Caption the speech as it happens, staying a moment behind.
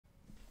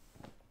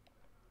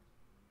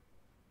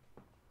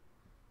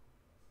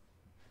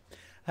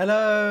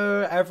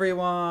Hello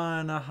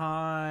everyone,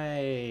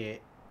 hi,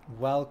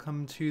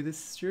 welcome to the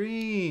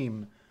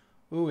stream.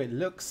 Oh, it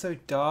looks so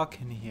dark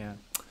in here.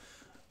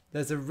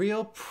 There's a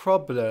real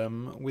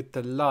problem with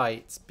the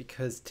light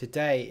because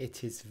today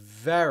it is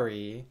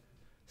very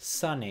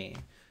sunny.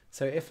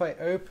 So if I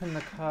open the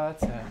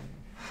curtain,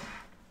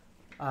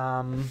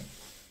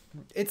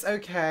 it's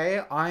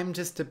okay. I'm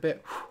just a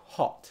bit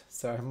hot,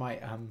 so I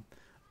might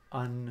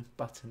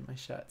unbutton my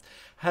shirt.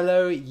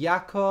 Hello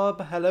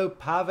Jakob, hello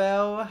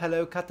Pavel,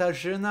 hello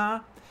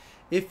Katarzyna.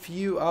 If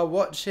you are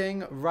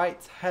watching,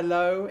 write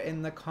hello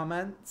in the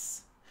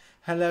comments.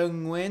 Hello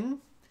Nguyen,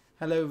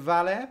 hello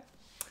Vale.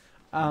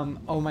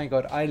 Oh my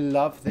god, I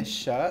love this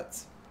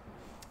shirt.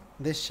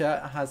 This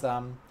shirt has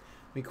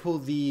we call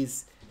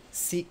these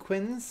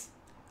sequins,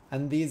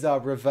 and these are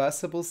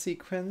reversible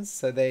sequins,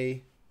 so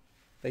they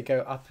go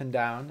up and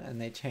down and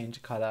they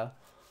change color.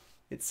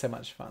 It's so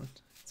much fun.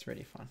 It's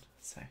really fun.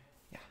 So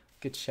yeah,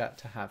 good shirt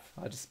to have.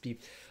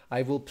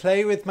 I will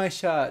play with my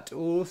shirt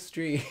all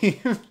stream.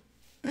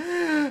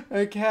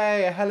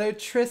 Okay, hello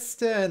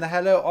Tristan.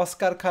 Hello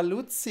Oscar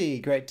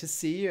Caluzzi. Great to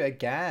see you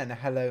again.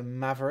 Hello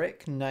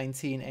Maverick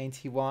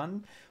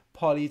 1981.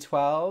 Polly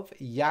 12.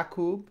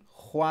 Jakub.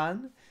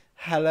 Juan.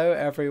 Hello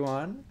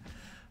everyone.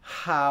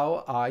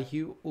 How are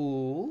you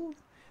all?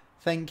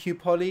 Thank you,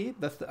 Polly.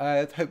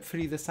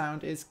 Hopefully the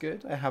sound is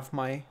good. I have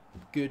my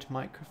good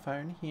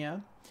microphone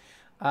here.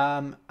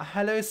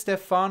 Hello,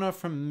 Stefano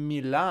from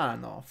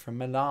Milan,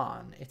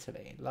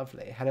 Italy.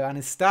 Lovely. Hello,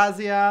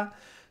 Anastasia,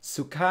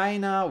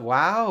 Sukaina.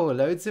 Wow,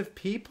 loads of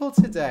people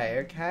today.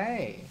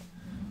 Okay.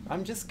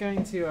 I'm just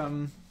going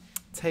to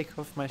take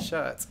off my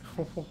shirt.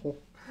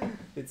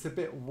 It's a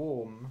bit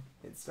warm.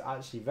 It's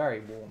actually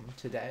very warm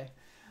today.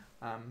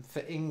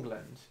 For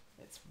England,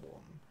 it's warm.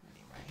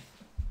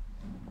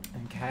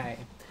 Okay,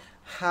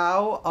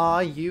 how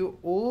are you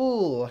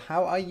all?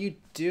 How are you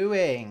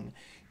doing?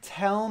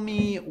 Tell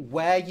me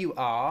where you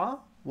are,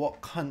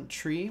 what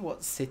country,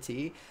 what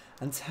city,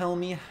 and tell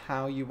me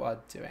how you are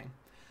doing.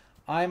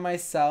 I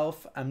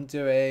myself am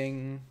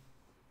doing,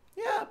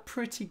 yeah,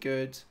 pretty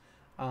good.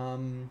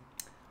 I'm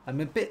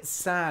a bit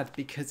sad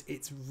because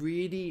it's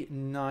really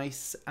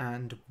nice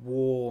and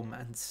warm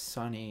and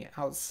sunny.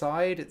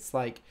 Outside it's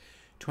like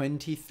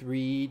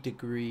 23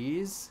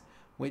 degrees,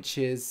 which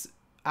is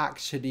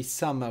actually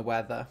summer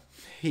weather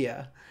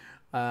here,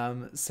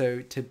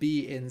 so to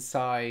be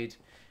inside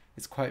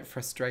is quite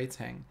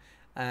frustrating,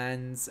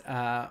 and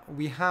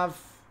we have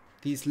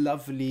these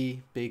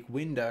lovely big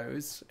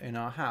windows in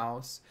our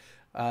house,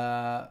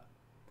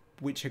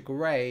 which are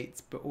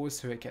great, but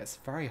also it gets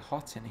very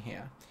hot in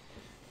here.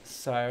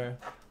 So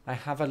I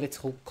have a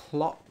little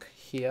clock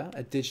here,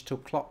 a digital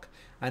clock,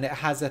 and it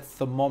has a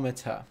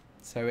thermometer,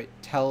 so it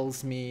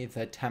tells me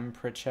the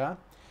temperature.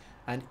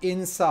 And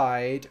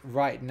inside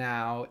right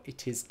now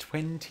it is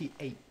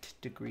 28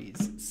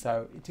 degrees,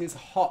 so it is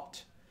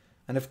hot.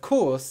 And of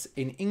course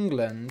in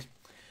England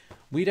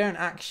we don't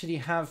actually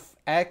have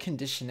air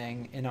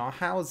conditioning in our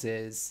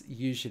houses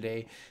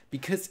usually,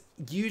 because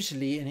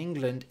usually in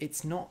England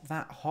it's not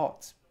that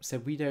hot, so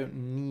we don't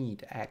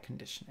need air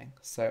conditioning.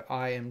 So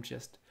I am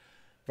just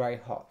very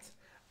hot.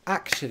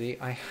 Actually,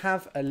 I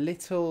have a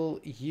little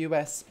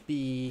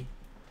USB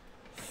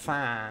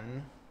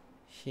fan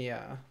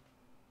here.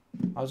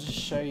 I'll just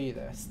show you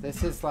this.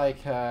 This is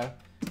like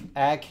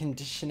air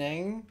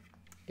conditioning.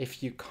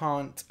 If you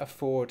can't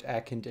afford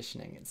air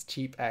conditioning, it's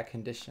cheap air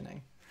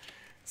conditioning.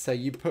 So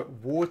you put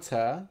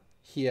water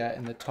here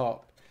in the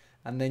top,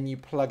 and then you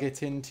plug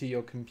it into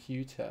your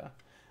computer,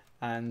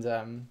 and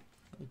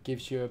it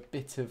gives you a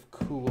bit of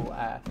cool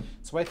air.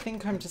 So I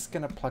think I'm just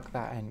gonna plug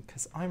that in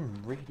because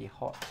I'm really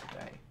hot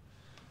today.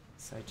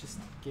 So just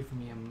give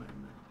me a moment.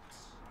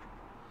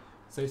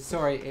 So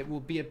sorry, it will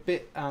be a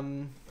bit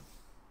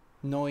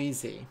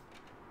noisy,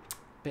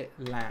 bit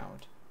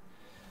loud,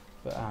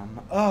 but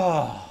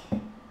oh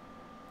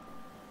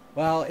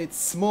well, it's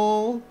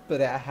small,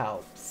 but it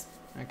helps.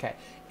 Okay,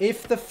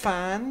 if the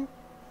fan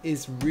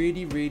is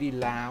really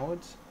loud,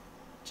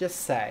 just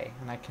say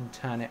and I can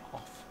turn it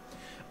off.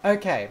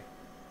 Okay,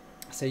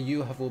 so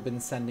you have all been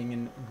sending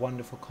in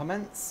wonderful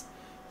comments.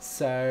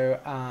 So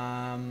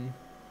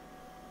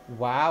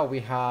wow, we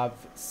have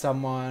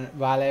someone,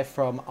 Vale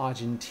from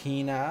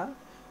Argentina,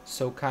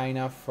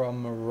 Sokaina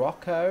from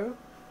Morocco,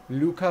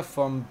 Luca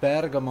from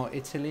Bergamo,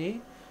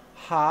 Italy,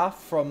 Ha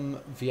from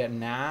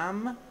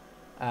Vietnam,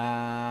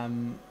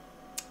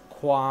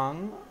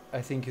 Quang,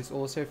 I think, is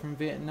also from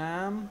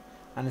Vietnam,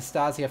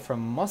 Anastasia from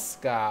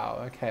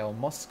Moscow, okay, or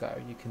Moscow,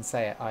 you can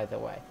say it either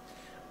way.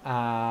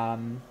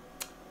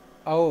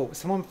 Oh,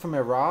 someone from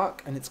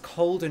Iraq, and it's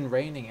cold and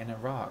raining in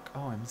Iraq.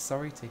 Oh, I'm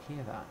sorry to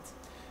hear that.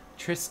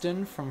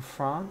 Tristan from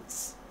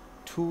France,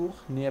 Tours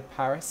near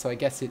Paris, so I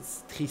guess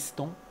it's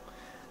Tristan.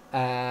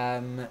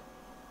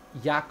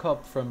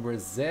 Jakob from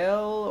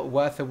Brazil,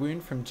 Worth a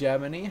Wound from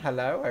Germany,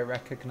 hello, I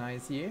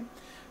recognize you.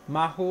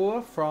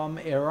 Mahur from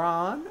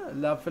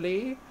Iran,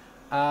 lovely.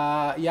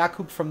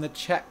 Jakub from the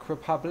Czech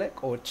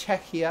Republic, or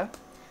Czechia,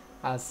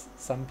 as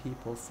some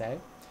people say.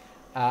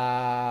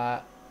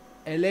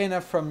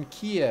 Elena from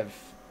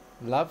Kiev.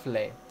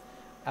 Lovely.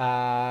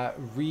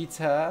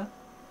 Rita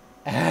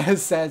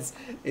says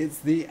it's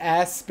the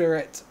air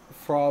spirit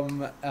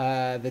from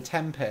The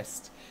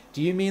Tempest.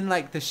 Do you mean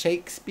like the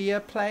Shakespeare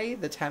play,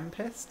 The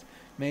Tempest?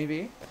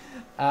 Maybe.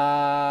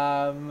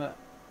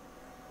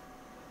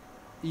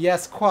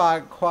 Yes,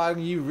 Quang,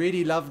 you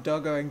really love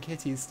Doggo and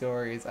Kitty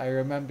stories. I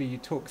remember you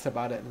talked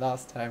about it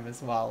last time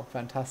as well.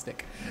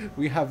 Fantastic.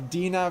 We have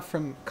Dina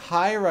from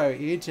Cairo,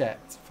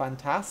 Egypt.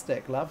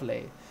 Fantastic,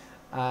 lovely.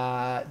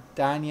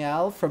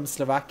 Danielle from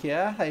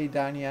Slovakia. Hey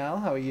Danielle,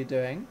 how are you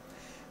doing?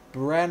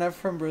 Brenna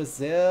from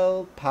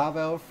Brazil.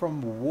 Pavel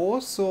from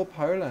Warsaw,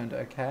 Poland.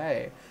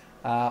 Okay.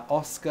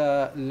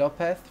 Oscar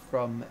Lopez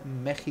from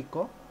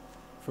Mexico.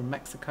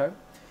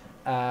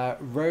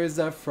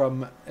 Rosa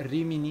from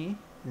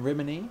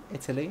Rimini,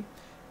 Italy,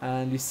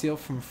 and Lucille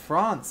from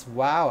France.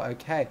 Wow,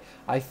 okay.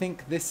 I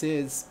think this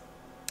is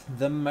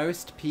the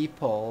most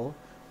people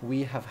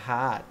we have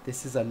had.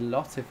 This is a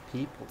lot of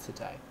people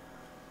today.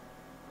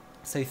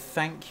 So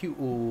thank you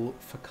all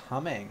for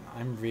coming.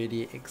 I'm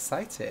really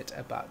excited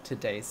about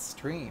today's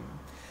stream.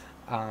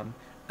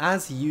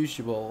 As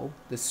usual,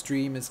 the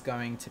stream is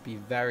going to be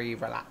very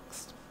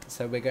relaxed.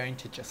 So we're going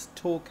to just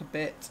talk a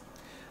bit.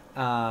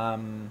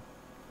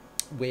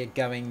 We're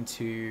going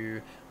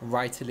to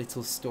write a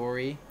little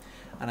story,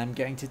 and I'm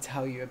going to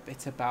tell you a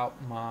bit about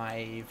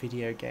my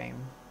video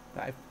game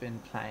that I've been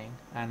playing,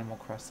 Animal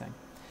Crossing.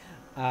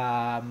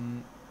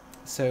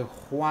 So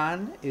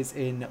Juan is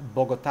in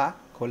Bogota,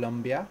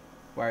 Colombia,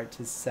 where it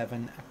is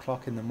 7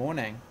 o'clock in the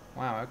morning.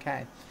 Wow,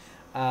 okay.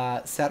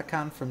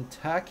 Serkan from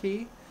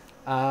Turkey.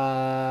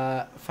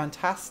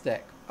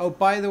 Fantastic. Oh,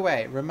 by the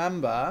way,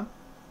 remember...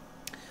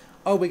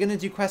 Oh, we're going to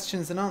do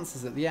questions and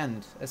answers at the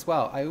end as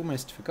well. I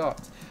almost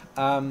forgot.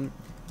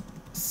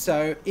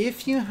 So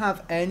if you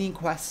have any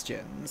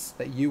questions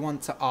that you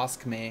want to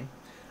ask me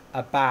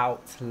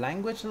about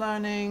language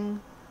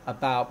learning,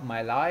 about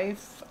my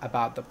life,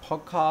 about the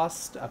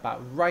podcast,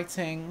 about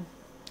writing,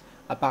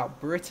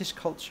 about British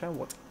culture,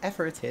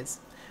 whatever it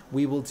is,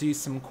 we will do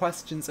some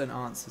questions and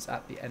answers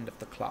at the end of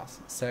the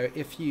class. So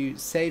if you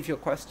save your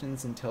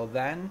questions until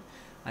then,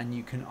 and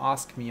you can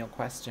ask me your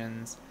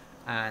questions,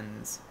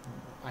 and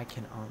I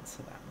can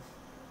answer them.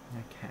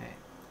 Okay.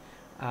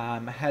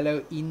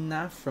 Hello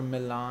Inna from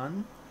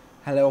Milan.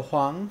 Hello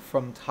Huang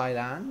from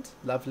Thailand.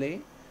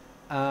 Lovely.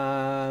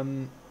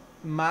 Mahua.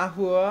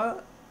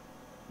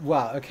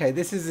 Well, okay,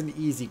 this is an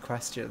easy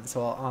question,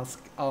 so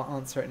I'll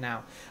answer it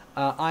now.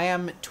 I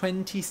am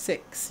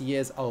 26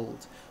 years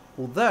old,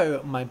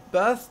 although my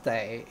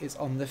birthday is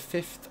on the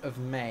 5th of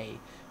May,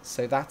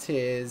 so that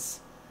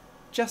is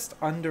just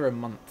under a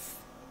month.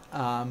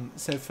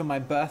 So for my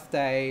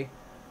birthday,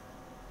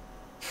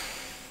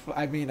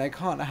 I mean, I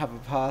can't have a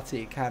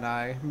party, can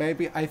I?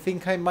 Maybe, I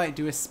think I might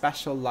do a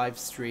special live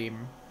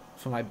stream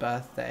for my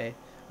birthday.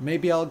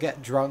 Maybe I'll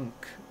get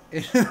drunk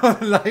on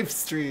a live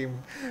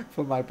stream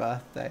for my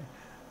birthday.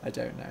 I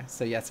don't know.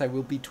 So yes, I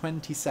will be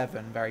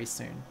 27 very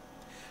soon.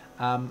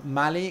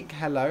 Malik,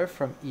 hello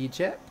from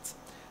Egypt.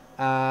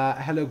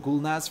 Hello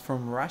Gulnaz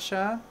from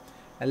Russia.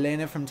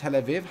 Elena from Tel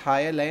Aviv.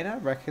 Hi Elena,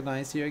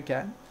 recognize you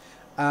again.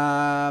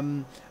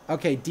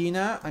 Okay,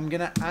 Dina, I'm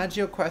going to add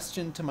your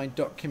question to my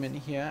document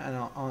here and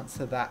I'll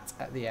answer that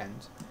at the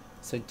end.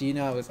 So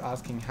Dina was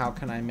asking, how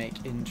can I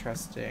make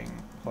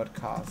interesting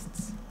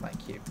podcasts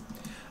like you?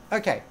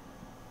 Okay,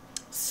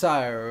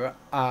 so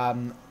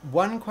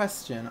one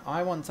question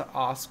I want to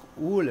ask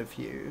all of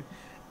you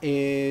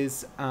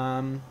is,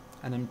 and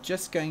I'm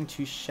just going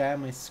to share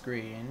my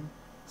screen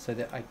so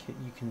that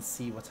you can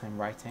see what I'm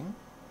writing.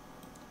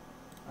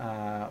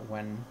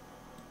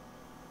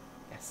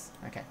 Yes,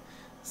 okay.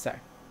 So,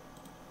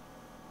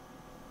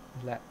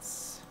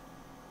 let's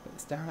put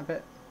this down a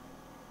bit.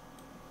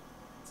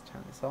 Let's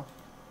turn this off.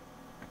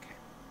 Okay.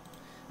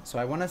 So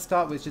I want to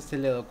start with just a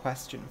little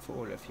question for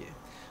all of you.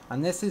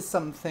 And this is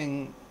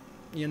something,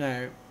 you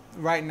know,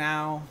 right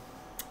now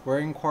we're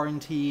in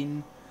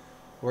quarantine.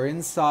 We're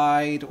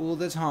inside all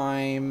the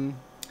time.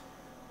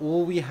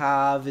 All we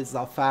have is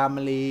our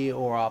family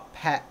or our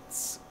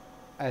pets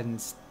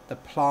and the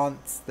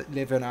plants that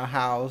live in our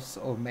house,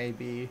 or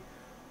maybe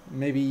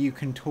you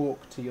can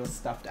talk to your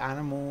stuffed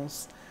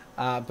animals,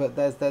 but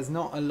there's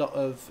not a lot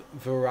of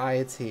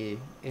variety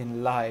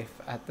in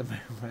life at the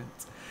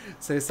moment.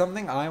 So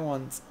something I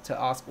want to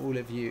ask all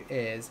of you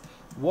is,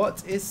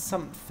 what is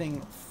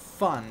something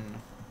fun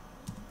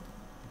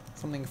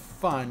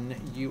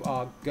you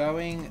are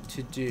going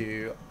to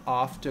do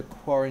after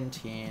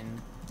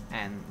quarantine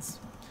ends?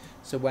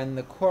 So when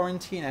the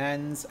quarantine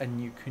ends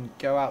and you can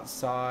go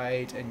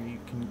outside and you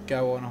can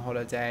go on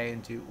holiday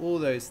and do all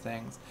those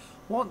things,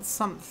 what's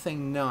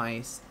something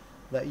nice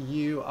that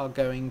you are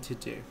going to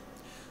do?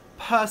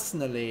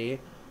 Personally,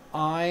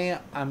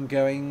 I am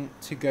going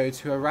to go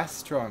to a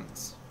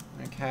restaurant.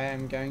 Okay,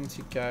 I'm going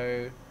to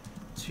go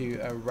to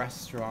a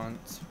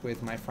restaurant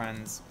with my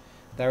friends.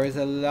 There is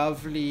a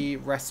lovely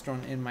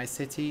restaurant in my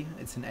city.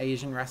 It's an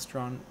Asian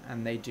restaurant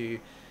and they do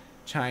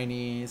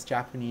Chinese,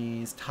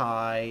 Japanese,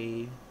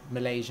 Thai,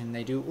 Malaysian.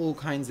 They do all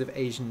kinds of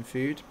Asian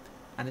food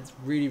and it's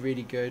really,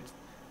 really good.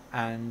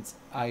 And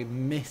I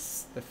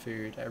miss the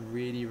food. I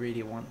really,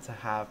 really want to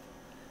have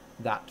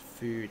that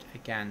food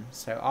again.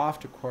 So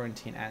after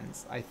quarantine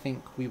ends, I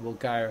think we will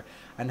go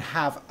and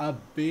have a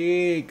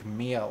big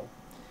meal.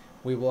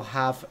 We will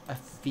have a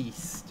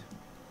feast,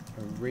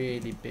 a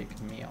really big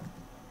meal.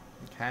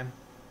 Okay?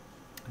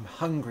 I'm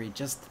hungry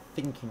just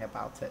thinking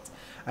about it.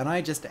 And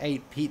I just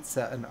ate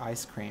pizza and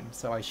ice cream,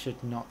 so I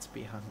should not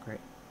be hungry.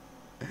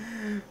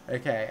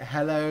 Okay,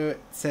 hello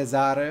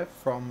Cesare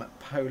from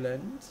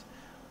Poland.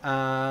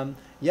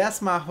 Yes,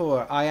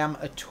 Mahur, I am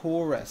a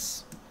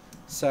Taurus.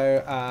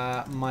 So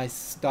my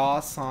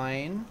star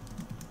sign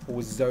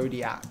or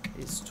zodiac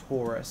is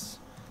Taurus.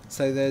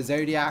 So the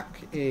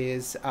zodiac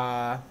is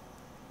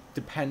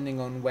depending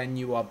on when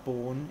you are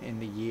born in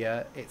the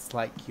year, it's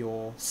like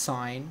your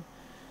sign.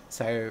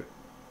 So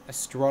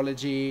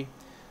astrology.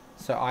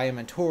 So I am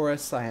a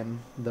Taurus, I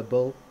am the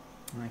bull.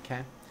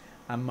 Okay.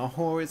 And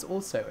Mahur is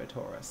also a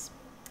Taurus.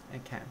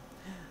 Okay.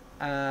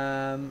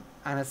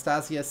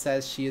 Anastasia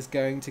says she is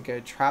going to go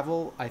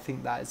travel. I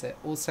think that is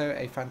also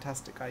a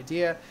fantastic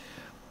idea.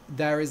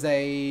 There is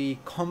a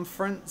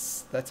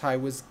conference that I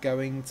was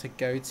going to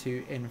go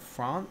to in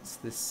France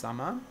this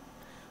summer,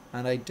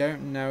 and I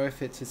don't know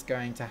if it is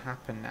going to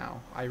happen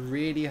now. I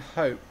really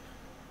hope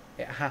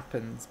it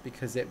happens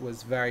because it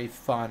was very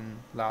fun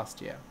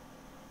last year.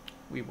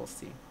 We will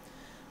see.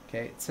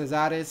 Okay,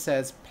 Cesare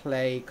says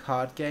play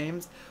card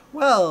games.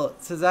 Well,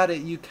 Cesare,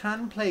 you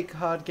can play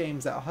card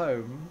games at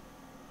home,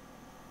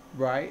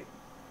 right?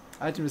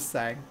 I was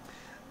saying.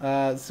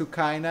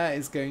 Sukaina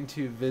is going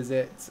to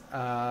visit,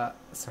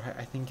 sorry,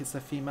 I think it's a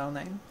female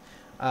name,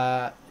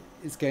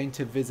 is going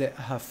to visit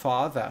her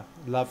father.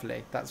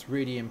 Lovely. That's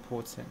really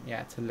important,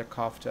 yeah, to look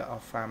after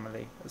our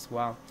family as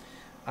well.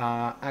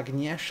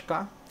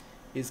 Agnieszka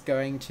is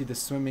going to the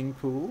swimming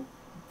pool.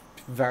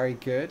 Very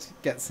good.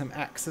 Get some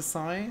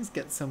exercise,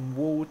 get some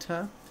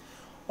water.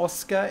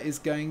 Oscar is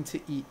going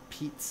to eat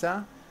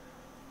pizza.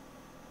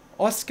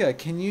 Oscar,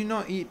 can you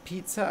not eat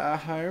pizza at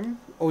home?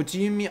 Or do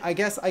you mean, I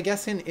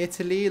guess in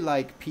Italy,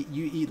 like,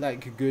 you eat,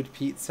 like, good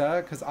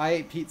pizza? Because I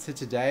ate pizza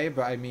today,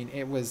 but I mean,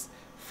 it was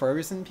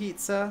frozen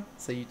pizza.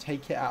 So you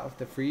take it out of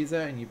the freezer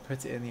and you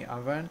put it in the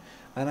oven.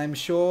 And I'm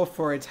sure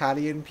for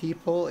Italian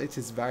people, it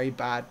is very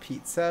bad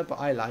pizza, but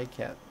I like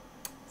it.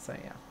 So,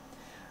 yeah.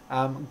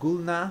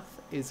 Gulnath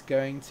is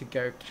going to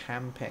go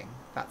camping.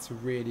 That's a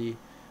really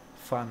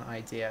fun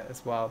idea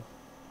as well.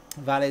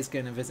 Vale's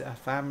going to visit her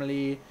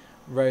family.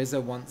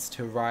 Rosa wants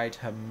to ride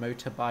her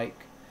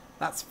motorbike.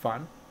 That's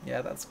fun.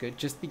 Yeah, that's good.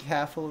 Just be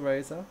careful,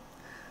 Rosa.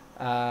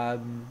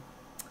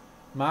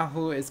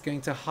 Mahu is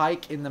going to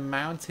hike in the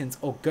mountains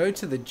or go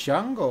to the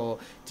jungle.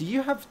 Do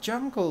you have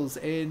jungles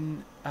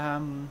in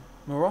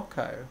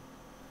Morocco?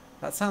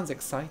 That sounds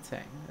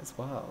exciting as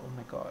well. Oh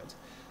my god.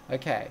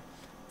 Okay.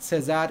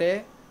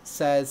 Cesare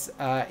says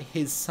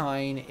his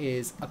sign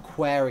is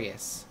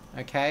Aquarius.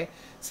 Okay.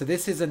 So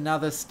this is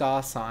another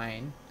star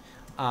sign,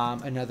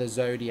 another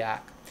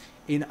zodiac.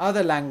 In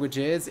other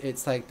languages,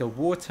 it's like the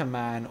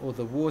waterman or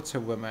the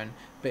water woman,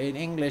 but in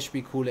English,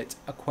 we call it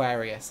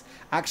Aquarius.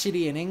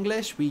 Actually, in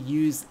English, we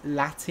use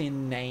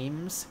Latin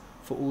names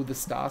for all the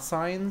star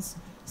signs.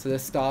 So the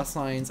star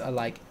signs are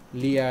like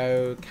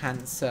Leo,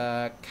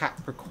 Cancer,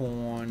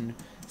 Capricorn,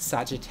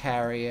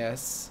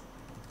 Sagittarius,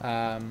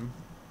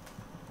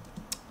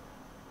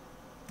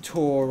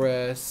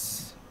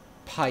 Taurus,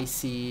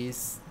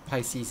 Pisces.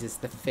 Pisces is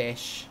the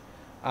fish,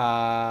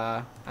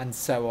 and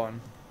so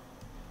on.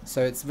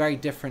 So it's very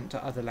different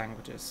to other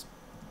languages.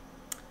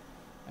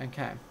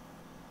 Okay.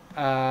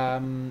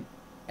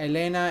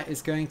 Elena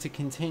is going to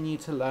continue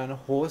to learn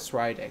horse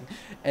riding.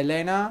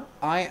 Elena,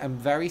 I am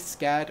very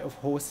scared of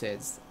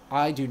horses.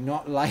 I do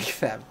not like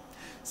them.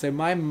 So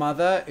my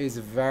mother is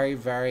very,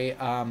 very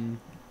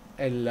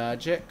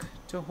allergic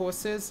to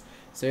horses.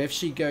 So if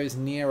she goes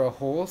near a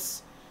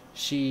horse,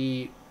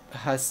 she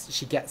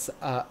gets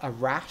a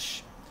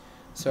rash.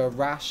 So a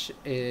rash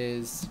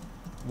is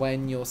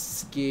when your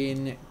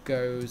skin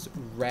goes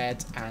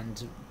red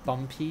and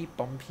bumpy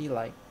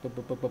like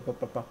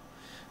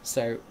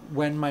so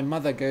when my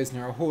mother goes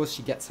near a horse,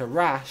 she gets a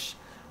rash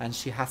and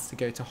she has to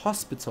go to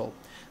hospital.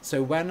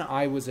 So when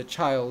I was a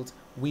child,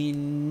 we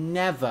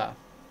never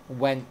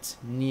went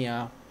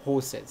near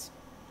horses.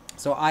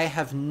 So I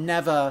have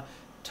never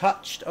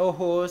touched a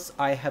horse,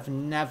 I have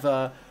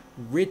never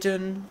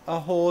ridden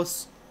a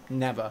horse,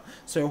 never.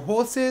 So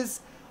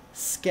horses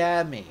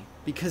scare me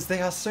because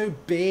they are so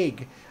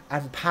big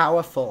and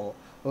powerful.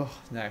 Oh,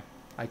 no,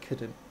 I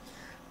couldn't.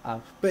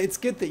 But it's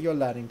good that you're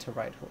learning to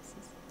ride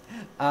horses.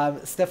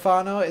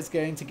 Stefano is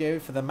going to go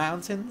to the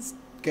mountains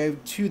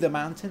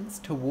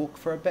to walk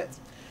for a bit.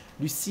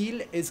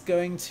 Lucille is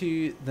going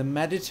to the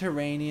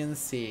Mediterranean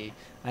Sea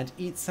and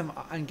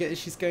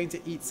she's going to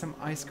eat some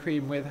ice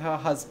cream with her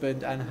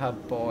husband and her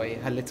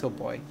little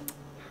boy.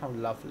 How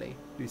lovely,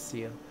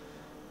 Lucille.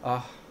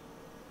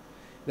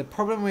 The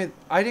problem with,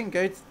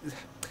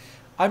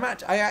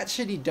 I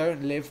actually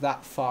don't live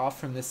that far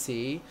from the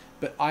sea,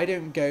 but I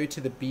don't go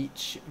to the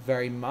beach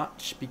very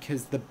much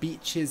because the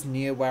beaches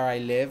near where I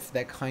live,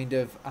 they're kind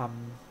of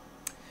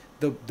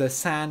the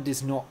sand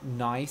is not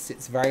nice.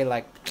 It's very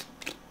like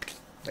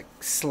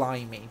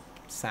slimy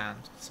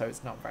sand, so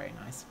it's not very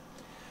nice.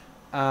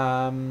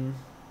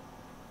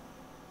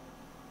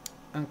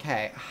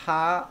 Okay,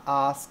 Ha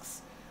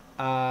asks,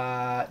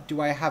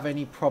 do I have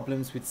any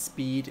problems with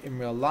speed in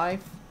real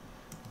life?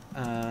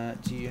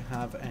 Do you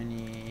have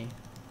any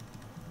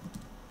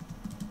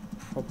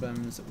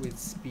problems with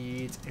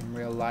speed in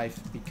real life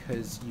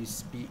because you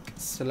speak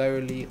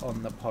slowly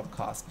on the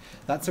podcast?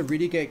 That's a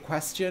really great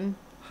question,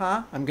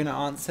 Ha. I'm going to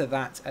answer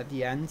that at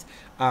the end.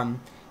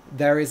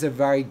 There is a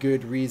very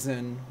good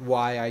reason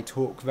why I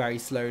talk very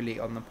slowly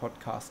on the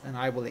podcast, and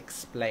I will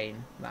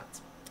explain that.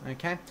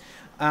 Okay?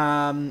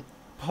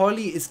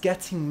 Polly is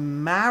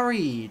getting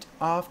married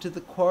after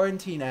the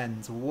quarantine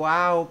ends.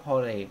 Wow,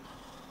 Polly.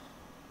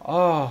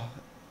 Oh,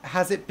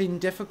 has it been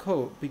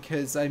difficult?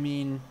 Because, I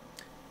mean,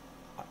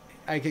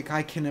 I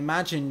can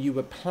imagine you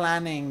were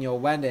planning your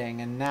wedding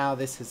and now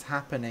this is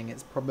happening.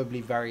 It's probably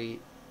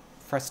very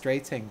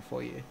frustrating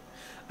for you.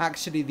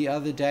 Actually, the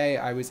other day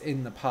I was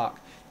in the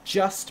park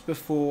just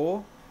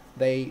before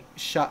they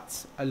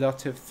shut a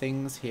lot of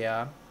things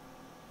here.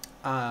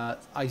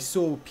 I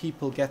saw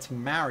people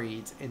getting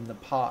married in the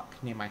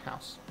park near my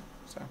house.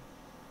 So,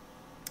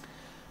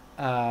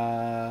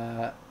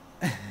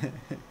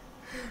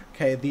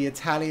 okay, the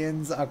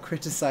Italians are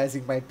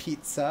criticizing my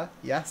pizza.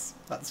 Yes,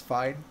 that's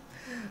fine.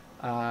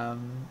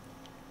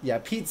 Yeah,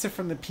 pizza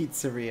from the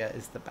pizzeria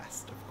is the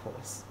best, of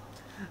course.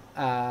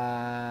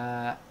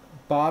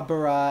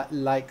 Barbara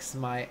likes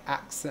my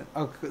accent.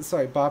 Oh,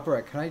 sorry,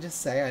 Barbara, can I just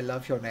say I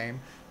love your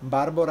name?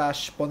 Barbara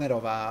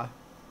Sponerova.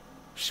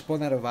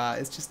 Sponerova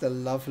is just a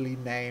lovely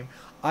name.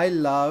 I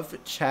love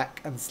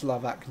Czech and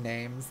Slovak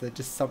names. They're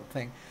just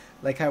something.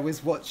 Like, I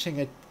was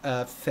watching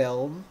a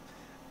film,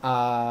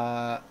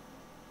 and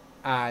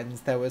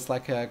there was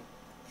like in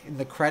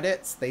the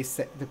credits, they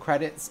say the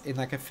credits in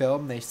like a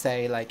film, they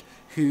say like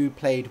who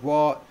played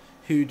what,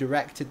 who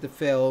directed the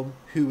film,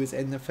 who was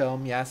in the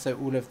film. Yeah, so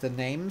all of the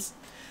names.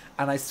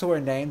 And I saw a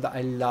name that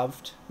I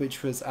loved,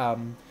 which was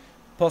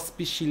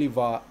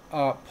Pospíšilova.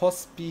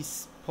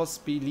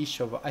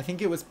 Pospíšilova. I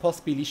think it was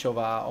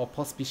Pospíšilova or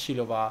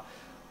Pospíšilova,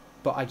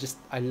 but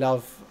I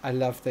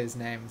love those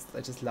names.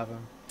 I just love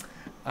them.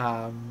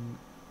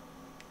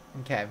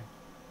 Okay.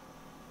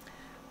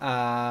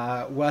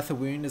 Worth a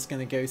Wound is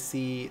going to go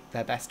see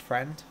their best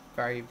friend.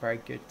 Very, very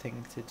good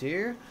thing to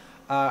do.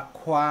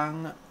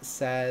 Kwang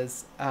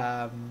says,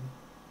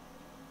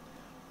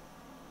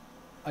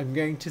 I'm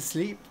going to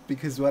sleep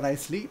because when I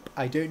sleep,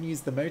 I don't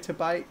use the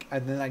motorbike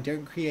and then I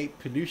don't create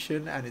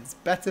pollution and it's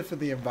better for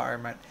the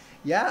environment.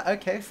 Yeah,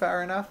 okay,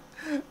 fair enough.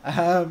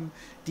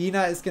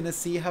 Dina is going to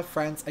see her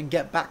friends and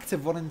get back to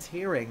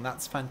volunteering.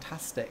 That's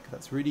fantastic.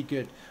 That's really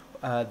good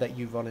that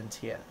you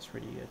volunteer. It's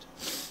really good.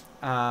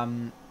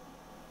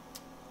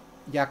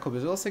 Jakob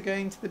is also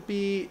going to the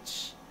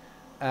beach.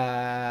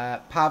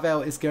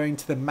 Pavel is going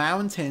to the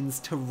mountains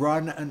to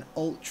run an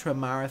ultra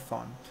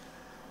marathon.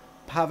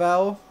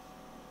 Pavel,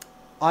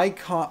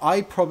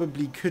 I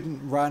probably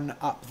couldn't run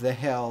up the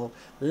hill,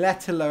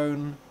 let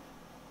alone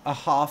a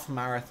half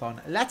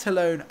marathon, let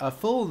alone a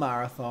full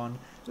marathon,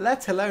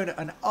 let alone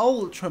an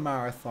ultra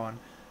marathon.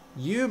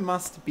 You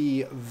must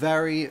be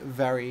very,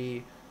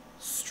 very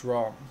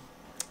strong.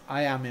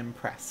 I am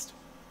impressed.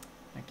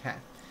 Okay.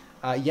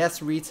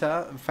 Yes,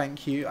 Rita,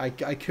 thank you. I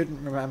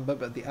couldn't remember,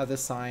 but the other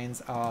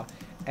signs are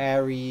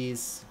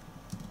Aries,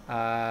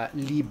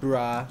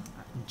 Libra,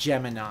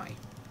 Gemini.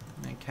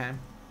 Okay.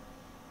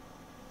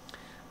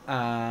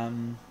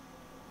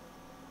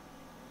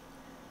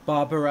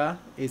 Barbara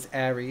is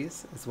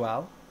Aries as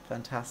well.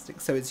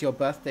 Fantastic. So it's your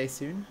birthday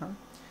soon, huh?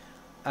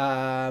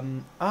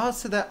 Oh,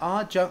 so there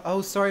are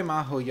oh, sorry,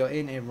 Maho, you're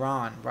in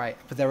Iran, right?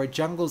 But there are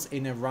jungles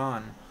in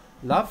Iran.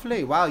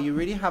 Lovely. Wow, you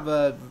really have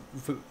a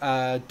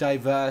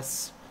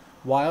diverse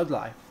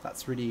wildlife.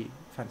 That's really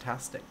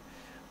fantastic.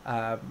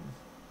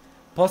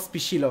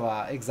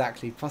 Pospíšilova,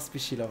 exactly.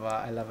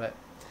 Pospíšilova, I love it.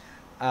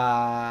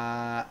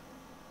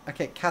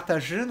 Okay,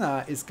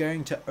 Katarzyna is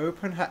going to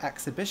open her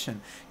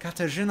exhibition.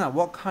 Katarzyna,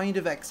 what kind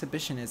of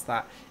exhibition is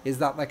that? Is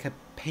that like a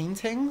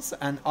paintings?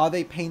 And are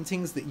they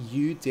paintings that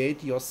you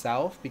did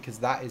yourself? Because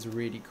that is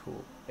really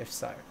cool, if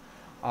so.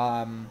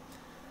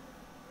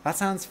 That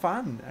sounds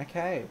fun.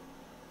 Okay.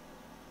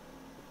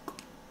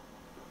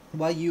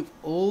 Well, you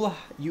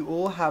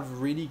all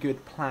have really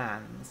good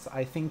plans.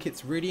 I think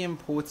it's really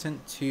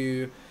important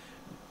to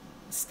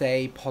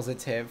stay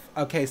positive.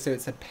 Okay, so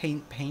it's a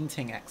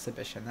painting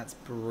exhibition. That's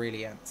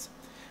brilliant.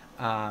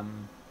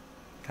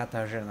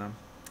 Katarzyna.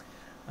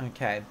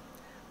 Okay.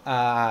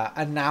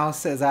 And now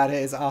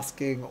Cesare is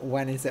asking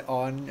when is it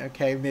on.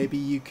 Okay, maybe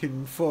you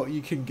can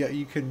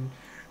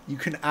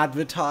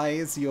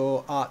advertise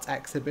your art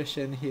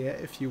exhibition here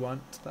if you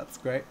want. That's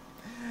great.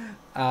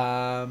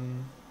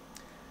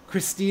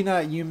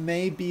 Christina, you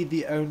may be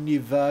the only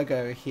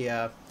Virgo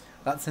here.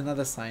 That's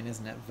another sign,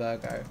 isn't it?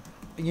 Virgo.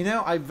 You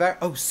know,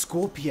 oh,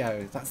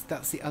 Scorpio.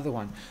 That's the other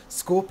one.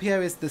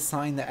 Scorpio is the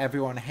sign that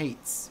everyone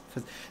hates.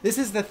 This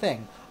is the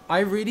thing. I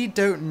really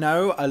don't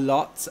know a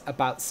lot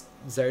about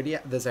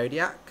the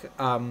zodiac,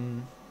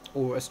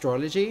 or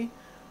astrology.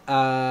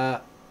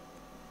 So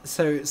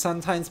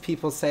sometimes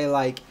people say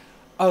like,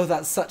 "Oh,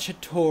 that's such a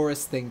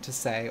Taurus thing to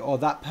say," or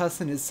 "That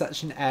person is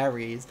such an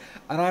Aries,"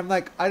 and I'm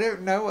like, I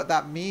don't know what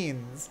that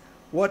means.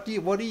 What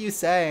are you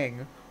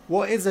saying?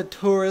 What is a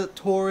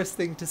Taurus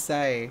thing to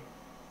say?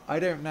 I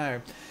don't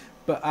know,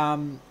 but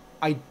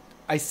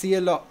I see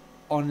a lot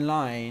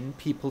online,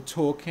 people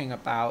talking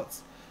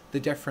about the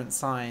different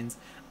signs,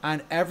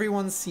 and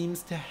everyone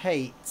seems to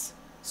hate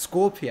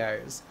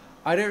Scorpios.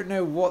 I don't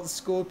know what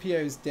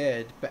Scorpios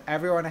did, but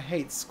everyone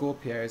hates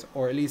Scorpios,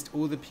 or at least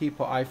all the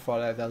people I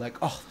follow, they're like,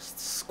 "Oh,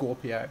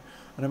 Scorpio,"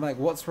 and I'm like,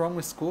 what's wrong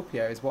with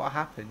Scorpios? What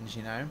happens,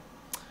 you know?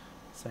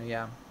 So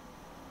yeah.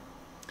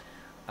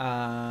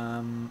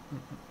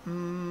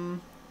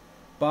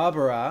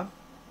 Barbara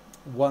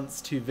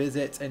wants to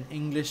visit an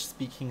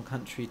English-speaking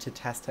country to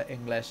test her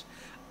English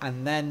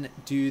and then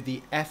do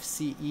the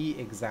FCE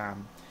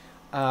exam.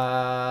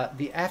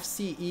 The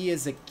FCE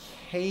is a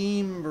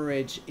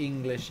Cambridge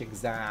English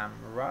exam,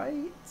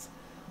 right?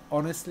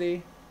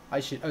 Honestly, I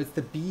should... Oh, it's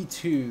the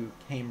B2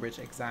 Cambridge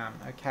exam.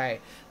 Okay,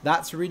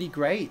 that's really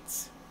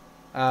great,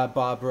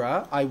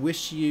 Barbara. I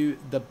wish you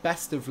the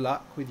best of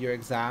luck with your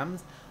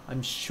exams.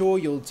 I'm sure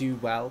you'll do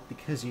well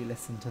because you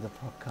listen to the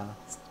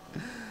podcast.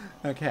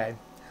 Okay.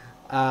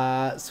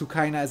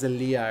 Sukaina is a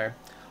Leo.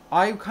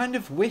 I kind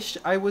of wish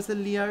I was a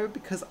Leo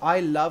because I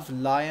love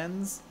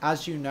lions.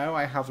 As you know,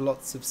 I have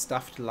lots of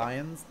stuffed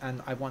lions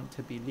and I want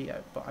to be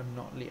Leo, but I'm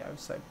not Leo,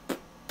 so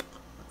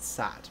that's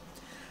sad.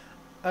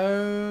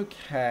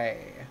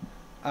 Okay.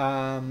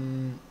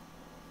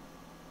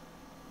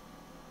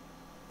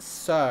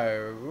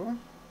 So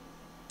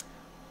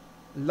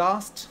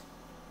last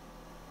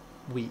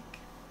week,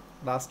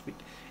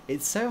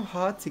 it's so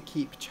hard to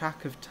keep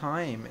track of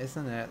time,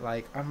 isn't it?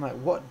 Like, I'm like,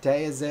 what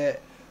day is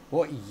it?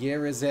 What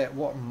year is it?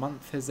 What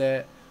month is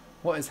it?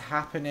 What is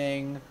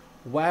happening?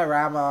 Where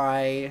am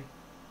I?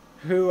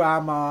 Who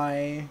am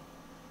I?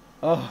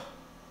 Oh,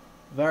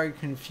 very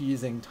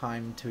confusing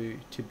time to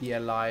be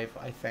alive,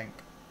 I think.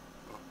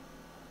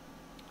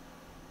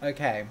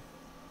 Okay,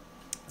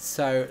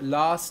 so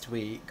last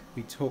week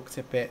we talked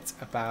a bit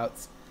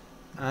about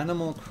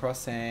Animal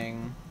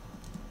Crossing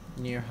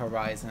New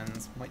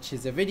Horizons, which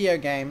is a video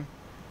game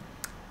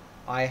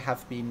I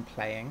have been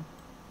playing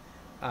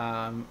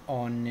on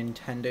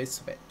Nintendo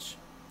Switch.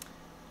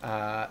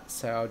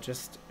 So I'll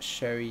just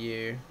show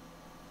you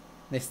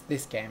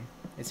this game.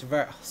 It's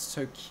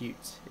so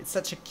cute. It's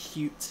such a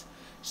cute,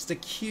 just a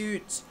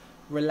cute,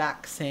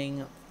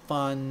 relaxing,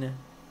 fun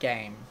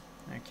game.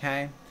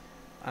 Okay.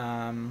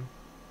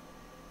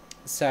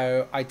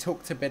 So I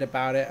talked a bit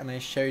about it and I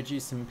showed you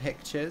some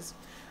pictures.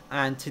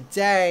 And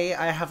today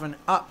I have an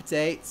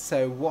update.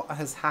 So what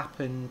has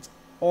happened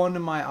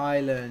on my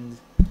island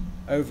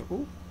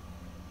over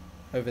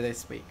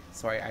this week.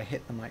 Sorry, I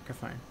hit the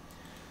microphone.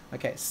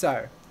 Okay,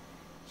 so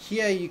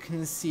here you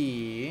can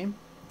see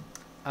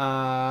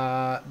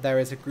there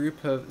is a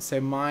group of... So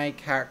my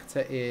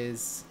character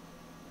is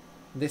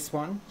this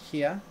one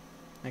here.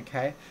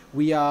 Okay,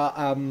 we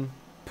are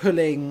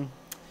pulling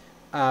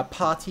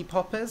party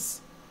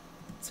poppers.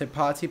 So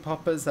party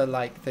poppers are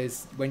like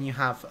those when you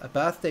have a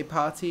birthday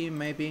party,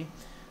 maybe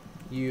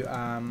you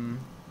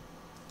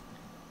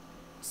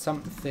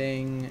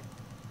something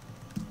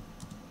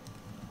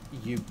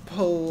you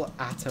pull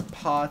at a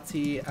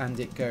party and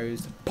it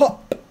goes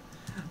pop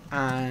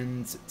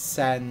and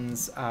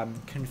sends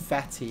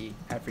confetti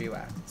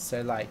everywhere.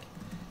 So like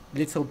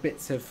little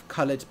bits of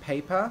colored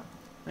paper.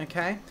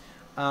 Okay,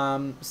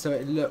 so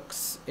it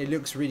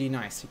looks really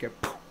nice. You go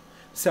pop.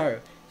 So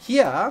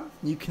here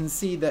you can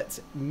see that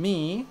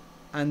me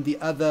and the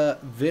other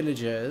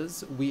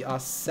villagers, we are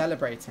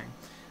celebrating.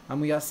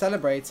 And we are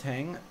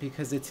celebrating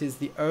because it is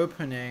the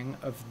opening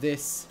of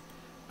this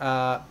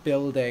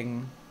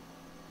building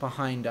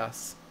behind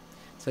us.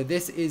 So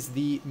this is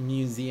the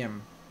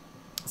museum.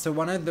 So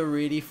one of the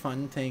really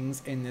fun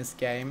things in this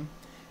game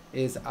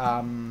is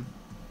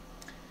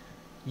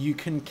you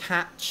can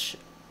catch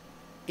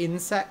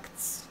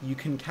insects, you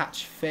can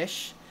catch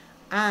fish,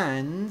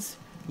 and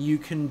you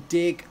can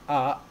dig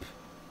up,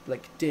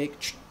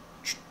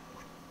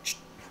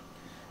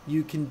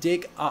 you can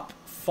dig up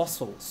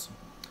fossils.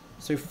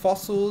 So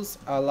fossils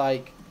are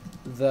like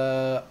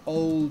the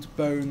old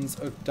bones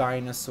of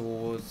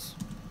dinosaurs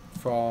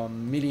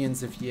from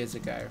millions of years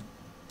ago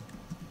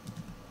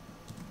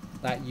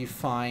that you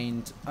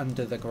find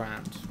under the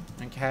ground.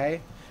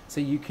 Okay,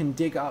 so you can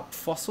dig up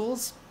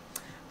fossils,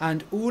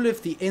 and all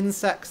of the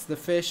insects, the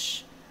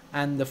fish,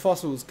 and the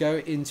fossils go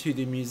into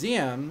the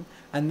museum,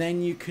 and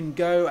then you can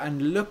go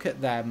and look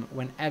at them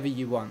whenever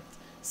you want.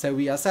 So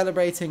we are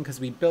celebrating because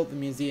we built the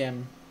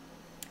museum,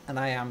 and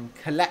I am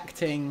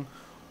collecting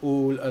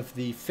all of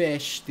the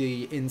fish,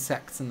 the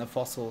insects, and the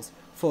fossils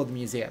for the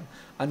museum.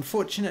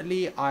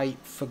 Unfortunately, I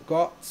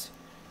forgot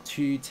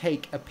to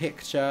take a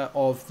picture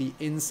of the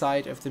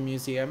inside of the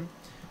museum,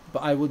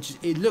 but I will.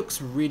 It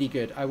looks really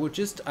good. I will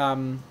just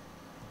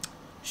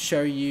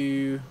show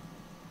you.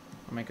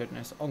 Oh my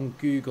goodness! On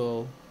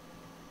Google,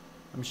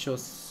 I'm sure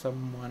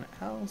someone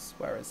else.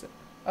 Where is it?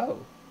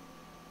 Oh.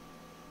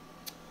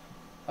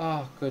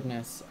 Oh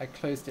goodness! I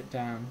closed it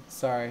down.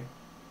 Sorry.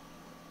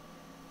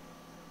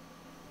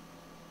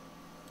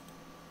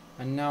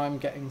 And now I'm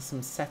getting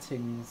some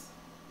settings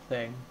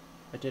thing.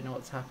 I don't know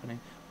what's happening.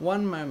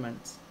 One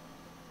moment.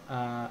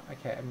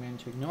 Okay, I'm going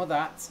to ignore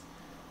that.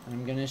 And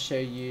I'm going to show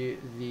you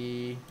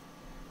the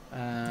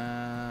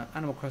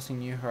Animal Crossing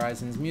New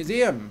Horizons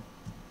Museum.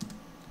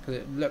 Because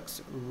it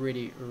looks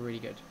really, really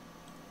good.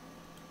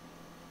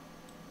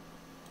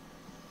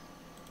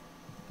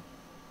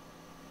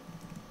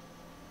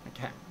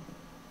 Okay.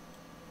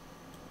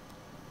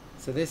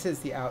 So this is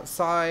the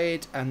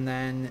outside, and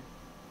then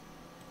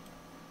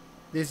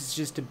this is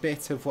just a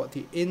bit of what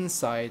the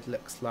inside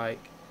looks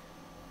like.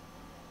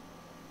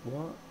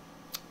 What?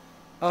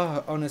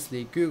 Oh,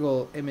 honestly,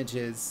 Google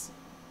Images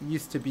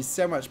used to be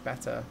so much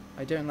better.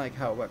 I don't like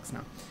how it works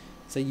now.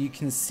 So you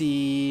can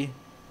see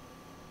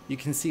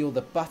all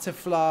the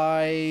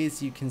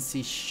butterflies, you can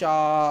see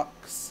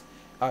sharks.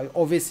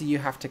 Obviously you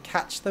have to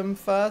catch them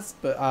first,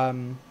 but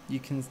you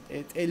can.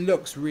 It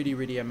looks really,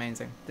 really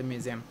amazing, the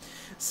museum.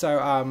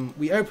 So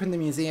we opened the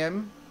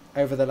museum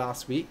over the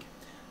last week.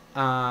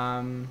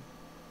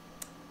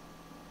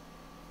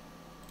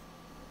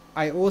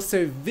 I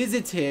also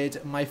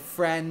visited my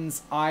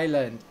friend's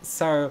island.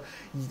 So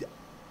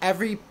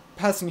every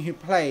person who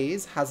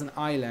plays has an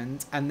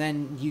island, and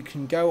then you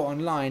can go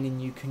online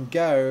and you can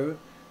go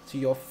to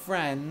your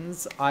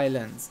friend's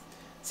islands.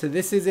 So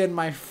this is in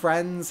my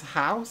friend's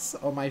house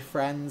or my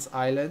friend's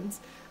island,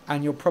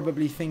 and you're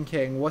probably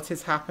thinking, what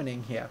is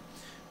happening here?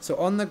 So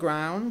on the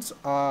ground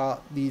are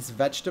these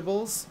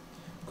vegetables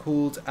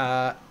called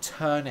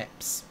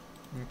turnips.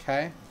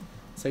 Okay.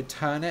 So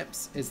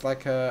turnips is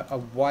like a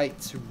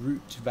white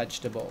root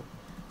vegetable.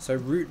 So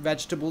root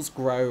vegetables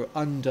grow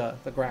under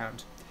the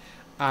ground.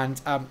 And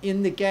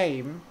in the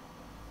game,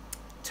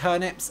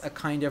 turnips are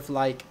kind of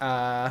like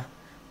the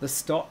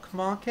stock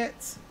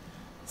market.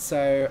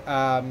 So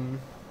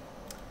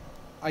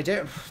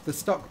the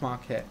stock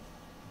market.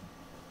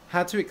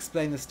 How to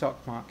explain the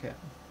stock market?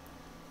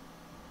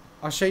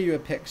 I'll show you a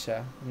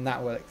picture and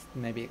that will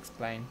maybe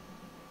explain.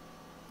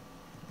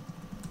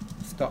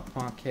 Stock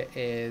market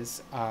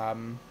is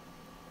you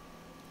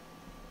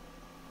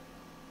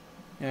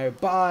know,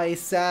 buy,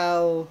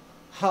 sell,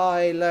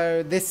 high,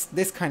 low,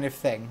 this kind of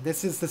thing.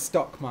 This is the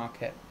stock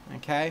market,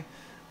 okay?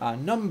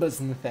 Numbers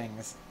and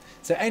things.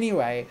 So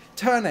anyway,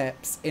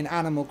 turnips in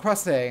Animal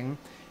Crossing,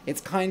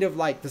 it's kind of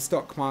like the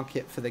stock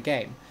market for the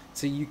game.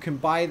 So you can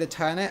buy the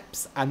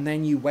turnips and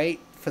then you wait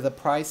for the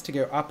price to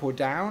go up or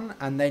down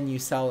and then you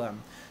sell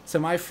them. So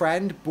my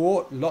friend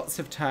bought lots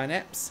of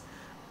turnips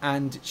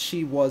and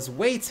she was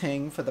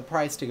waiting for the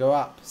price to go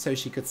up so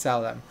she could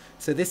sell them.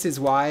 So this is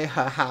why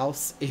her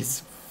house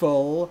is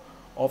full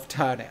of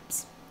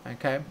turnips,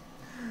 okay?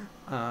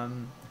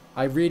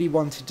 I really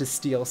wanted to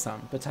steal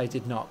some, but I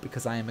did not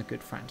because I am a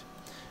good friend.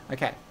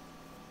 Okay,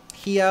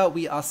 here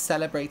we are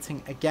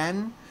celebrating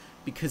again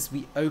because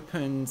we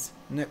opened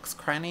Nook's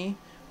Cranny,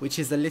 which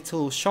is a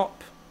little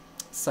shop.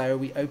 So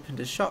we opened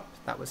a shop,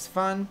 that was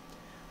fun.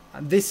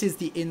 This is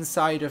the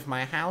inside of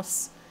my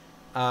house.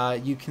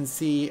 You can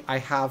see I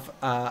have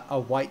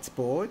a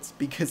whiteboard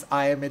because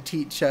I am a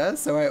teacher,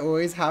 so I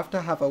always have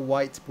to have a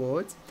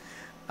whiteboard.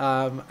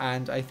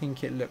 And I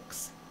think it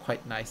looks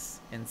quite nice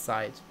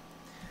inside.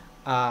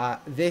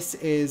 This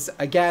is,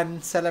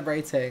 again,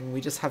 celebrating.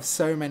 We just have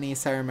so many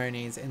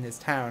ceremonies in this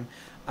town.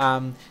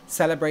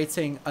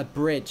 Celebrating a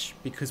bridge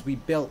because we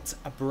built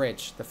a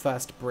bridge, the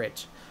first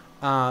bridge.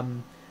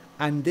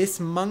 And this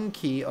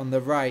monkey on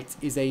the right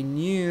is a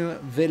new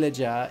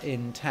villager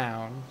in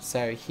town.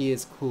 So he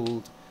is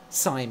called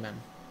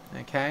Simon.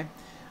 Okay.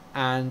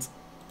 And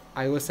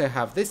I also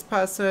have this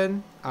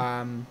person.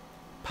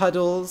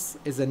 Puddles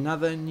is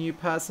another new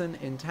person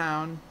in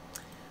town.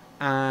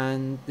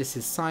 And this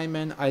is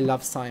Simon. I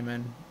love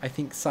Simon. I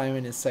think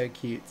Simon is so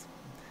cute.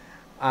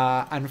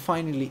 And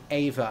finally,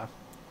 Ava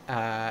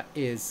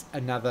is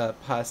another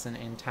person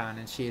in town,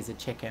 and she is a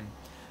chicken.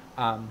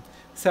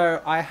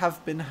 So I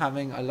have been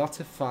having a lot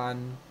of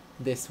fun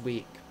this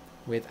week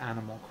with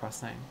Animal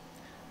Crossing.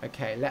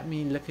 Okay, let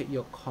me look at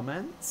your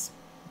comments.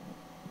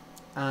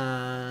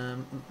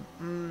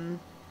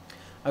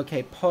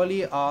 Okay,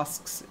 Polly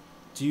asks,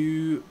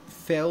 do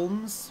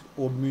films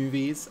or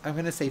movies, I'm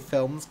going to say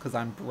films because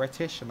I'm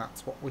British and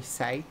that's what we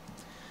say.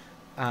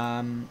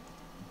 Can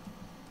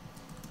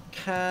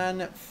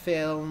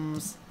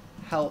films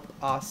help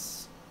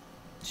us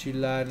to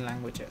learn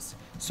languages?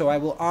 So I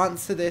will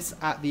answer this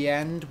at the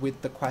end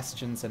with the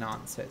questions and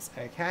answers,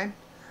 okay?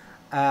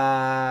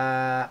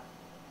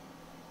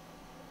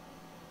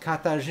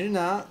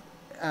 Katarzyna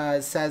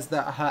says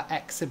that her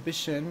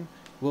exhibition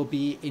will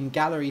be in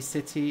Gallery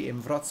City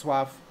in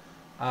Wrocław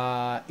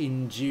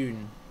in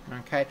June,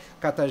 okay?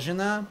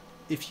 Katarzyna,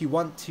 if you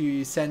want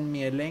to send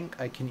me a link,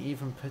 I can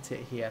even put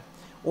it here.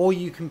 Or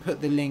you can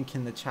put the link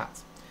in the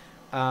chat.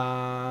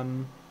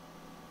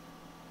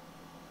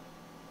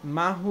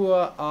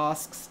 Mahua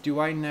asks, do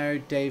I know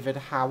David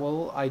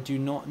Howell? I do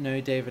not know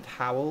David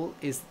Howell.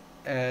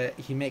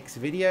 He makes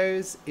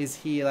videos?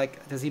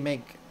 Does he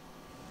make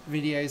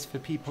videos for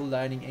people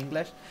learning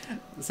English?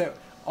 So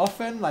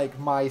often, like,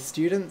 my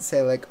students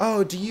say, like,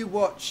 oh, do you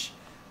watch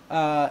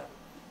ESL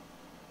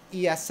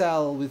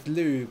with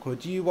Luke? Or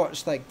do you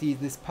watch, like,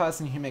 this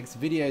person who makes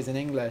videos in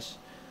English?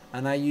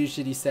 And I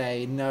usually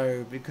say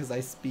no, because I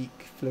speak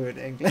fluent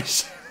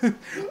English.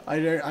 I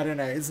don't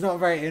know. It's not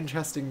very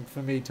interesting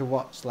for me to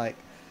watch, like,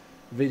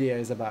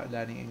 videos about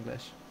learning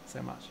English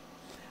so much.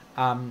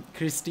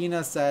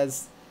 Christina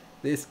says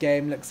this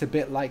game looks a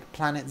bit like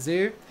Planet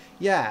Zoo.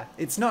 Yeah,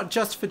 it's not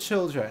just for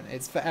children.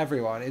 It's for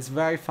everyone. It's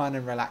very fun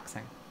and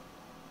relaxing.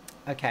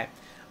 Okay.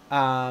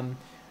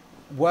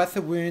 Worth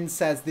a Wound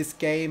says this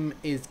game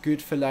is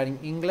good for learning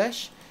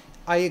English.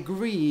 I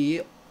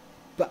agree.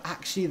 But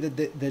actually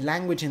the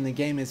language in the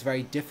game is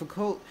very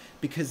difficult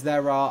because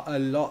there are a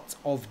lot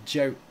of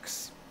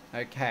jokes,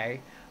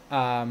 okay?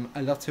 A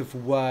lot of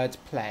word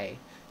play.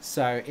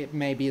 So it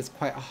maybe is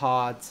quite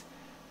hard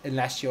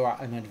unless you're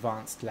at an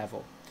advanced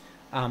level.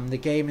 The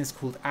game is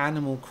called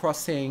Animal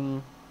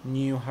Crossing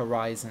New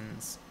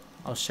Horizons.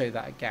 I'll show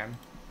that again.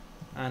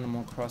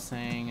 Animal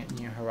Crossing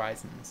New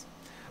Horizons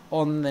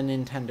on the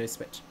Nintendo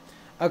Switch.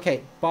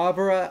 Okay,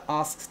 Barbara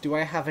asks, do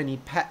I have any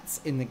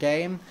pets in the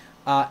game?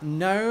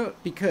 No,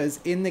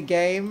 because in the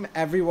game,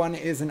 everyone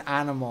is an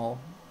animal,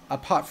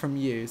 apart from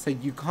you. So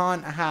you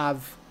can't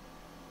have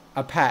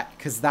a pet,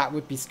 because that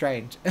would be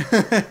strange.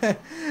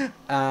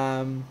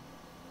 Barbara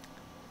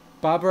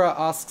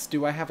asks,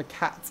 do I have a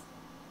cat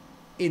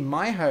in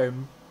my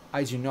home?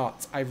 I do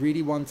not. I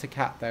really want a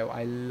cat, though.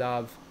 I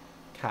love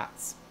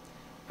cats.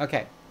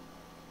 Okay.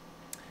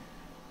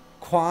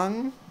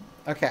 Kwang.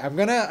 Okay, I'm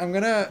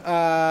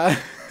gonna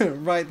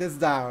write this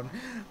down.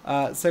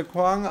 So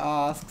Kwang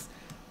asks,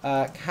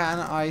 can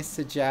I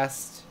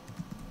suggest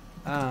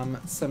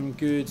some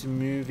good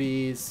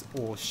movies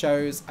or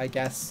shows, I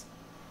guess,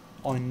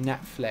 on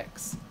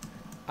Netflix?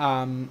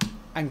 And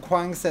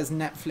Kwang says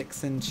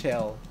Netflix and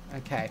chill.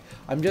 Okay,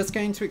 I'm just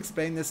going to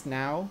explain this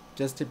now,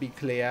 just to be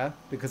clear,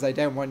 because I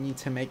don't want you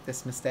to make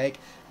this mistake.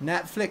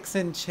 Netflix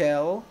and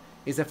chill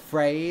is a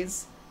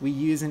phrase we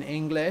use in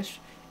English.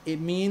 It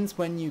means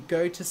when you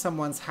go to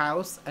someone's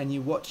house and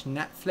you watch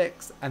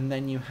Netflix and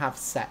then you have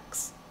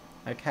sex.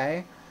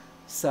 Okay?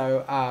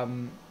 So,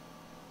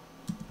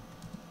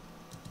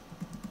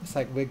 it's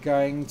like we're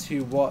going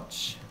to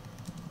watch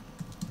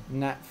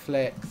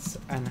Netflix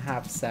and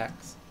have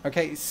sex.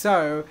 Okay,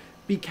 so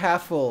be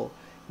careful.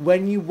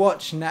 When you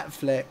watch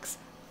Netflix,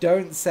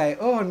 don't say,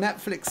 oh,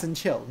 Netflix and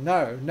chill.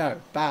 No,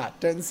 bad.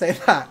 Don't say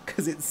that,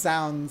 because it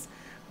sounds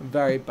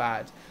very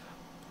bad.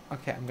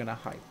 Okay, I'm going to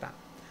hide that.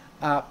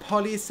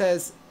 Polly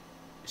says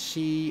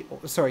he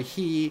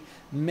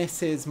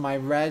misses my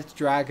red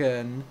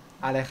dragon,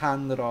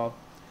 Alejandro.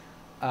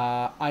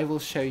 I will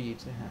show you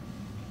to him.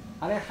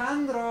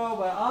 Alejandro,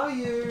 where are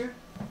you?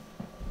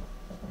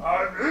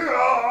 I'm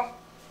here!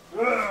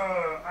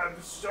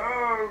 I'm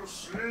so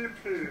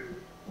sleepy.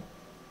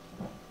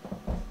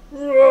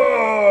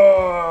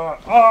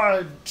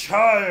 I'm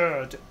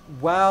tired.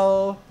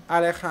 Well,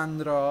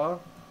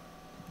 Alejandro,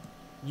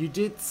 you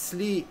did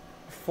sleep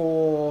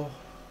for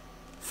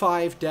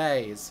 5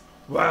 days.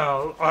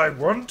 Well, I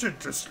wanted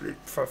to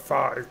sleep for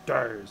 5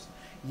 days.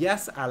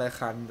 Yes,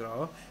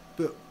 Alejandro,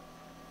 but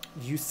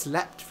you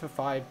slept for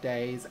 5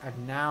 days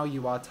and now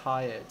you are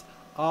tired.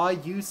 Are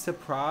you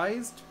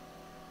surprised?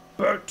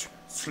 But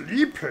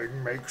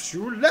sleeping makes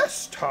you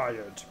less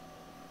tired.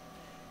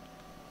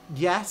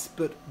 Yes,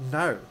 but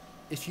no.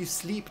 If you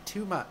sleep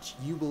too much,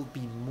 you will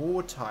be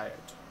more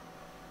tired.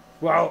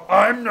 Well,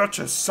 I'm not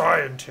a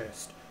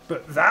scientist,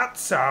 but that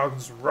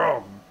sounds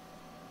wrong.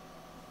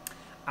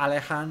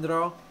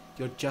 Alejandro,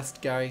 you're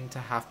just going to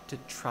have to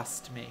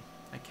trust me.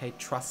 Okay,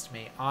 trust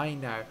me. I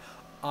know.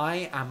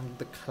 I am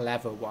the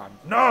clever one.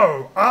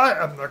 No, I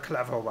am the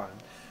clever one.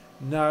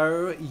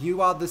 No, you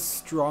are the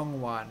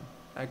strong one.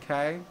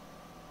 Okay?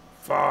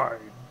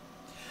 Fine.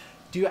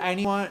 Do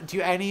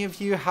any of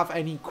you have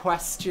any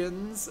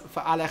questions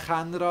for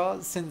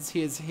Alejandro since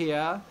he is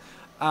here?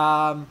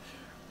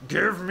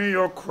 Give me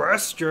your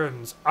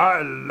questions.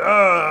 I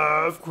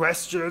love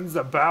questions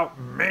about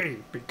me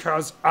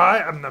because I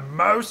am the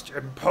most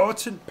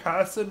important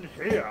person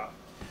here.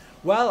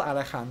 Well,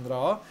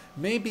 Alejandro,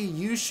 maybe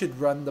you should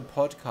run the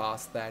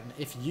podcast then.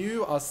 If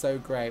you are so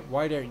great,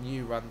 why don't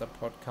you run the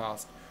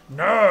podcast?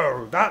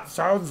 No, that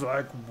sounds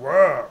like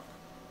work.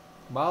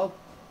 Well,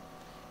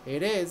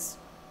 it is.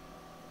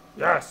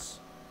 Yes.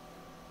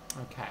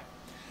 Okay.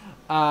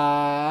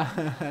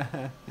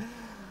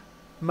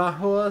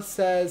 Mahur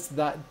says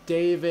that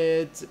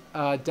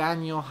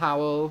Daniel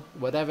Howell,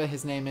 whatever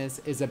his name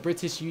is a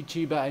British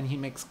YouTuber and he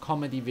makes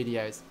comedy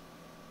videos.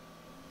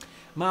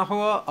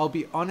 Mahur, I'll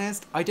be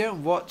honest, I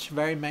don't watch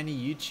very many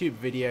YouTube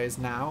videos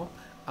now.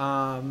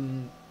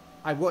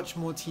 I watch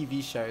more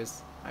TV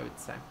shows, I would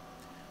say.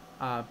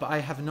 But I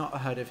have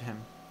not heard of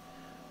him.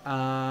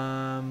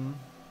 La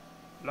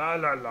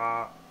la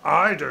la.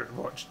 I don't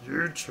watch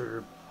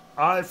YouTube.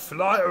 I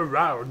fly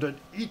around and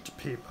eat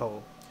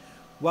people.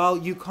 Well,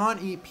 you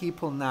can't eat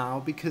people now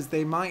because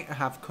they might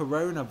have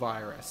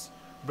coronavirus.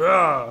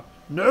 Bruh,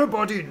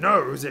 nobody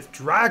knows if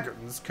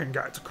dragons can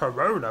get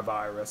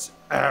coronavirus,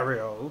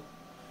 Ariel.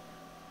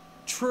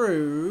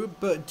 True,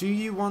 but do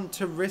you want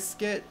to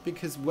risk it?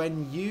 Because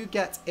when you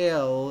get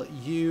ill,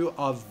 you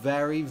are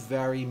very,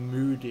 very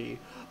moody.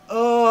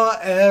 Oh,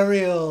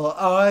 Ariel,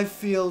 I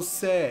feel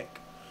sick.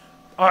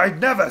 I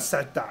never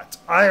said that.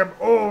 I am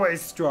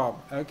always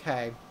Strong.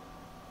 Okay.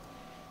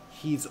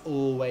 He's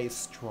always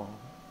strong.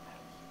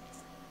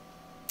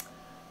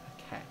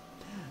 Okay.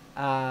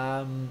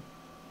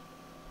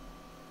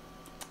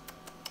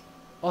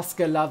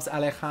 Oscar loves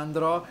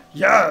Alejandro.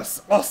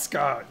 Yes,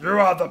 Oscar, you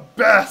are the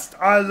best.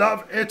 I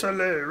love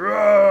Italy.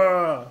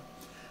 Roar.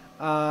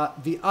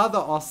 The other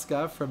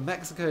Oscar from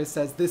Mexico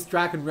says, this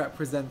dragon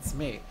represents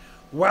me.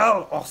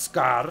 Well,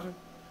 Oscar,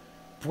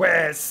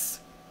 pues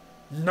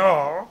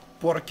no,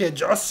 porque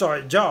yo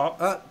soy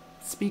yo.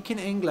 Speak in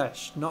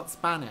English, not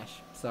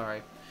Spanish.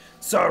 Sorry.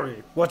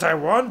 Sorry, what I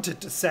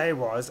wanted to say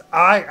was,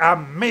 I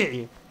am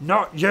me,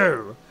 not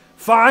you.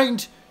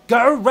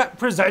 Go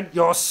represent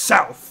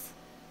yourself.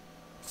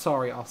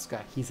 Sorry,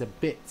 Oscar. He's a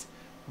bit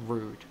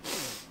rude.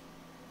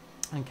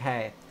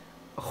 Okay.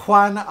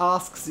 Juan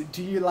asks,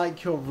 do you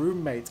like your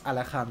roommate,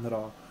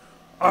 Alejandro?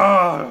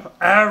 Oh,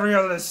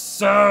 Ariel is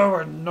so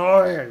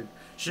annoying.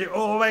 She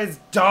always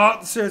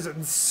dances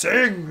and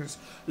sings.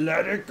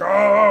 Let it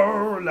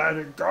go, let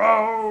it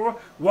go.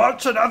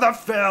 Watch another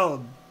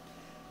film.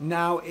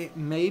 Now, it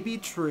may be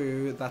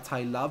true that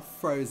I love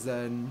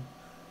Frozen.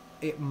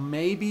 It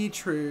may be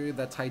true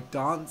that I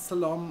dance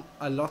along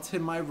a lot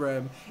in my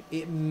room.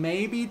 It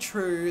may be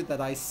true that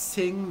I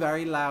sing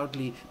very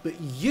loudly. But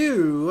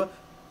you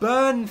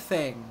burn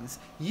things.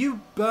 You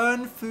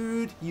burn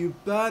food. You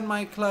burn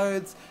my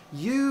clothes.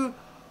 You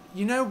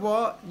know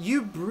what?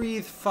 You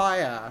breathe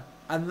fire.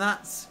 And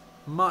that's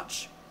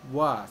much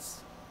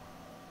worse.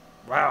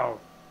 Well,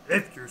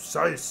 if you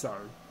say so.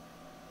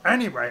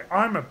 Anyway,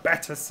 I'm a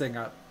better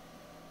singer.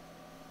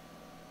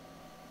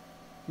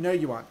 No,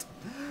 you aren't.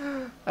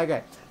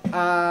 Okay.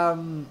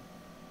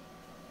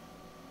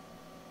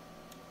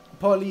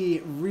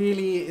 Polly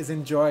really is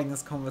enjoying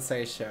this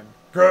conversation.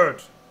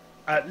 Good.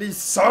 At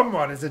least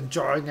someone is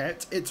enjoying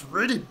it. It's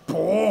really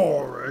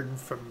boring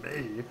for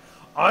me.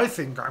 I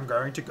think I'm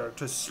going to go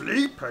to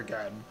sleep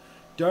again.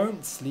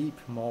 Don't sleep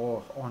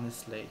more,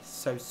 honestly.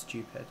 So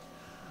stupid.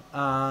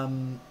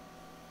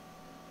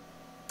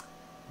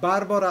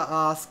 Barbara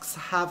asks,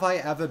 have I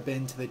ever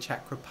been to the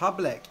Czech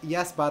Republic?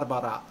 Yes,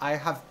 Barbara. I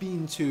have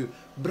been to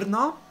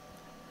Brno.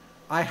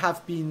 I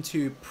have been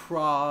to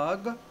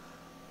Prague.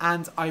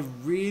 And I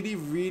really,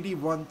 really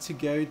want to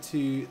go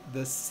to the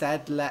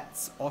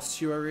Sedlec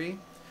ossuary.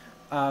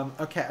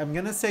 Okay, I'm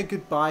going to say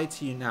goodbye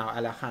to you now,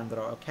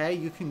 Alejandro, okay?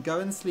 You can go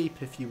and sleep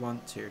if you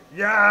want to.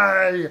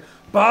 Yay!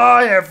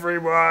 Bye,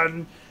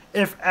 everyone!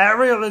 If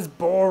Ariel is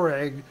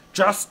boring,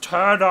 just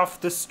turn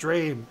off the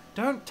stream.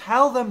 Don't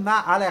tell them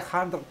that,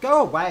 Alejandro.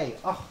 Go away.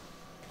 Oh,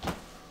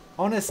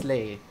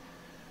 honestly.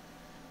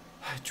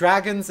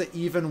 Dragons are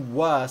even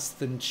worse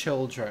than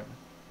children.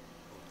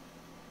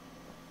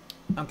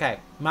 Okay,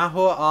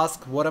 Mahor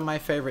asks, what are my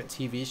favorite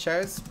TV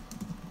shows?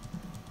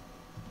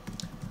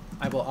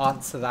 I will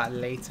answer that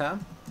later.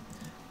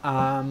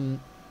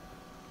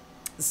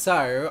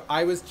 So,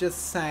 I was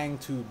just saying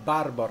to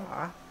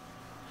Barbara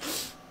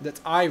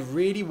that I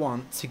really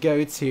want to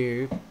go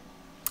to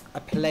a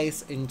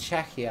place in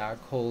Czechia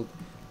called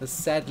the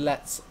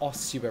Sedlec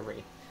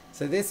ossuary.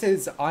 So this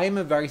is, I am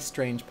a very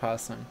strange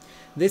person.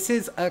 This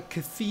is a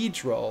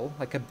cathedral,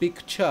 like a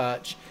big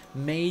church,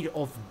 made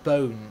of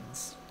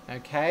bones,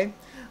 okay?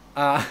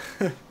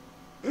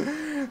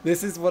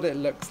 This is what it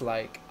looks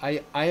like.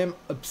 I am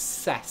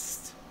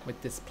obsessed with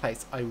this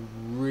place. I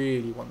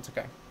really want to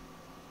go.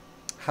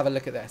 Have a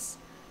look at this.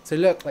 So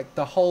look, like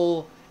the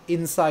whole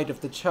inside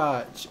of the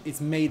church is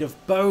made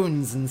of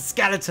bones and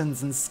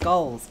skeletons and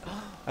skulls.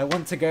 I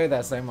want to go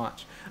there so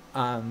much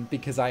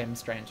because I am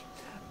strange.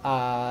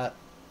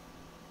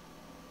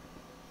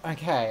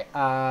 Okay.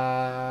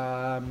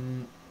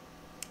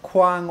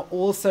 Kwang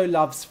also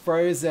loves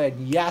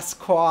Frozen. Yes,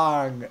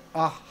 Kwang.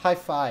 High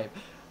five.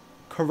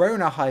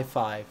 Corona high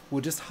five.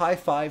 We'll just high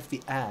five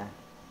the air.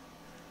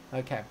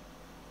 Okay.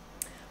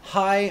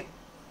 Hi.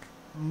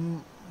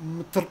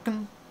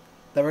 Mtrken.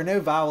 There are no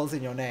vowels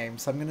in your name,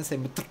 so I'm going to say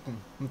Mtrken.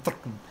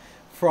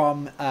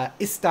 From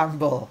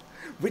Istanbul,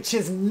 which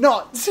is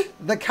not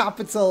the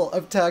capital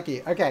of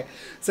Turkey. Okay,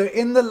 so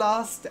in the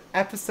last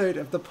episode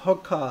of the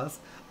podcast,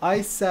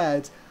 I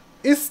said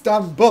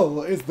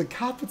Istanbul is the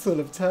capital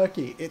of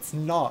Turkey. It's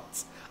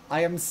not.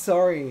 I am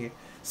sorry.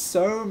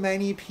 So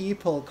many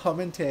people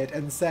commented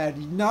and said,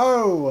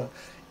 no,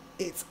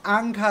 it's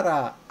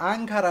Ankara.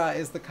 Ankara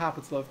is the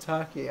capital of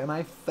Turkey. And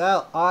I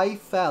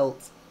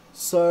felt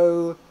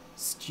so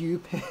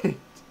stupid.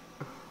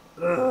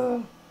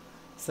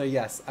 So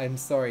yes, I'm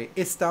sorry.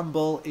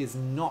 Istanbul is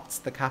not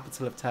the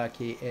capital of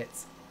Turkey.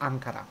 It's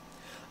Ankara.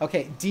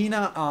 Okay,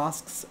 Dina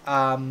asks,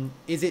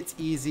 is it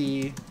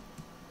easy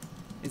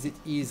is it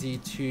easy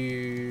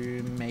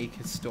to make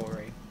a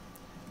story?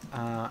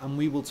 And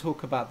we will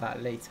talk about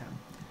that later.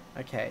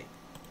 Okay,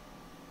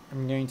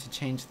 I'm going to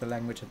change the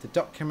language of the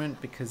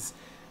document because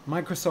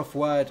Microsoft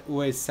Word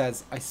always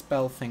says I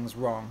spell things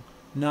wrong.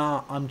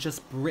 Nah, I'm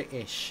just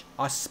British.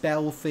 I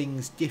spell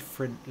things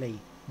differently.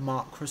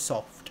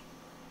 Microsoft.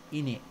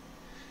 In it.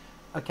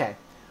 Okay.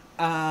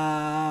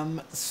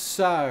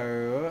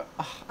 So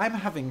I'm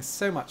having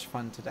so much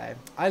fun today.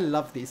 I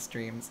love these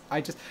streams.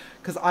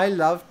 Because I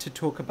love to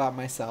talk about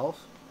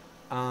myself.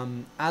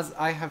 As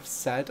I have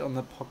said on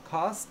the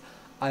podcast,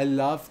 I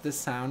love the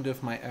sound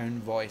of my own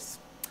voice.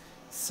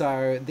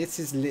 So this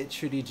is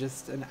literally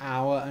just an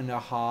hour and a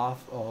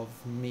half of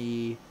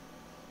me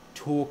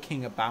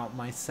talking about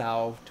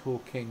myself,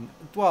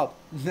 well,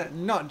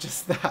 not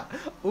just that,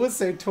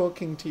 also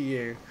talking to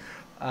you.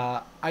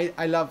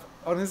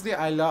 Honestly,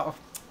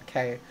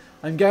 okay,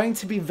 I'm going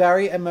to be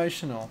very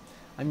emotional.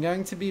 I'm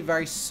going to be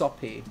very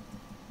soppy.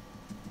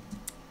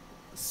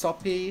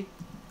 Soppy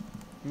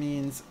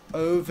means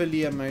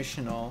overly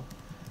emotional.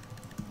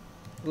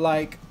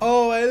 Like,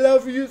 oh, I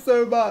love you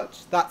so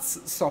much.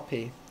 That's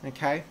soppy,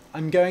 okay?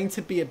 I'm going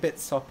to be a bit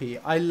soppy.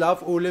 I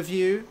love all of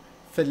you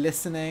for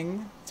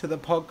listening to the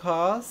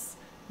podcast.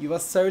 You are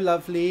so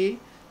lovely.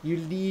 You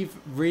leave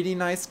really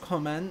nice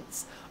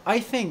comments. I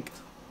think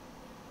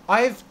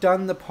I've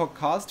done the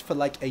podcast for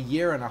like a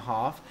year and a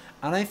half,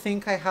 and I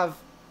think I have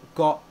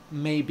got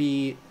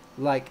maybe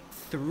like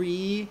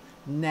 3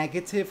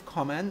 negative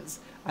comments,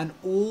 and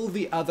all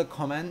the other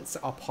comments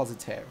are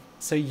positive.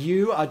 So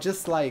you are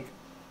just like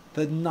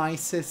the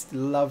nicest,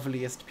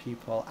 loveliest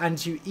people.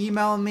 And you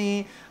email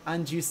me,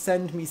 and you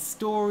send me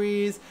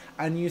stories,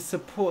 and you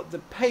support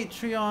the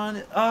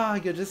Patreon.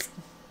 You're just...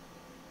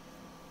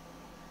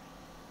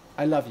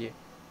 I love you.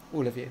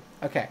 All of you.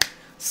 Okay.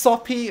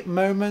 Soppy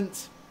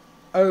moment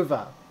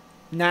over.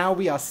 Now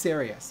we are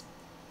serious.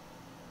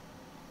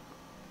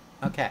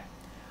 Okay.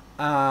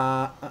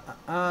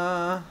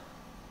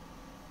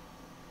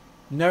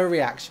 No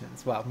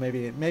reactions. Well,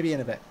 maybe in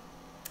a bit.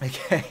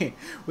 Okay,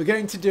 we're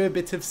going to do a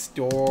bit of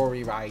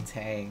story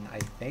writing, I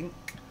think.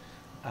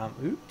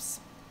 Oops.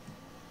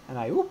 And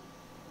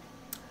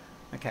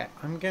okay,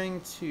 I'm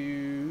going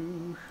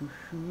to...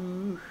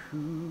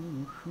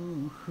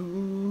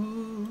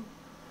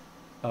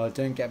 Oh,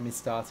 don't get me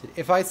started.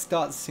 If I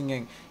start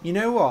singing... You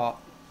know what?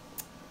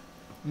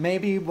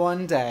 Maybe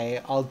one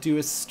day I'll do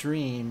a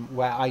stream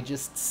where I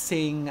just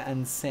sing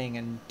and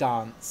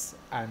dance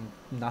and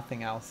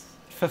nothing else.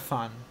 For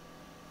fun.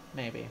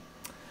 Maybe.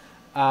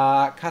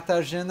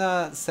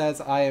 Katarzyna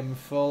says I am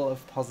full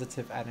of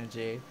positive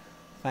energy.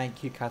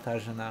 Thank you,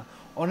 Katarzyna.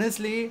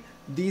 Honestly,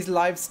 these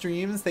live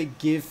streams, they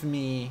give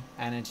me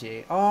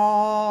energy.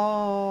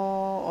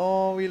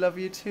 Oh, we love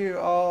you too.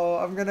 Oh,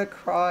 I'm gonna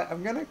cry.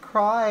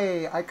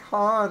 I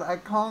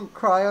can't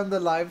cry on the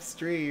live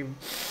stream.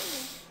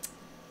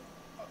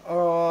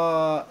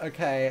 Oh,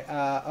 okay.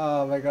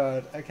 Oh my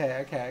god.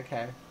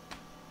 Okay.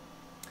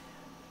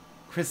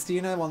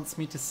 Christina wants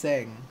me to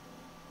sing,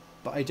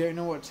 but I don't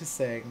know what to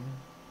sing.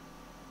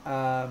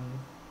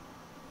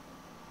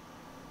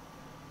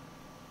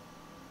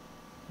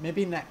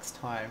 Maybe next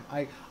time.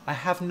 I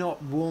have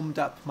not warmed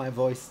up my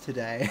voice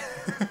today.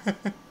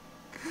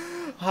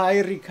 Hi,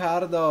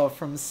 Ricardo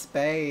from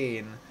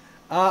Spain.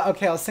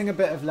 Okay, I'll sing a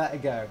bit of Let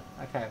It Go.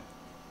 Okay.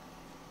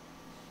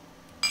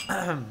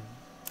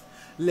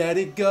 Let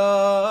it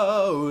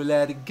go,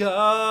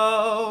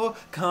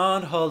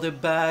 can't hold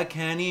it back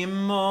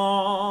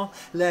anymore.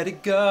 Let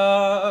it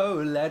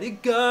go,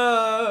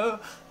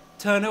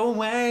 turn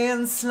away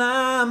and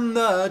slam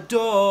the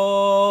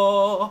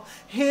door.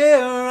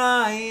 Here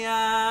I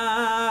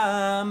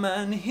am,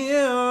 and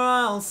here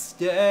I'll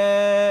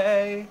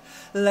stay.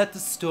 Let the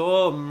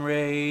storm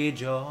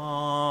rage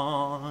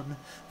on.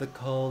 The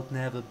cold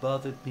never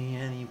bothered me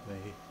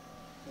anyway.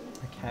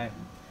 Okay.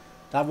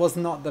 That was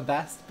not the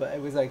best, but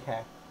it was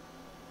okay.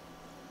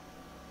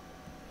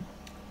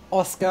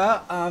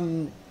 Oscar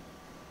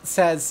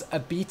says a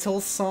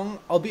Beatles song.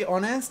 I'll be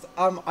honest,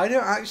 I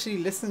don't actually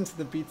listen to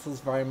the Beatles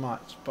very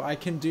much, but I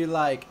can do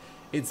like,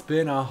 it's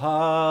been a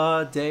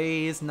hard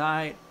day's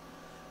night,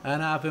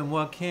 and I've been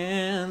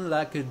working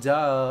like a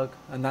dog,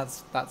 and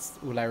that's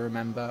all I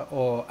remember.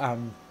 Or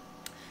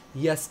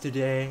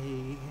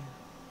yesterday,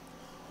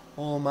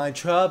 all my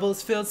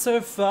troubles feel so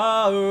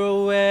far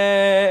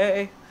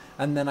away.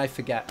 And then I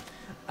forget.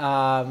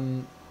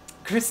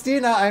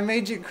 Christina, I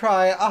made you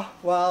cry. Ah,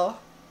 well,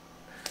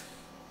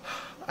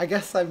 I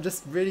guess I'm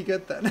just really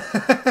good then.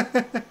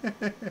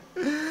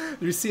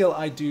 Lucille,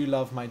 I do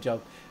love my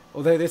job.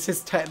 Although this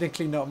is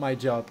technically not my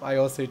job. I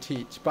also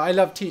teach. But I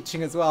love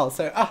teaching as well.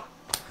 So,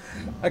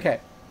 okay.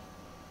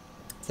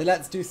 So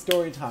let's do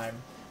story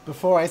time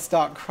before I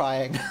start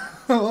crying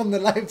on the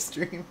live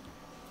stream.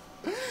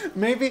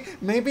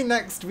 Maybe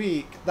next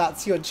week,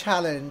 that's your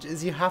challenge,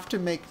 is you have to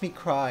make me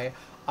cry.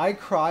 I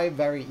cry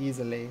very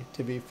easily,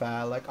 to be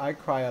fair. Like, I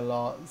cry a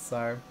lot,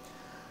 so...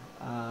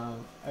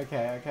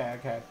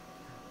 Okay.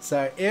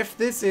 So, if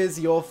this is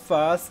your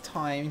first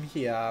time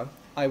here,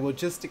 I will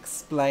just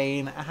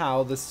explain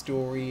how the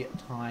story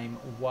time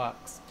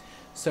works.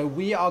 So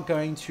we are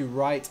going to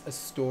write a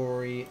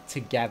story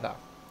together,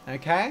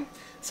 okay?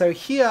 So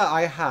here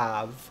I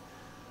have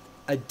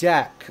a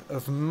deck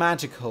of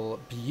magical,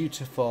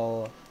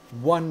 beautiful,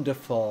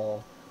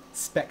 wonderful,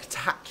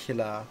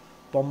 spectacular,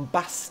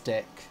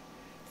 bombastic,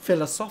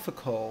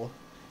 philosophical,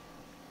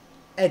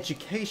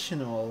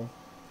 educational,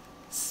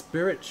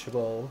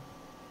 spiritual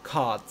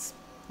cards,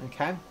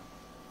 okay?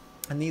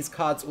 And these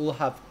cards all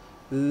have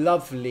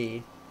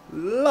lovely,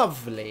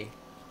 lovely,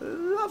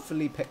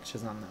 lovely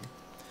pictures on them,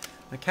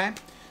 okay?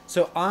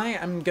 So I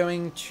am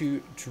going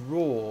to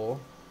draw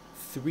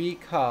 3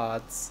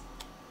 cards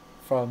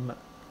from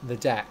the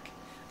deck,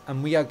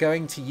 and we are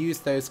going to use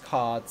those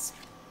cards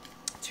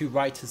to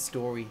write a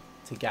story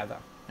together,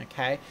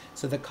 okay?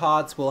 So the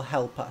cards will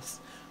help us.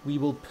 We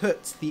will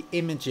put the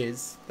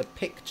images, the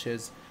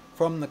pictures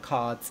from the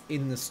cards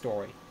in the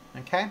story,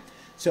 okay?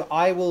 So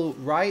I will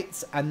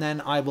write, and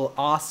then I will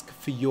ask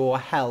for your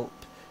help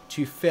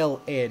to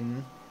fill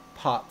in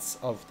parts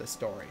of the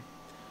story.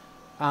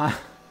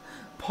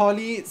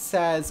 Polly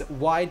says,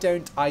 why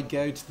don't I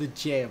go to the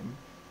gym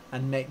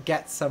and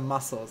get some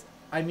muscles?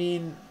 I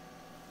mean,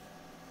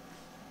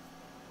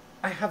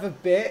 I have a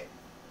bit,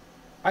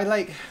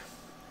 I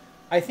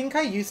think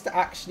I used to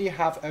actually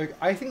have,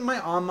 I think my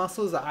arm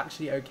muscles are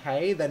actually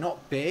okay. They're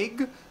not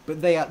big,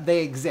 but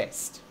they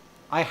exist.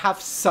 I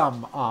have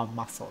some arm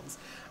muscles.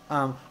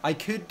 I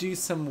could do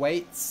some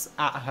weights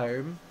at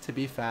home, to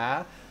be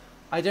fair.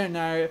 I don't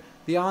know.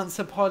 The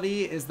answer,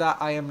 Polly, is that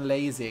I am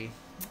lazy.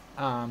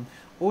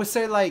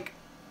 Also, like,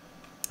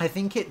 I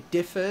think it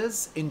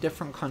differs in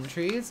different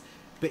countries,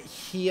 but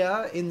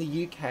here in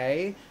the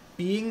UK,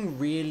 being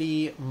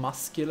really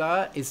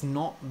muscular is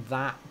not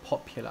that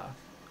popular.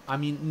 I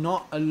mean,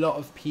 not a lot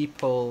of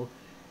people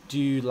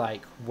do,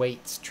 like,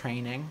 weight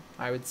training,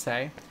 I would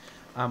say.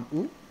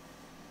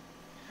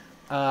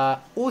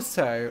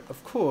 Also,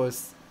 of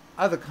course,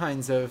 other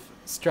kinds of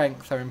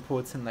strength are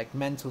important, like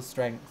mental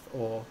strength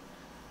or...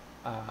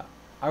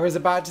 I was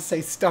about to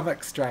say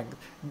stomach strength.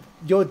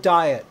 Your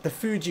diet, the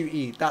food you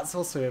eat, that's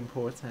also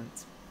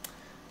important.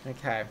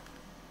 Okay.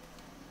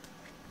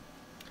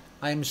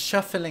 I'm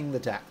shuffling the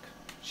deck.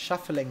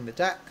 Shuffling the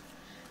deck.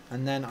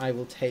 And then I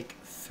will take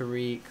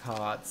 3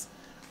 cards.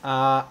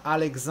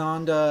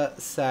 Alexander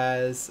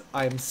says,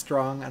 I'm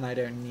strong and I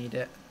don't need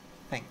it.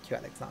 Thank you,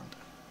 Alexander.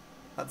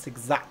 That's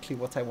exactly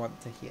what I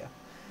want to hear.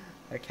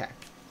 Okay.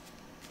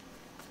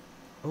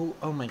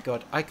 Oh my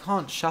god. I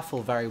can't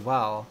shuffle very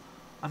well.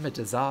 I'm a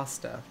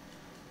disaster.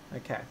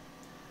 Okay.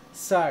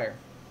 So.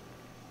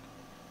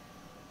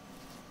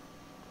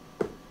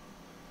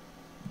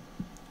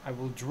 I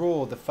will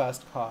draw the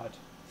first card.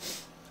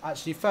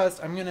 Actually,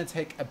 first I'm going to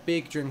take a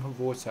big drink of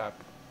water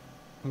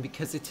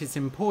because it is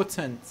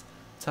important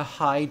to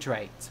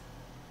hydrate.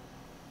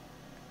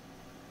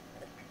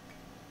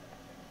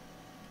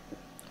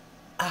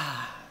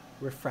 Ah,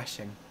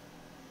 refreshing.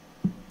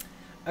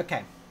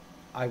 Okay,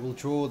 I will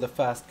draw the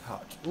first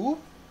card. Ooh,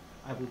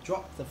 I will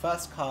drop the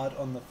first card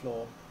on the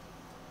floor.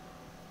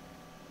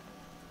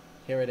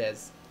 Here it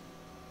is.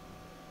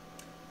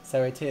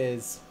 So it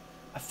is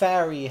a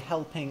fairy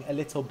helping a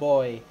little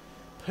boy,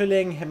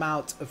 pulling him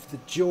out of the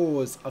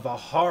jaws of a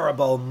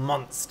horrible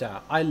monster.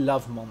 I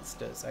love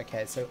monsters.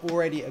 Okay, so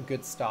already a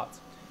good start.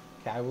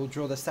 Okay, I will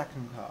draw the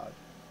second card.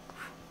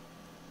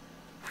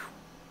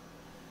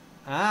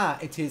 Ah,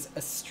 it is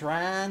a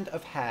strand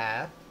of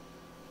hair.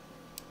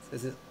 So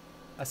this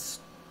is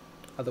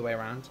other way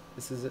around.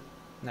 This is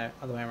no,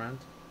 other way around.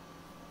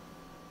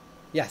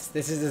 Yes,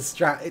 this is a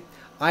strand.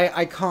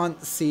 I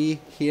can't see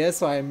here,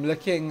 so I'm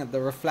looking.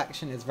 The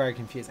reflection is very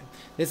confusing.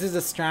 This is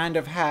a strand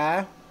of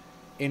hair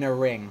in a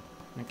ring.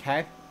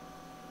 Okay?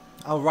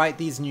 I'll write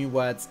these new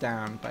words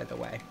down, by the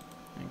way.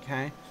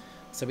 Okay?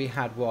 So we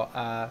had what?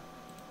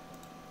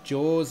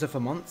 Jaws of a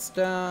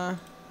monster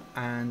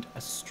and a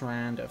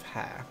strand of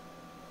hair.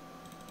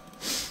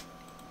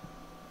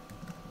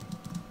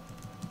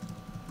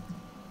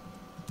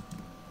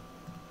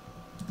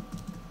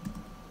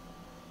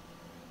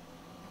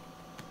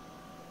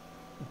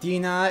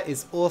 Dina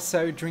is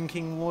also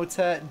drinking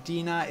water.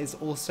 Dina is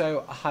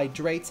also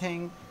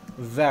hydrating.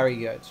 Very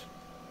good.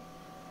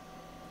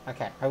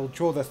 Okay, I will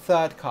draw the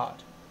third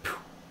card.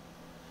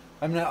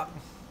 I'm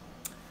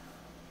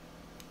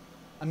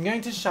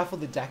going to shuffle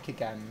the deck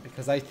again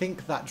because I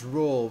think that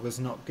draw was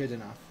not good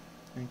enough.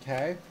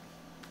 Okay.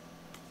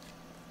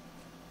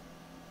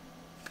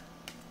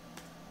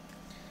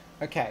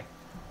 Okay.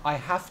 I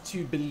have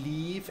to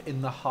believe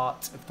in the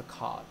heart of the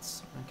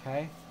cards.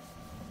 Okay.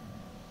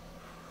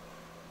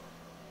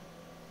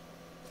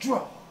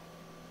 Draw.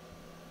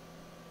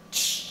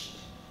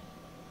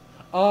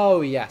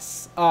 Oh,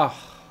 yes. Oh,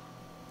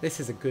 this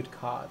is a good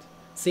card.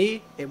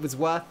 See? It was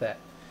worth it.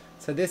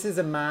 So this is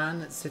a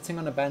man sitting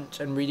on a bench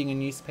and reading a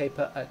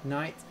newspaper at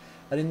night.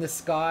 And in the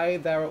sky,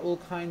 there are all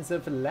kinds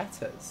of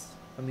letters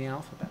from the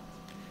alphabet.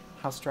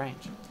 How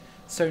strange.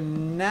 So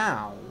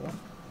now...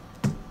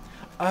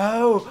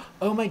 Oh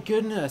my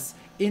goodness.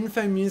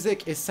 Info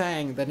Music is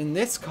saying that in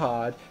this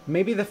card,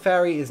 maybe the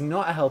fairy is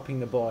not helping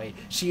the boy.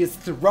 She is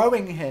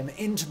throwing him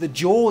into the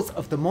jaws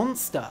of the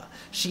monster.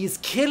 She is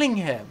killing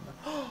him.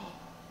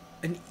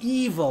 An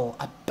evil,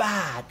 a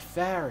bad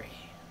fairy.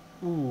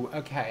 Ooh,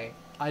 okay.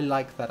 I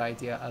like that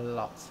idea a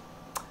lot.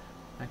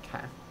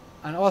 Okay.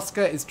 And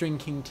Oscar is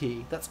drinking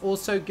tea. That's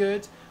also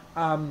good.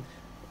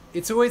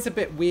 It's always a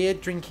bit weird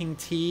drinking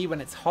tea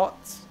when it's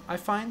hot, I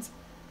find.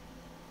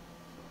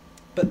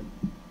 But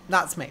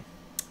that's me.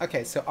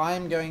 Okay, so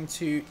I'm going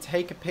to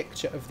take a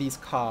picture of these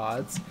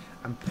cards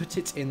and put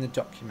it in the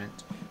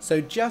document. So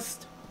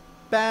just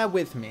bear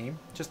with me.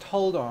 Just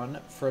hold on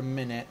for a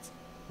minute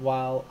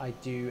while I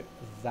do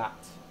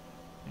that.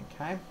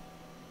 Okay?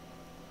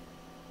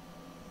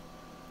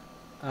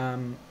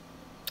 Oh,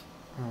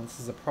 this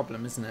is a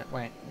problem, isn't it?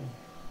 Wait.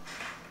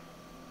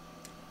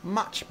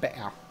 Much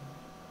better.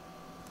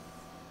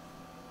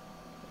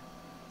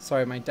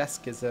 Sorry, my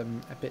desk is a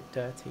bit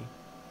dirty.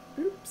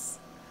 Oops.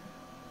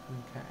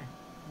 Okay.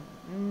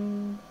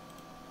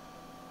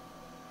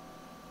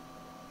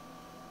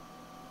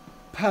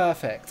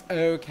 Perfect.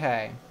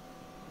 Okay.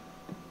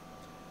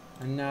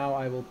 And now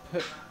I will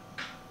put...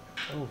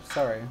 Oh,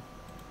 sorry.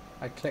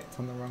 I clicked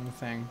on the wrong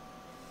thing.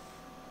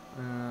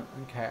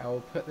 Okay, I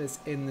will put this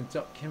in the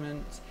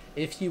document.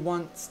 If you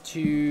want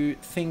to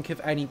think of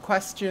any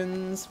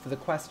questions for the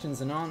questions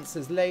and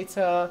answers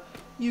later,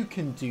 you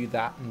can do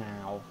that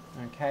now,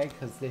 okay?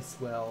 Because this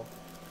will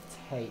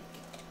take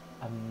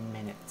a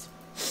minute.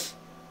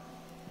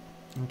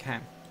 Okay.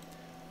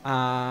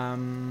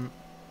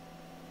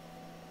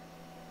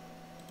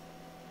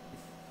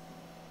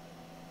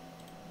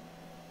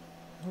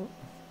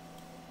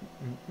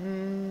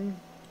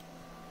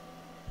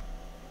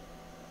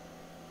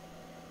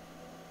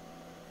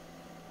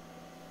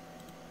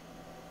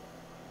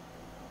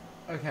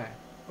 Okay.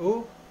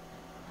 Oh.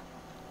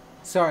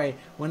 Sorry.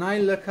 When I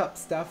look up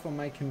stuff on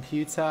my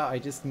computer, I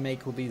just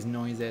make all these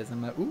noises.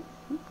 I'm like, ooh,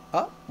 ooh,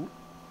 oh, ooh.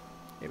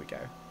 Here we go.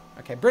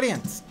 Okay,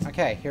 brilliant.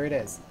 Okay, here it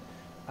is.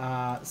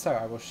 So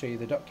I will show you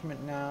the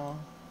document now.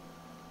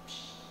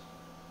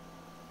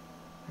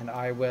 And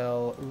I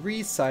will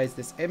resize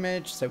this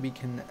image so we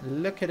can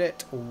look at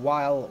it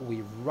while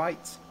we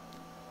write.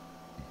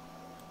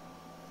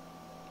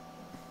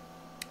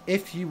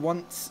 If you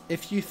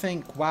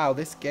think, wow,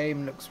 this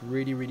game looks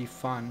really, really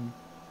fun.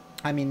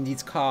 I mean,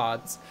 these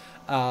cards,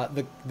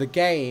 the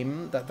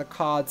game that the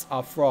cards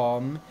are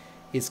from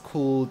is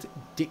called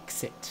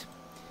Dixit.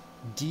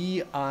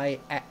 D-I-X-I-T.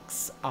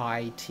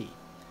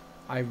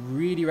 I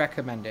really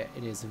recommend it.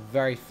 It is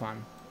very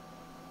fun.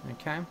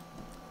 Okay?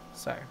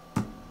 So,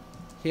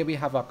 here we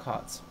have our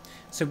cards.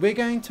 So we're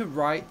going to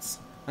write,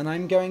 and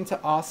I'm going to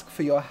ask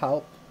for your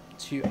help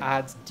to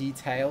add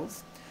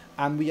details.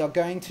 And we are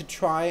going to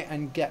try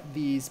and get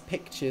these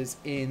pictures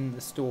in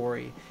the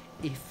story,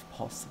 if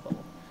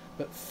possible.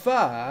 But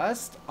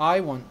first, I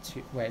want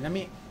to... Wait, let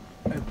me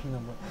open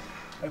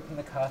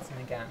the curtain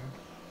again.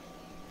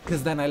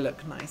 Because then I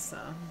look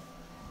nicer.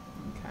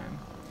 Okay.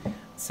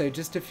 So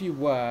just a few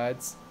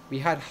words. We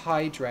had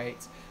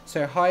hydrate.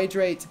 So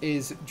hydrate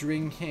is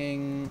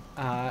drinking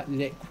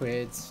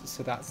liquids.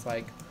 So that's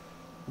like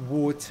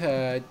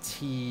water,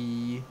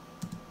 tea,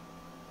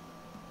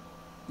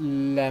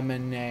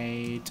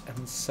 lemonade,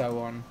 and so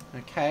on.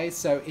 Okay,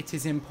 so it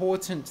is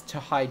important to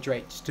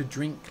hydrate, to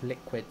drink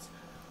liquids.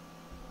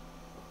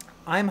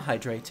 I'm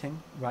hydrating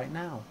right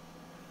now.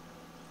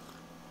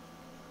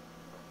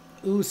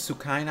 Ooh,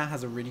 Sukaina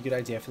has a really good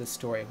idea for the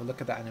story. We'll look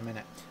at that in a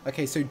minute.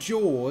 Okay, so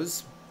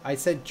jaws. I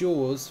said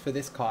jaws for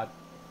this card.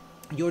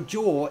 Your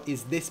jaw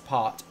is this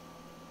part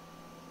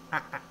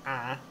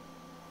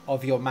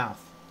of your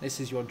mouth. This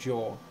is your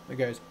jaw. It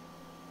goes,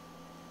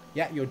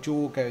 yeah, your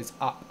jaw goes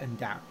up and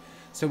down.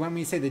 So when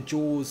we say the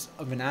jaws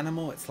of an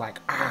animal, it's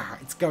like,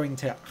 it's going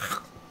to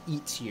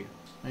eat you,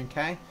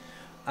 okay?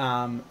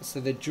 So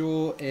the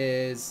jaw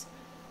is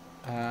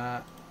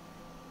the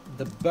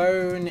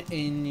bone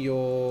in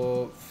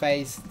your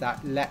face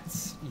that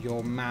lets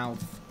your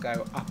mouth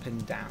go up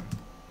and down,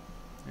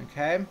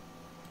 okay?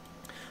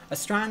 A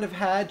strand of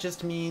hair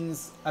just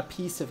means a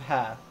piece of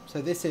hair.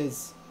 So this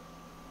is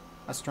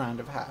a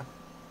strand of hair,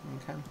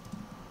 okay?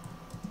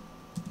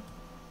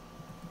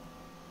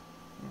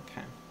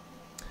 Okay.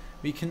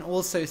 We can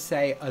also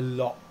say a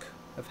lock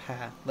of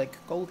hair, like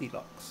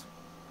Goldilocks.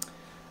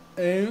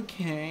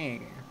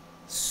 Okay,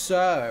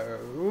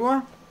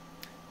 so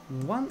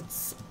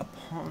once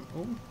upon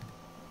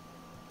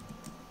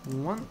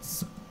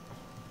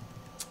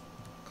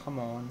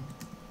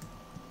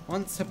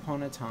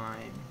a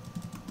time,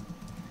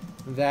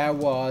 there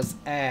was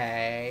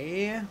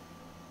a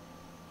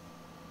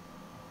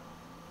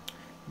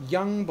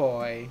young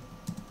boy,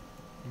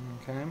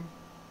 okay,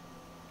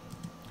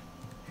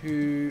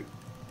 who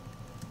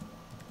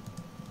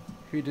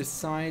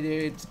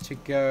decided to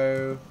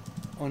go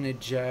on a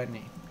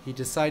journey. He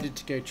decided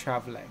to go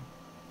traveling.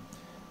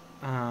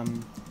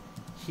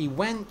 He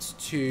went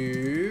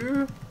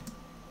to...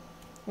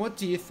 What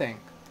do you think?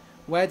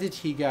 Where did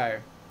he go?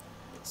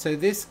 So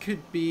this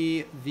could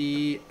be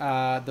the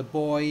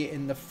boy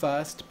in the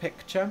first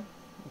picture,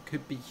 It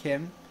could be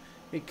him.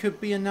 It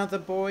could be another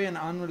boy, an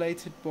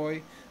unrelated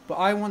boy. But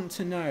I want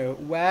to know,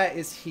 where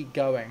is he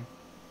going?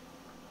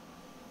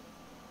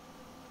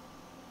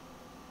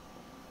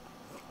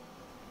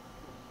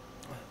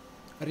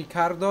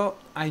 Ricardo,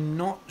 I'm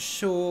not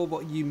sure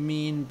what you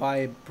mean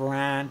by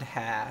brand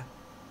hair.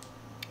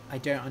 I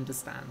don't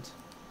understand.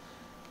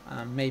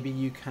 Maybe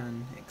you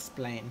can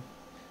explain.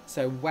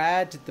 So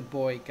where did the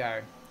boy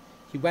go?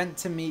 He went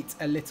to meet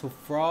a little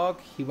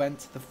frog. He went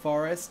to the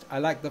forest. I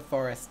like the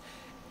forest.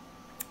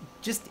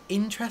 Just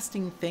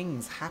interesting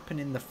things happen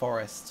in the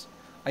forest.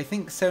 I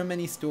think so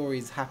many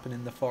stories happen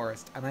in the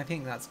forest, and I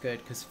think that's good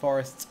because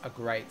forests are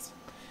great.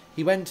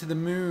 He went to the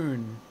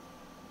moon.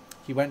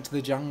 He went to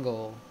the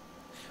jungle.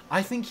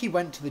 I think he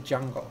went to the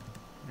jungle.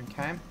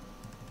 Okay?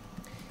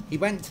 He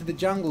went to the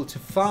jungle to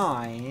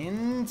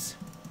find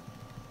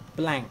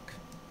blank.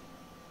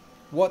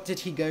 What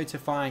did he go to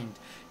find?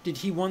 Did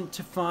he want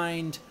to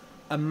find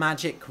a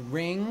magic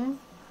ring,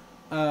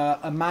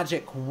 a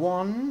magic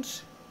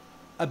wand,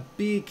 a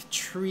big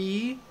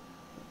tree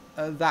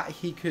that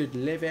he could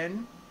live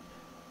in?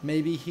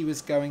 Maybe he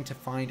was going to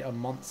find a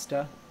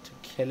monster to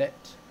kill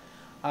it.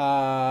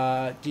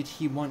 Did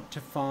he want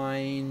to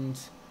find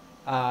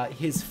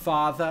his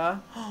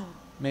father?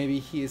 Maybe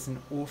he is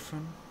an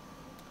orphan.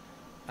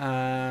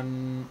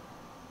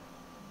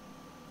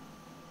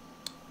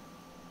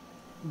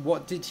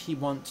 What did he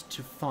want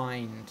to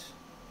find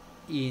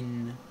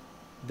in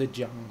the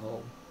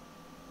jungle?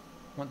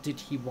 What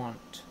did he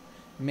want?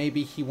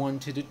 Maybe he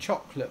wanted a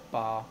chocolate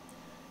bar.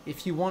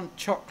 If you want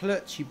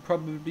chocolate, you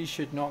probably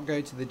should not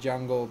go to the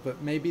jungle,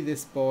 but maybe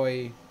this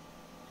boy,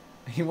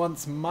 he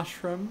wants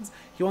mushrooms.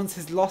 He wants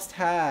his lost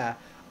hair.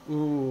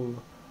 Ooh,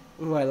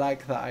 I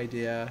like that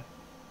idea.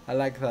 I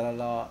like that a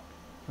lot.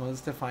 He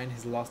wants to find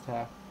his lost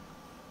hair.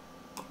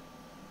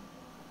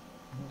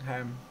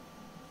 Okay.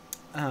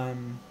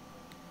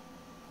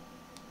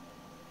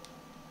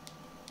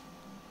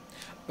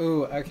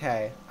 Ooh,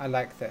 okay. I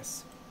like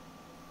this.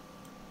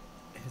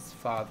 His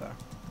father.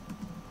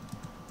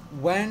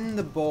 When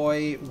the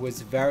boy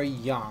was very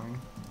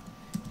young,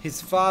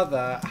 his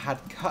father had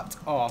cut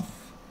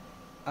off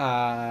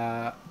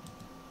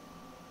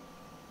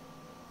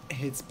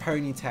his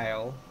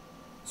ponytail.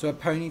 So a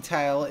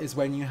ponytail is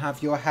when you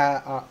have your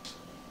hair up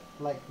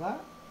like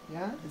that.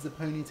 Yeah, it's a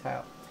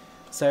ponytail.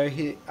 So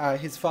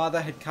his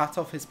father had cut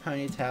off his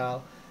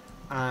ponytail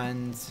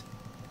and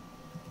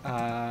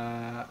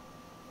ran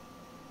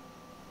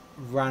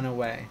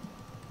away.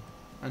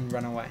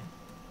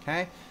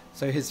 Okay?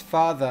 So his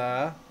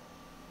father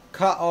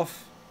cut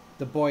off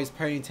the boy's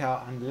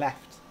ponytail and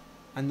left.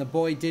 And the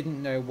boy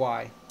didn't know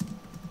why.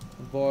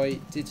 The boy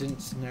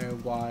didn't know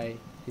why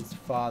his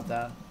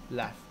father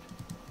left.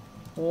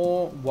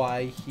 Or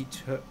why he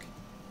took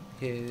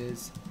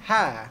his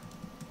hair.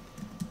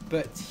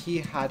 But he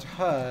had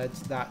heard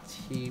that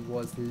he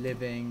was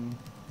living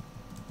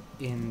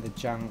in the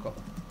jungle.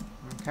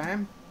 Okay?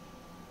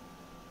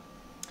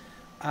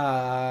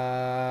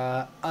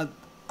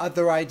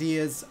 Other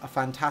ideas are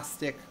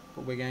fantastic,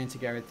 but we're going to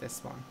go with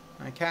this one.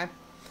 Okay?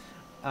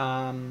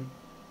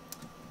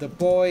 The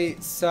boy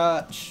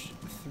searched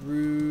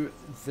through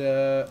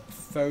the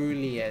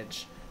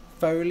foliage.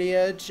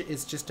 Foliage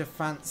is just a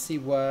fancy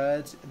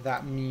word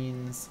that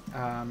means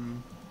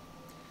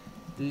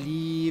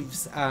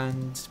leaves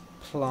and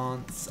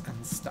plants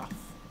and stuff,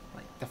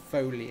 like the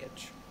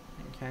foliage.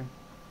 Okay.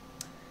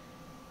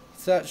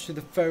 Searched through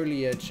the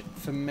foliage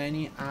for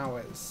many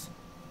hours,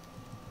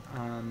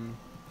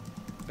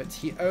 but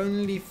he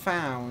only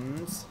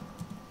found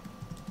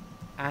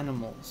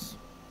animals.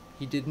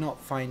 He did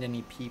not find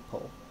any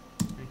people.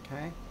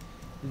 Okay.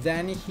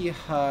 Then he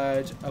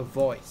heard a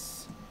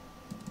voice,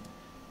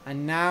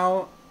 and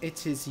now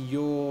it is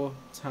your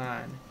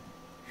turn.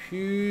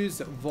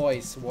 Whose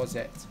voice was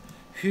it?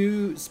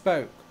 Who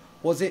spoke?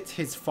 Was it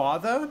his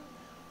father?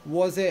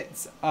 Was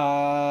it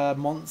a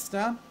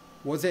monster?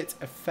 Was it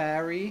a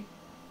fairy?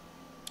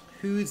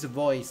 Whose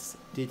voice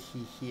did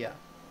he hear?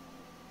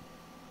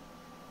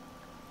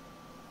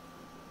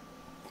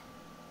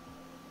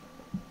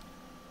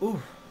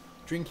 Ooh,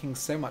 drinking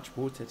so much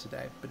water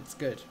today, but it's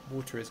good.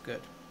 Water is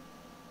good.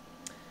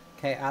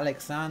 Okay,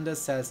 Alexander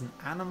says an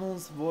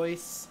animal's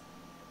voice.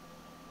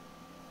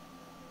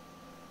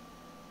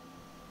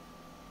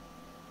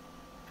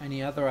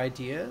 Any other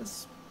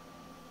ideas?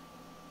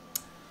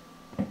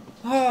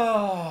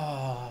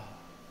 Oh,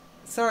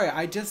 sorry,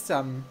 I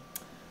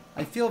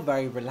feel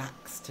very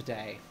relaxed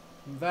today.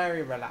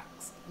 Very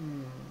relaxed.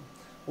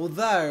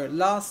 Although,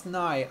 last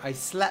night I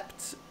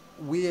slept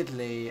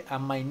weirdly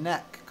and my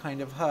neck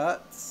kind of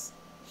hurts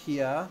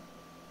here.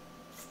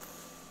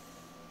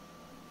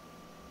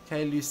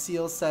 Okay,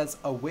 Lucille says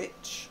a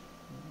witch.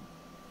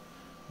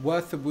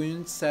 Worth a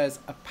Wound says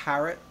a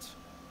parrot.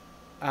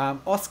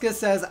 Oscar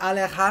says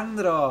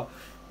Alejandro.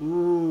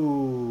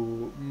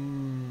 Ooh.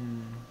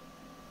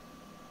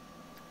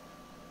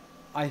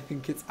 I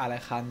think it's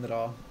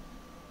Alejandro.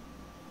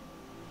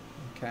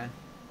 Okay.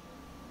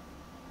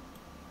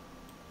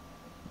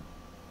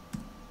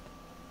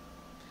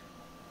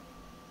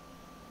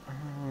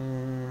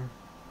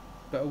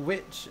 but a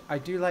witch, I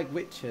do like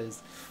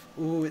witches.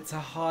 Ooh, it's a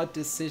hard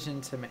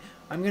decision to make.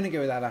 I'm going to go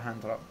with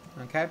Alejandro,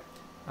 okay?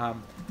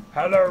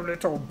 Hello,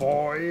 little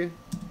boy.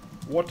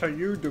 What are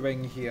you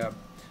doing here?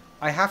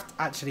 I have to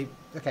actually,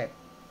 okay,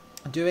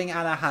 doing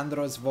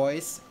Alejandro's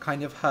voice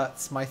kind of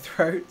hurts my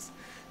throat,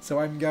 so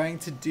I'm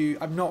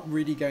not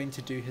really going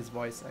to do his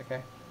voice,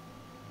 okay?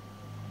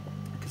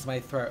 Because my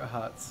throat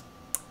hurts.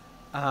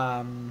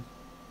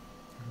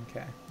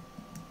 Okay.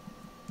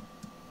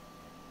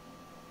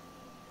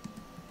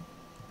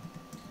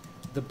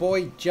 The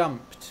boy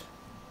jumped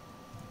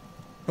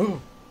and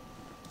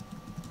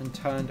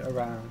turned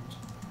around.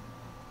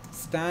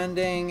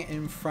 Standing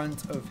in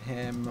front of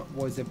him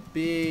was a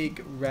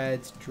big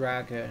red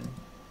dragon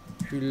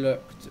who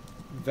looked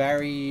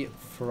very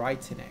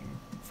frightening.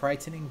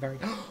 Frightening, very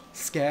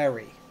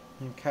scary.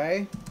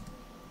 Okay?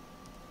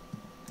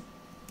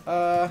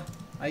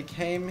 I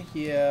came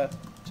here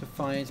to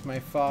find my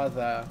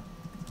father,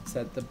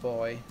 said the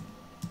boy.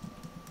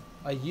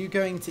 Are you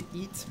going to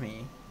eat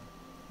me?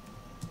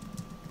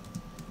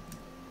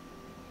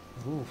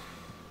 Oof,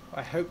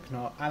 I hope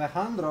not.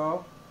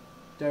 Alejandro,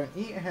 don't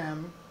eat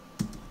him.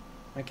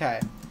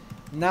 Okay,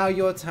 now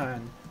your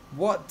turn.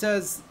 What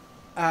does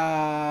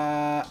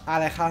Alejandro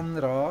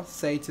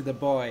say to the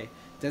boy?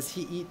 Does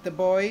he eat the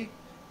boy?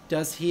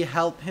 Does he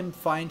help him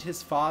find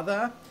his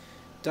father?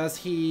 Does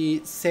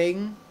he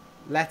sing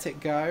Let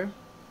It Go?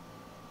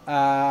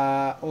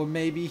 Or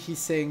maybe he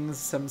sings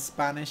some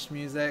Spanish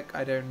music,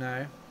 I don't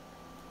know.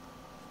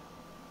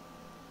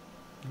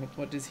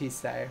 What does he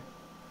say?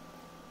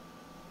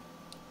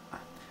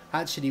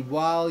 Actually,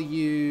 while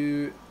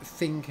you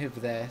think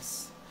of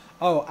this...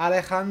 Oh,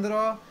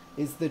 Alejandro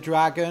is the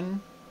dragon,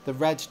 the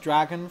red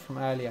dragon from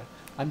earlier.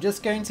 I'm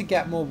just going to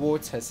get more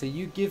water, so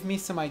you give me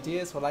some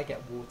ideas while I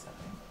get water.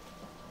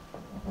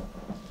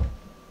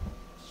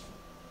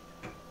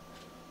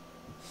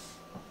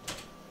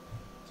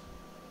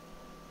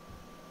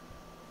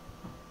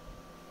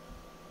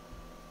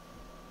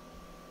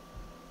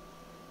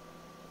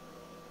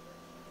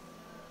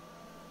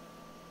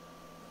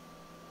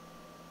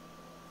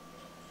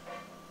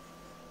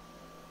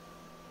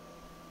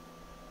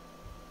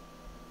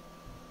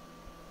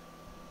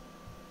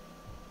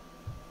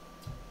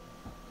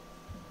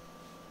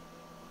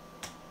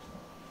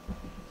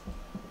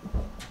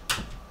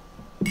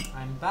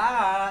 I'm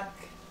back.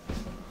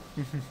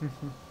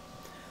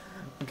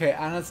 Okay,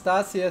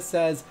 Anastasia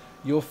says,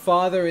 your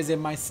father is in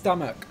my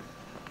stomach.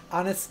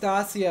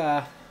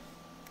 Anastasia,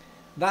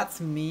 that's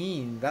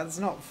mean. That's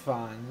not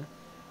fun.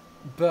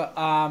 But,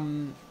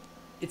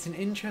 it's an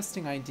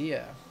interesting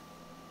idea.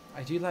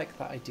 I do like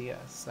that idea,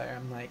 so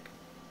I'm like,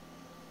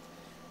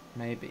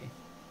 maybe.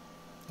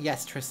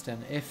 Yes,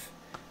 Tristan, if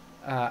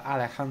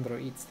Alejandro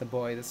eats the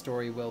boy, the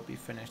story will be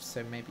finished,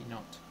 so maybe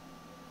not.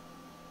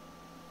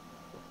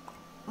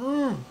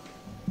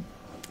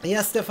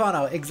 Yes,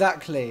 Stefano,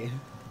 exactly.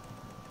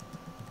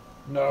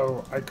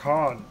 No, I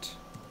can't.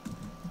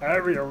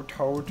 Ariel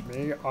told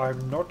me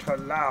I'm not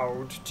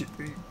allowed to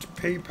eat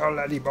people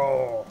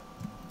anymore.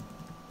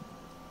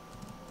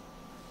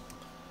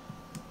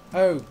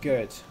 Oh,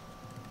 good,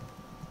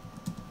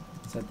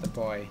 said the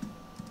boy.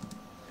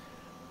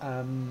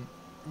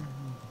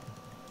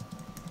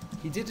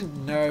 He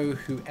didn't know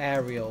who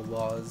Ariel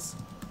was,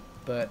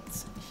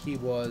 but he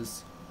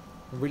was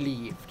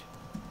relieved.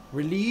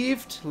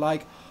 Relieved,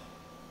 like,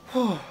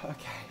 oh,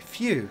 okay,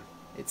 phew,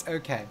 it's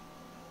okay.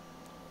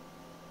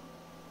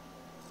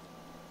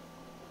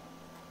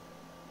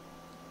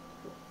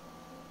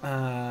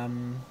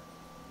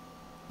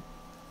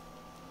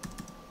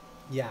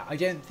 Yeah, I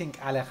don't think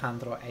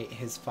Alejandro ate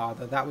his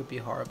father. That would be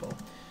horrible.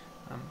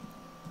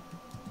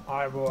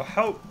 I will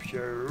help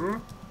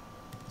you.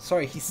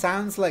 Sorry, he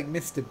sounds like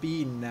Mr.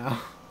 Bean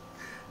now.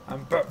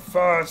 But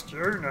first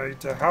you need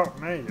to help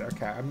me.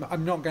 Okay,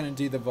 I'm not going to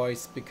do the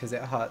voice because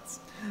it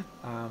hurts.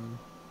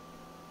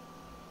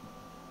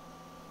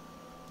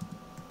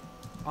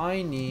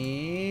 I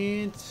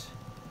need...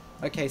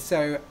 Okay,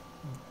 so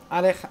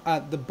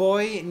the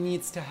boy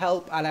needs to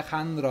help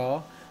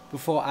Alejandro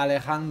before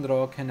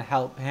Alejandro can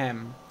help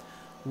him.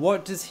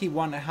 What does he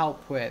want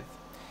help with?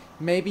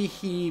 Maybe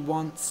he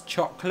wants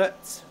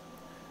chocolate.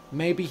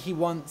 Maybe he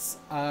wants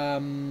a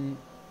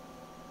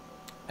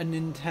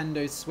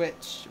Nintendo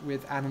Switch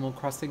with Animal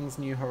Crossing's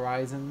New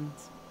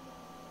Horizons.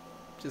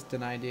 Just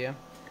an idea.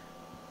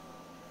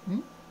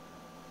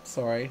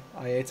 Sorry,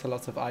 I ate a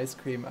lot of ice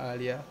cream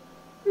earlier.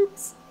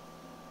 Oops.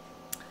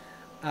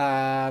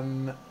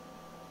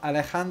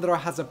 Alejandro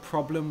has a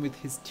problem with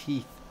his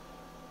teeth.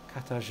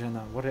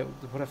 Katarzyna, what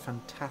a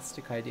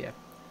fantastic idea.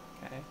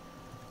 Okay.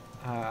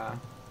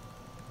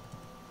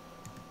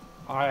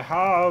 I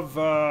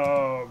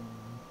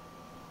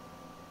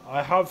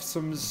have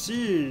some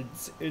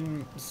seeds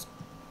in...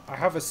 I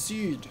have a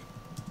seed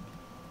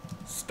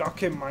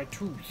stuck in my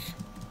tooth.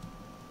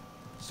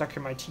 Stuck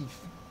in my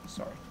teeth.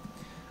 Sorry.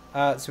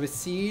 So a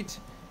seed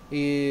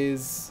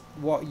is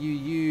what you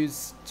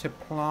use to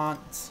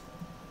plant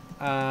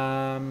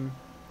a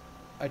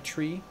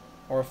tree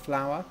or a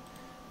flower,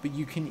 but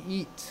you can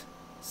eat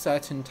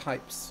certain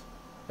types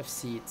of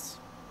seeds.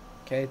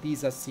 Okay,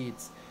 these are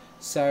seeds.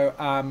 So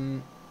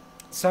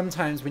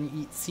sometimes when you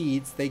eat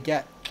seeds, they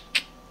get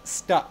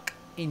stuck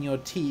in your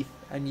teeth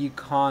and you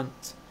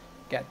can't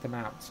get them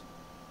out.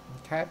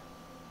 Okay.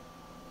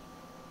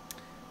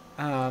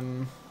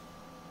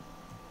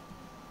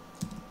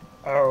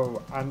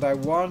 Oh, and I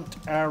want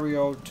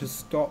Ariel to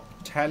stop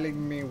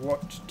telling me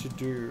what to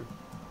do.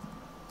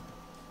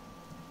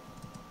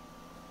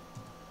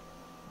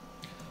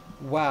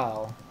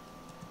 Well,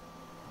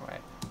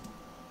 wait.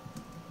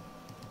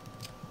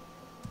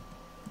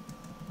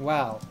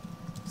 Well,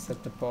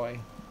 said the boy.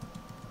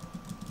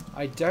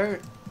 I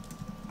don't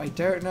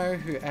know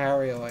who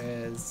Ariel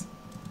is,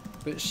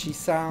 but she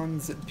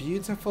sounds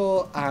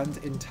beautiful and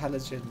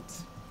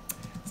intelligent.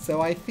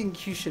 So I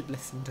think you should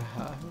listen to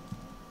her.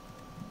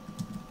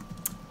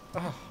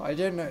 Oh, I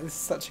don't know, this is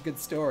such a good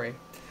story.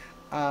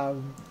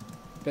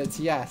 But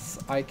yes,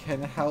 I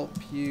can help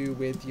you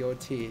with your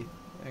teeth.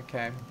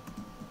 Okay.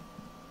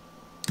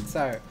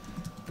 So,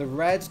 the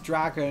red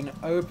dragon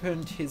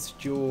opened his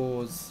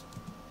jaws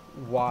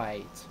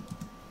wide.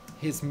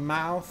 His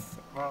mouth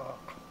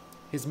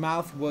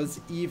was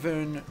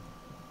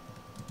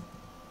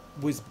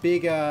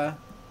bigger.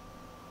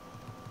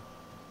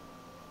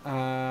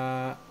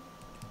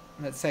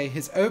 Let's say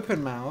his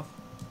open mouth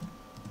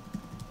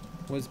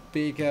was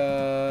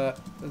bigger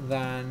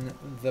than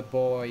the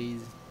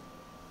boy's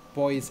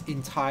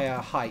entire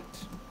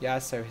height. Yeah,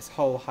 so his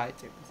whole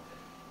height, it was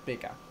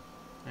bigger.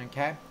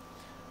 Okay.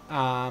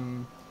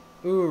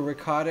 Ooh,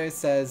 Ricardo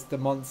says the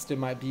monster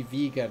might be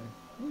vegan.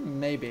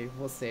 Maybe,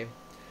 we'll see.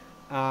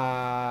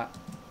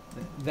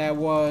 There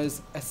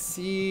was a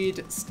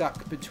seed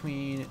stuck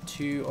between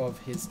two of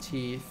his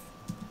teeth,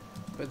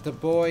 but the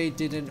boy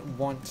didn't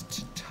want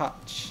to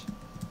touch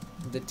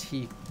the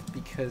teeth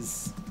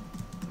because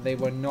they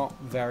were not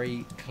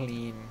very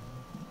clean.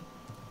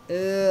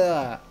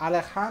 Ugh,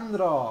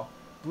 Alejandro,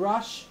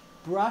 brush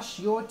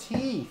your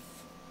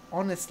teeth.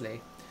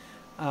 Honestly.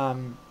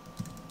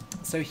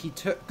 So he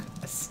took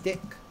a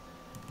stick.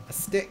 A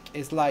stick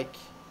is like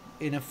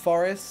in a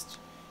forest.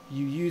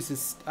 You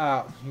use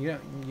a you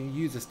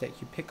use a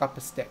stick. You pick up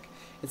a stick.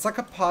 It's like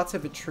a part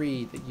of a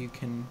tree that you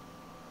can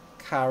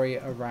carry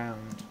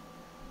around.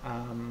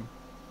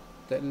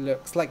 That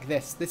looks like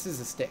this. This is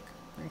a stick.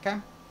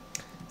 Okay.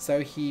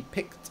 So he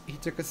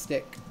took a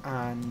stick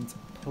and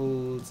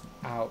pulled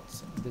out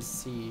the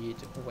seed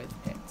with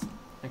it.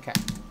 Okay.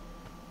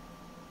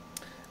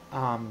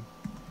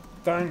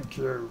 Thank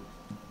you,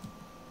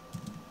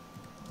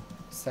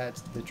 said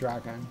the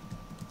dragon.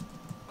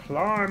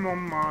 Climb on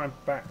my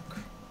back.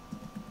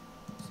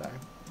 So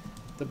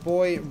the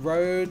boy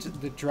rode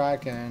the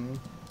dragon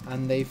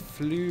and they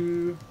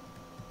flew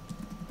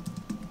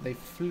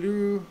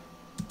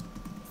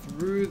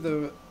through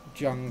the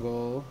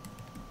jungle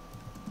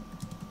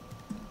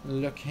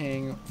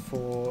looking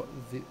for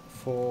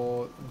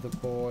the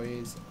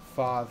boy's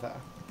father.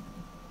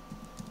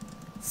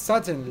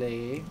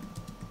 Suddenly,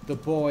 the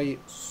boy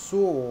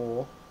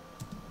saw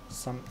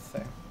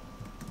something.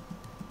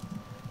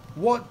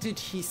 What did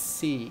he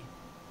see?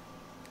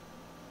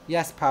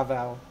 Yes,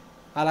 Pavel.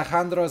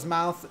 Alejandro's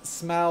mouth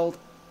smelled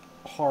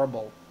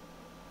horrible.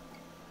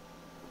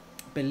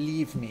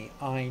 Believe me,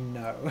 I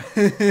know.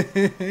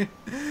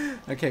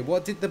 Okay,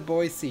 what did the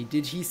boy see?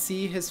 Did he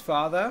see his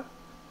father?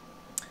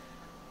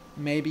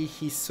 Maybe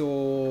he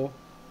saw...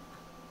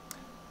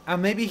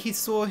 maybe he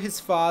saw his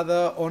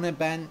father on a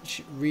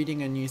bench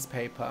reading a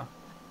newspaper.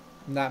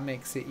 That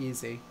makes it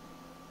easy.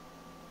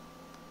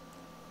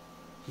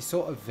 He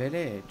saw a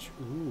village.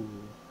 Ooh,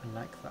 I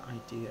like that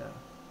idea.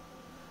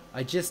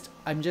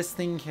 I'm just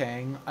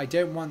thinking, I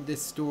don't want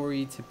this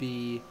story to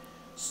be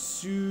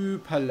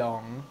super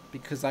long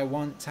because I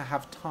want to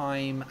have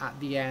time at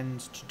the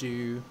end to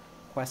do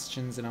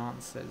questions and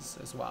answers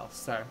as well.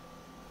 So,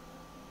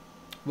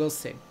 we'll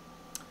see.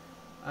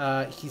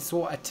 He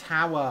saw a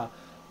tower.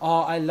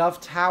 Oh, I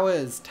love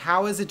towers.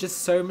 Towers are just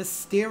so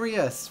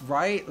mysterious,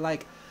 right?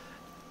 Like,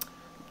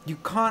 you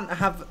can't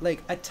have,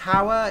 like, a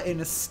tower in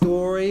a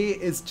story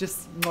is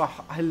just,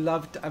 oh,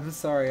 I'm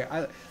sorry.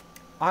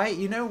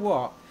 You know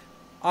what?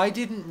 I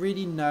didn't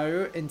really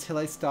know until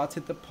I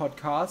started the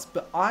podcast,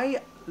 but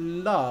I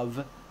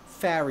love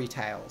fairy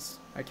tales,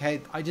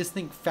 okay? I just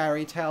think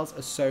fairy tales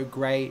are so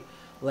great.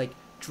 Like,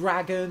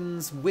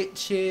 dragons,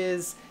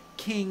 witches,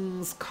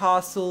 kings,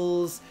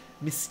 castles,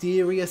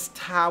 mysterious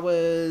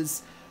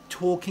towers,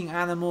 talking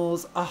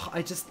animals. Oh,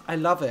 I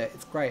love it.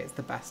 It's great. It's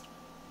the best.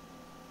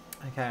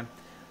 Okay.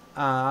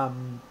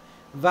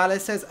 Vale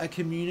says a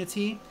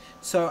community.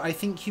 So I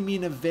think you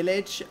mean a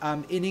village.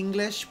 In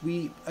English,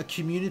 a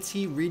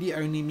community really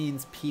only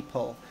means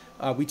people.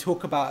 We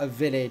talk about a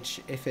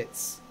village if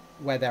it's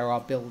where there are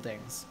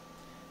buildings.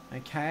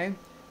 Okay.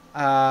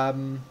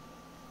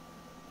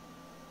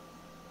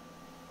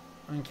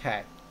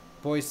 Okay.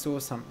 Boy saw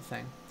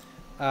something.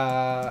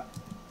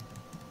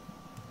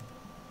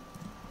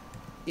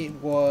 It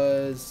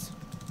was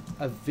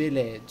a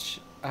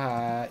village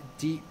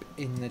deep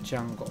in the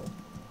jungle.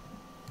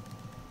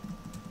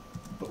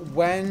 But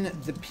when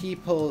the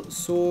people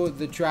saw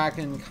the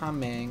dragon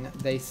coming,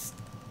 they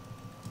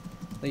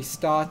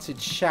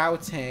started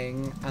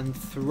shouting and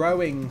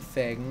throwing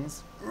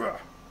things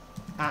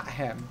at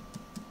him.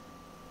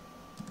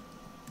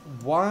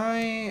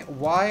 Why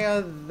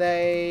are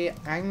they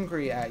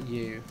angry at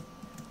you?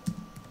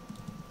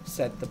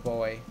 Said the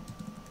boy.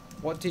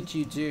 What did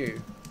you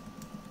do?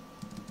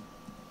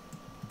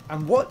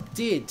 And what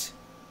did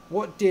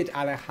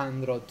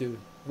Alejandro do?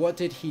 What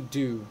did he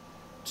do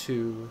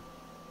to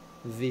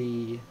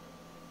the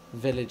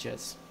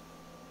villagers?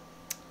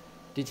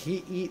 Did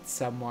he eat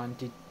someone?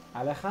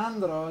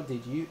 Alejandro,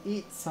 did you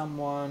eat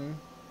someone?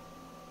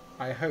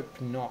 I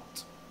hope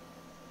not.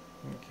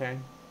 Okay,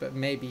 but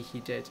maybe he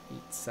did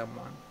eat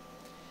someone.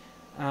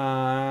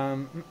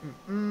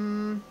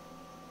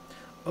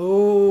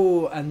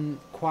 Oh, and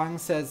Kwang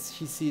says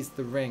he sees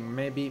the ring.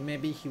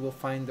 Maybe he will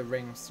find the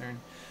ring soon.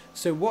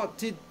 So what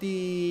did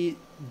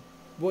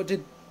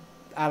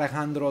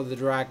Alejandro the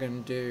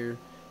dragon do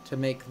to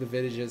make the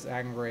villagers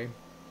angry?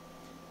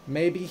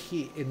 Maybe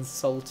he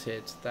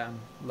insulted them,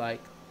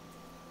 like,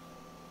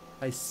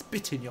 I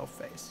spit in your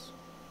face.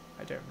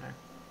 I don't know.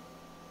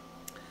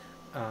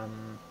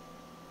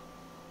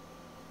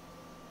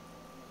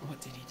 What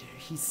did he do?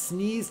 He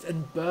sneezed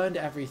and burned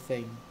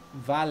everything.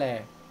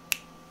 Vale.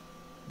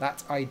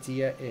 That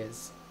idea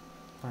is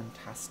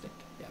fantastic.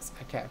 Yes,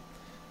 okay.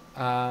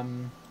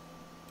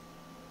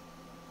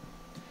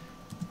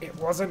 It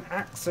was an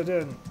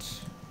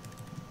accident.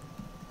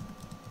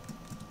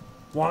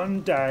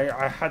 One day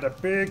I had a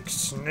big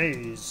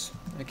sneeze.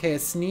 Okay, a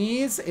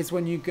sneeze is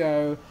when you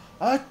go,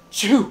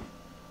 achoo!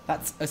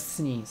 That's a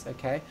sneeze,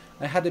 okay?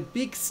 I had a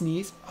big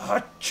sneeze,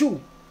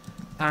 achoo!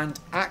 And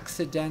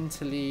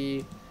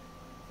accidentally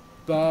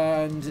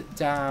burned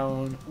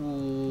down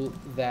all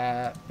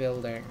their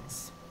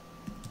buildings.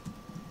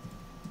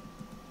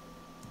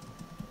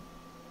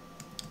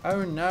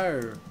 Oh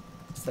no,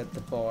 said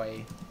the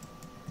boy.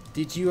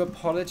 Did you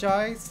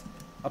apologize?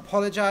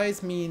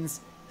 Apologize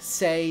means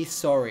say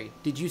sorry.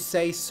 Did you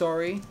say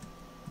sorry?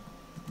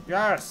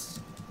 Yes.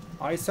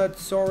 I said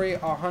sorry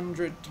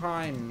 100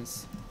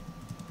 times.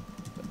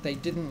 But they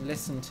didn't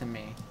listen to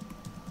me.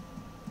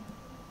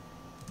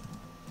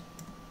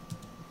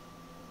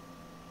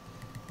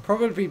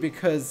 Probably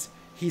because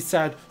he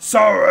said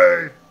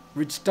Sorry!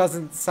 Which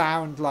doesn't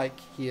sound like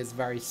he is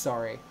very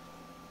sorry.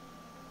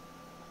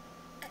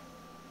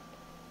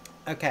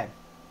 Okay.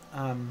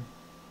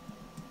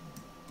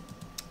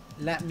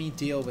 Let me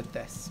deal with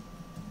this,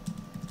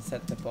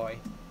 said the boy.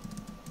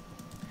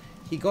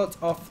 He got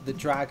off the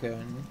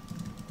dragon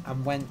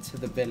and went to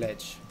the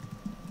village.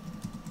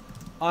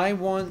 I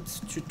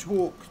want to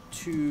talk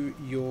to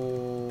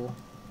your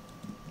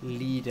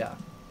leader,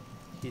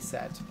 he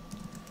said.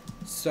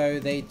 So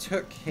they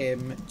took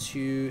him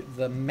to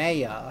the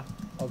mayor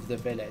of the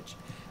village.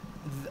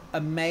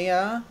 A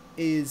mayor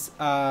is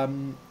the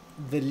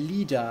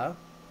leader,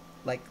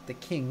 like the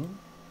king,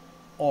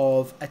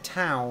 of a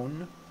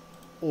town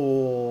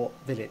or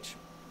village.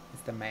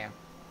 Is the mayor.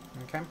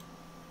 Okay?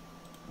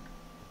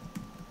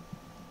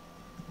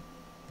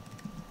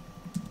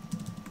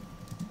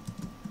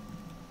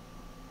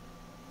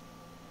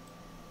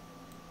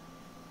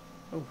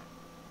 Oh,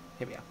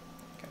 here we are.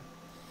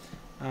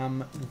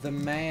 Okay. The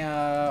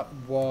mayor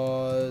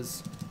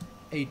was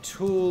a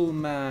tall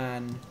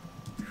man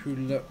who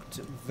looked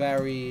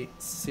very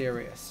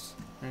serious.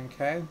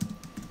 Okay?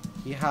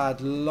 He had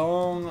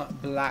long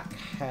black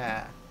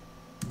hair.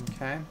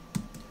 Okay?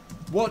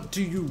 What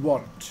do you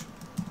want?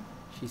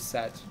 He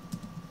said.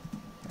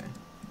 Okay.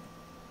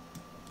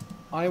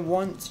 I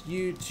want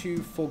you to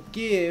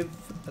forgive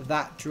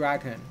that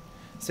dragon.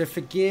 So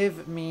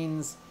forgive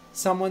means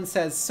someone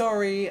says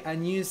sorry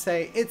and you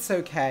say it's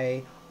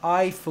okay.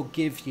 I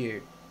forgive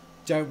you.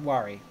 Don't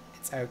worry.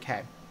 It's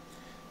okay.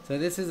 So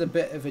this is a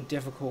bit of a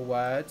difficult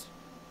word.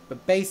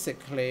 But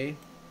basically,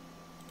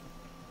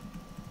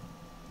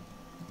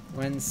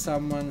 when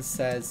someone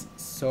says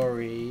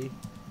sorry,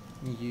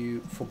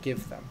 you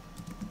forgive them.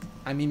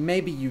 I mean,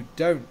 maybe you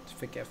don't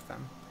forgive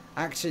them.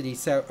 Actually,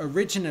 so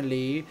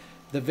originally,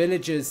 the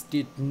villagers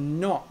did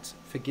not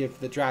forgive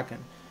the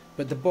dragon.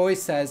 But the boy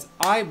says,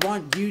 I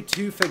want you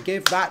to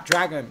forgive that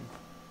dragon.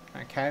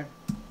 Okay?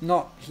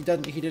 Not, he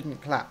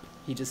didn't clap.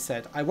 He just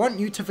said, I want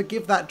you to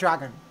forgive that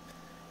dragon.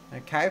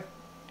 Okay?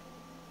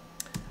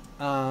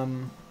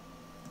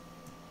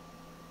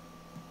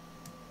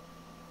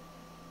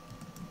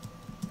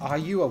 Are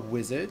you a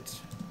wizard?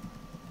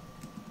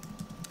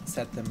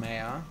 Said the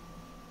mayor.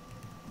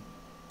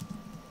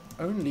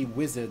 Only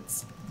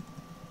wizards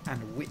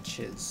and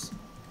witches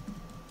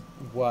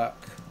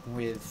work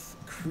with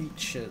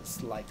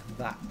creatures like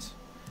that.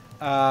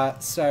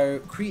 So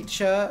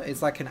creature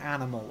is like an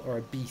animal or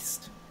a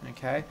beast.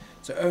 Okay,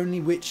 so only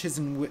witches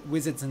and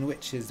wizards and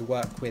witches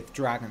work with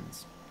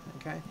dragons.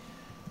 Okay,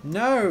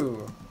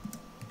 no,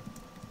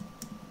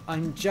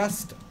 I'm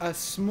just a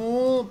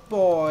small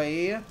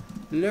boy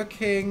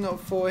looking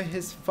for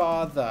his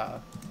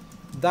father.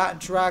 That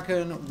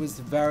dragon was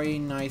very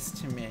nice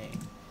to me.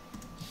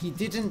 He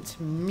didn't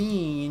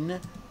mean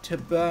to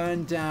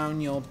burn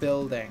down your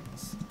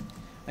buildings.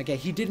 Okay,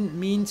 he didn't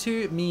mean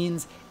to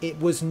means it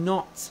was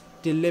not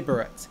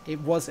deliberate.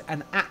 It was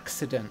an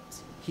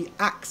accident. He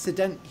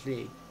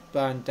accidentally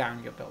burned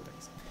down your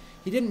buildings.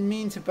 He didn't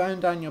mean to burn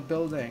down your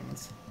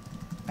buildings.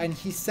 And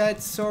he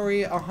said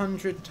sorry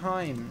 100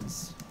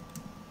 times.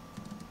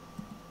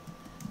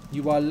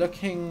 You are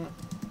looking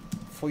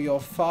for your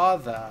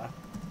father,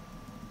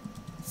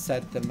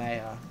 said the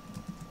mayor.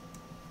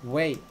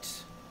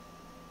 Wait.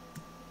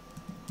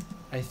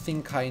 I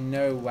think I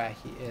know where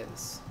he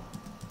is.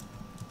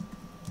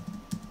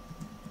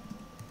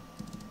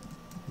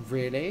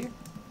 Really?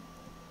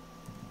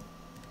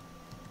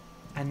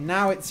 And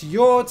now it's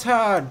your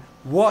turn.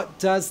 What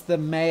does the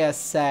mayor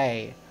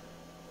say?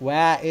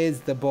 Where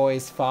is the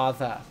boy's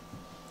father?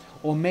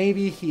 Or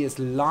maybe he is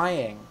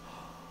lying.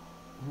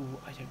 Ooh,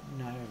 I don't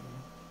know.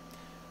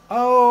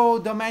 Oh,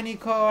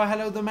 Domenico.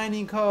 Hello,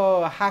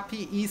 Domenico.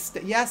 Happy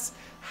Easter. Yes,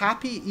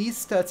 happy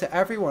Easter to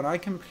everyone. I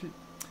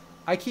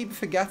keep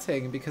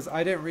forgetting because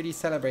I don't really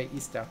celebrate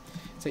Easter.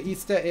 So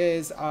Easter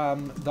is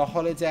the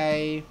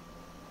holiday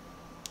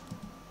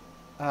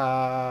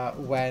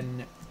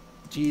when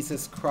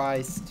Jesus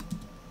Christ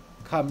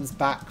comes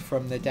back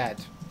from the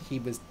dead. He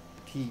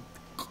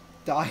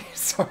died.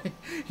 Sorry,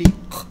 he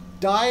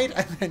died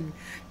and then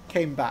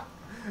came back.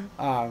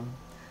 On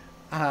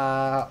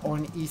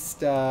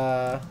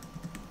Easter,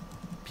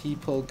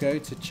 people go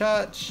to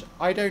church.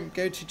 I don't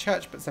go to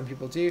church, but some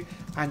people do,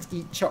 and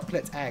eat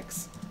chocolate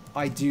eggs.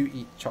 I do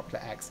eat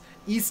chocolate eggs.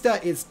 Easter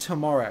is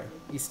tomorrow,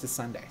 Easter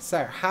Sunday.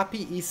 So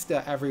happy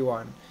Easter,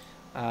 everyone,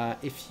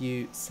 if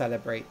you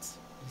celebrate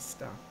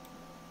Easter.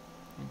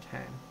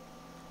 Okay.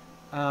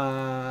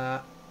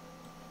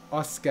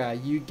 Oscar,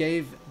 you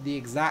gave the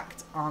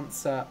exact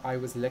answer I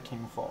was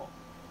looking for.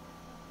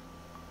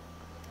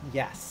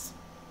 Yes.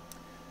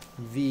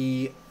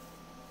 The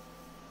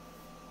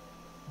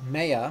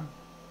mayor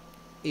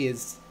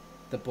is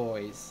the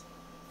boy's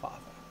father.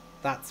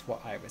 That's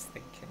what I was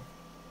thinking.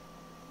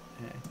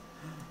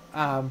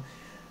 Yeah.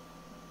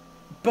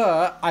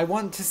 But I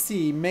want to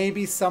see,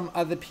 maybe some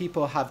other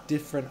people have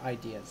different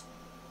ideas.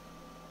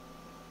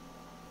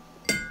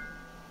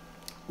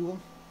 Ooh.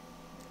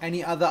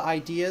 Any other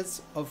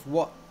ideas of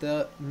what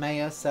the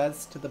mayor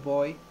says to the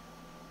boy?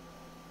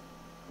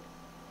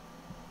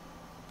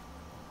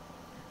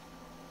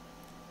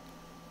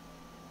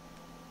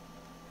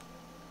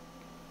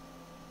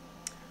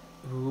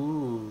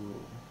 Ooh.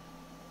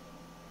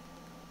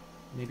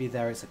 Maybe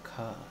there is a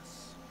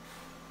curse.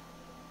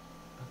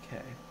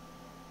 Okay.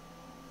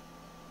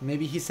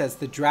 Maybe he says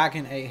the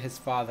dragon ate his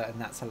father and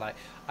that's a lie.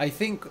 I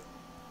think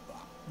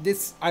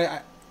this...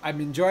 I'm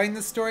enjoying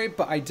the story,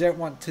 but I don't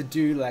want to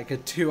do like a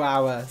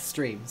 2-hour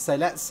stream. So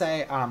let's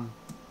say, I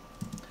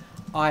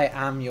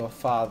am your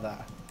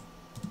father.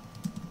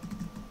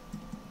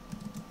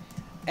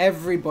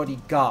 Everybody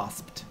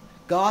gasped.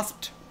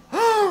 Gasped.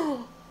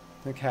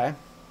 Okay.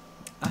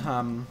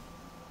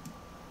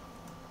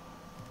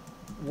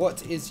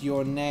 What is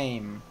your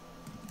name?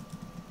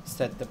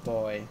 Said the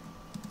boy.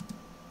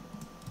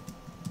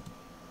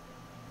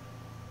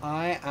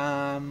 I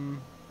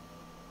am...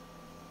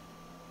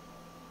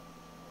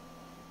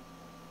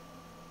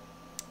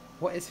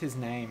 What is his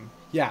name?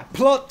 Yeah,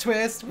 plot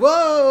twist!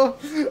 Whoa!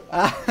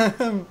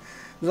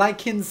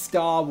 Like in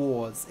Star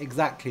Wars.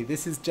 Exactly.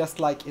 This is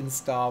just like in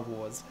Star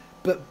Wars,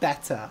 but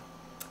better.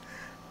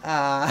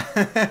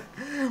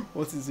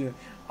 What is it?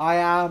 I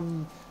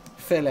am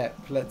Philip,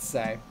 let's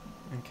say.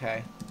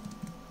 Okay.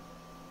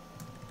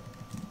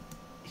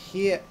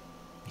 Here.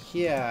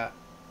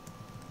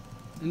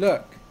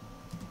 Look.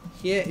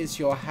 Here is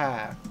your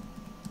hair.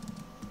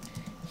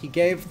 He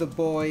gave the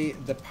boy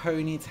the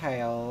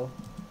ponytail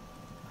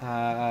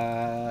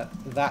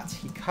that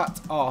he cut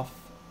off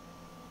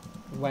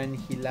when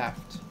he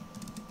left.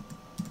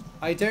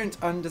 I don't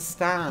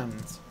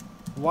understand.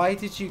 Why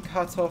did you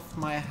cut off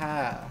my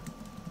hair?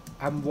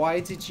 And why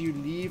did you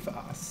leave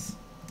us?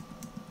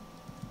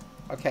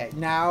 Okay,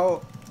 now,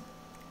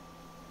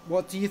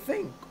 what do you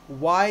think?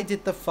 Why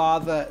did the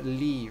father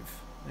leave?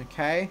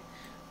 Okay?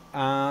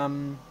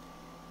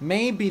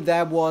 Maybe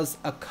there was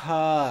a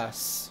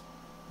curse.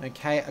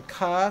 Okay, a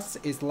curse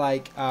is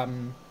like,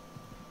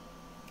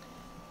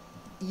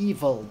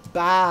 evil,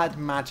 bad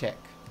magic.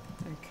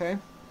 Okay?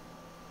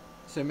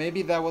 So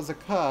maybe there was a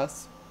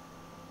curse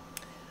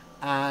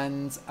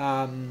and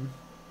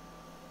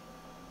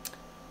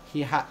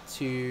he had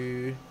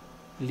to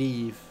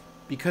leave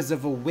because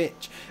of a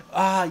witch.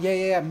 Ah,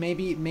 yeah.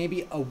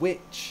 Maybe a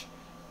witch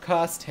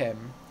cursed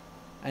him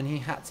and he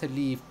had to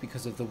leave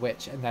because of the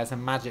witch, and there's a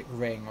magic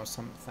ring or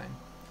something.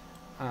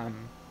 I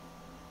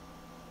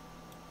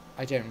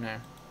don't know.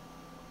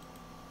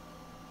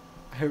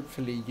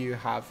 Hopefully you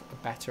have a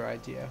better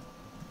idea.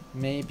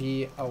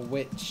 Maybe a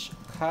witch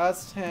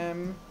cursed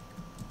him.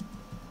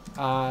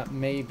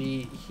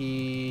 Maybe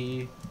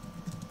he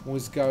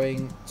was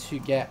going to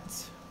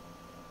get...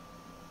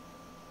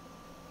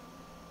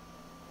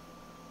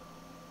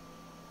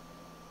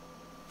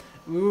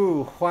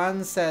 Ooh,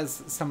 Juan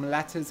says some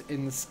letters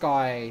in the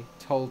sky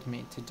told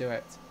me to do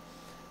it.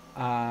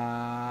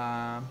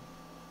 Yeah,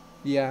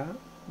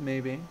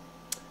 maybe.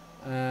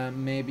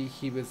 Maybe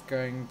he was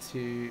going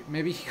to.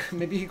 Maybe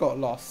maybe he got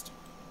lost.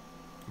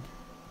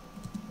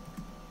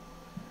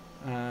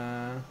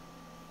 I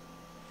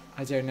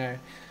don't know.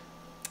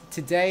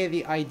 Today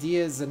the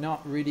ideas are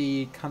not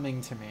really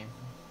coming to me,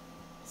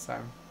 so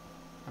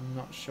I'm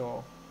not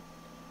sure.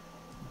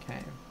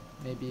 Okay,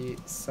 maybe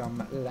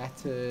some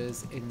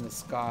letters in the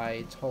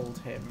sky told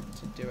him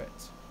to do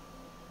it.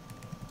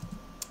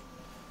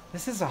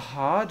 This is a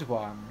hard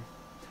one.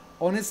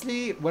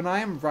 Honestly, when I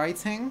am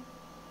writing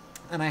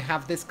and I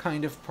have this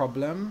kind of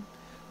problem,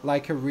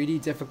 like a really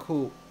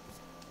difficult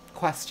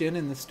question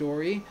in the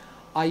story,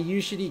 I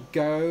usually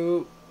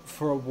go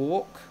for a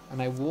walk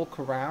and I walk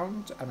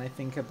around and I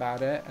think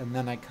about it and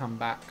then I come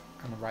back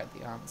and I write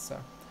the answer.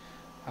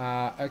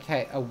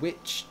 Okay, a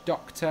witch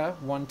doctor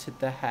wanted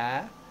the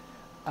hair.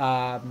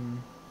 Yeah,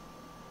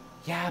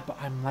 but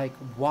I'm like,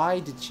 why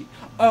did she...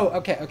 Oh,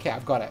 okay,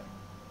 I've got it.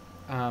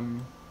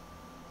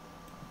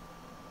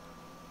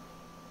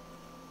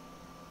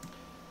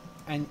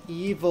 An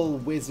evil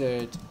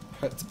wizard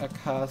put a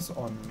curse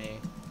on me.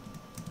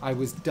 I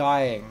was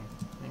dying,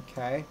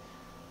 okay?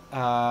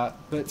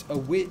 But a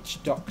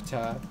witch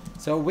doctor...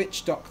 So a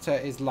witch doctor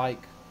is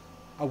like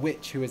a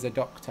witch who is a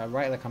doctor,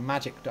 right? Like a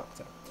magic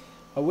doctor.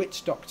 A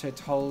witch doctor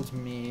told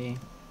me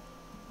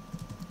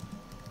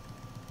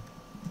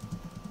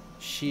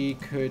she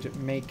could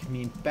make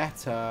me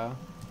better,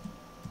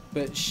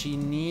 but she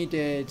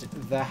needed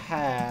the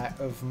hair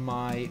of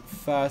my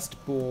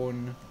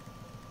firstborn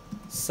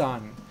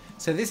son.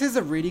 So this is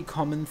a really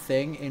common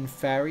thing in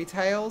fairy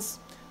tales.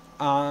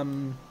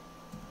 Often,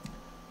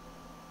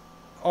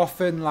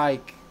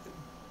 like,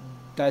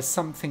 there's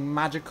something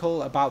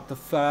magical about the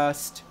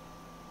first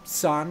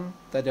son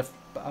that a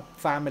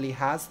family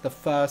has, the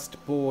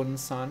firstborn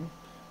son.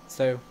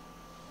 So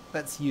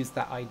let's use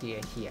that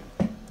idea here.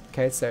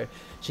 Okay, so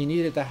she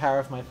needed the hair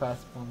of my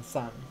firstborn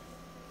son.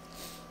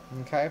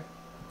 Okay?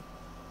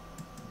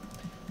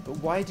 But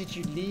why did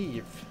you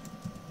leave?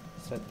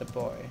 Said the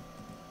boy.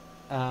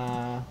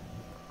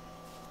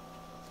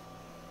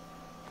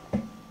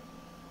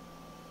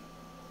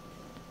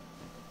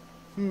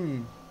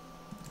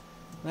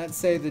 Let's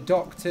say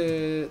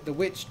the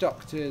witch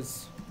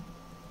doctor's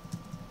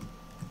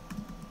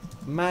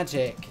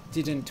magic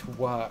didn't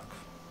work.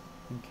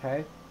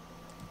 Okay?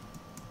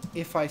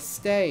 If I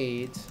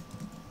stayed,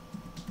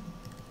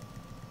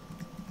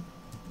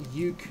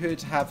 you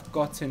could have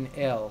gotten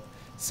ill.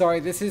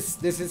 Sorry, this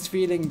is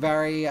feeling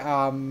very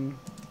hashtag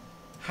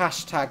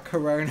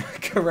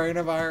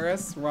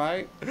coronavirus,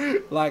 right?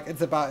 Like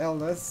it's about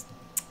illness.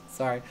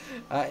 Sorry.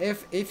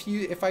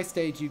 If I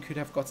stayed, you could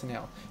have gotten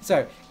ill.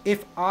 So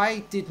if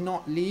I did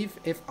not leave,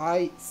 if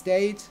I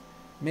stayed,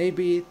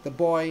 maybe the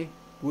boy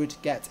would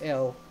get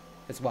ill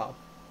as well.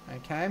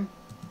 Okay?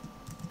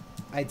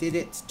 I did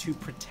it to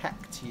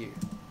protect you,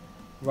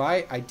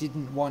 right? I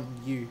didn't want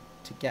you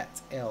to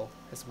get ill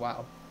as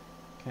well.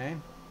 Okay?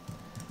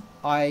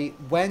 I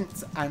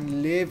went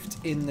and lived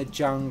in the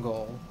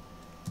jungle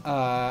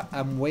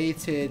and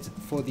waited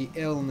for the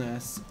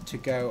illness to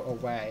go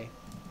away.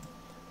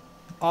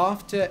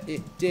 After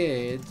it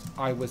did,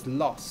 I was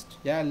lost.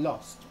 Yeah,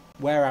 lost.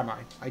 Where am I?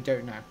 I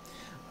don't know.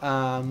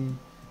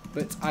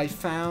 But I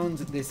found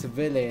this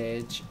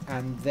village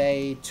and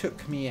they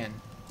took me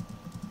in.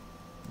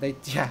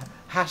 Yeah,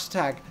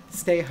 hashtag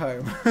stay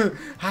home.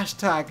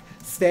 Hashtag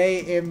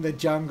stay in the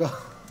jungle.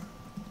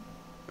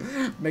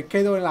 Me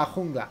quedo en la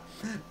jungla.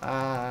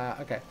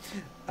 Okay.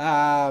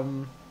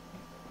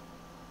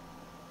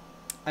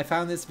 I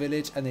found this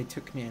village and they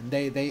took me in.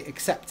 They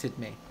accepted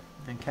me.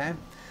 Okay.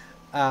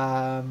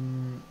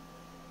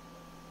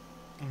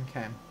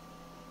 Okay.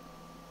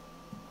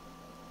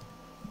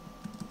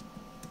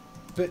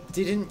 But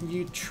didn't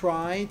you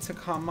try to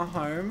come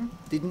home?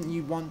 Didn't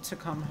you want to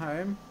come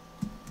home?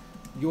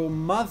 Your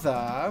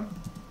mother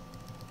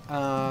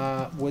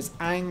was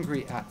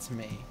angry at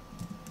me.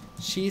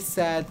 She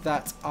said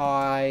that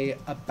I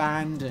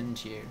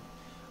abandoned you.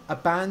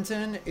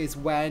 Abandon is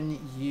when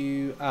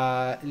you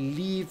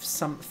leave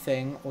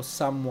something or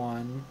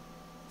someone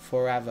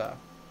forever.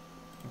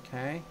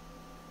 Okay?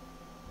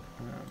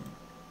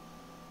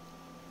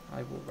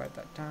 I will write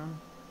that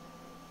down.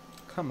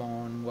 Come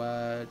on,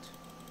 word.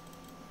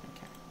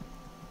 Okay.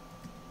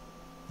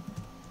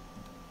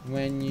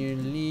 When you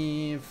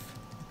leave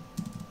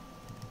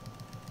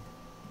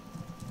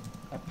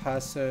a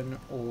person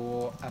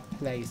or a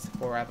place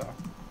forever.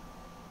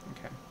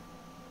 Okay.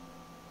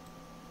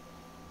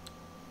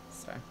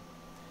 So,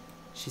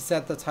 she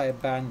said that I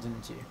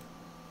abandoned you.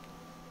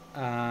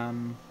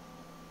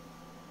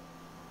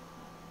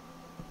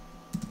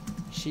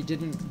 She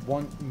didn't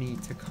want me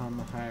to come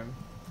home.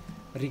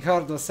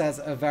 Ricardo says,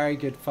 a very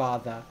good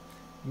father.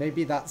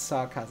 Maybe that's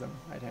sarcasm.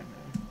 I don't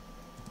know.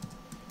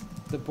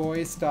 The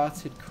boy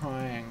started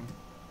crying.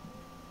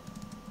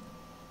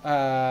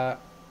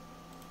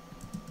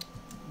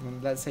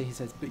 Let's say he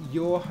says, but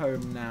you're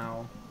home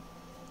now.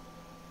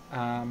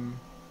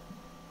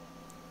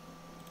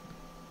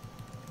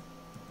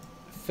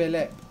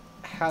 Philip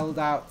held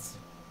out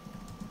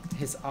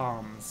his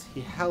arms.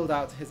 He held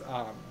out his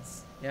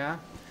arms. Yeah?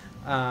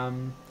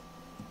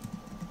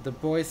 The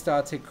boy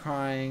started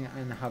crying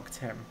and hugged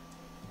him.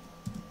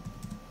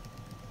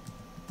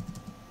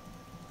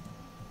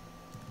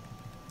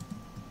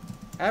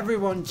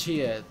 Everyone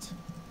cheered.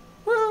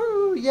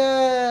 Woo!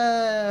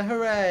 Yeah!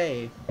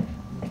 Hooray!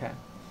 Okay.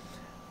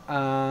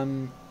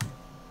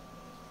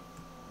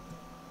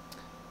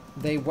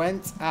 They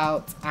went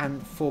out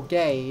and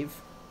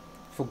forgive,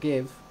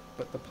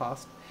 but the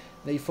past.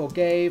 They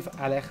forgave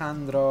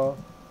Alejandro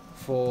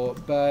for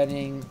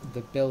burning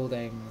the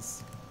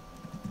buildings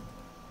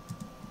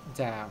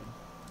down.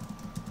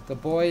 The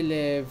boy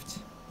lived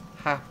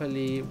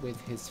happily with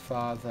his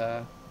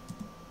father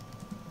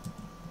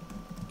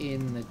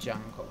in the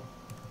jungle.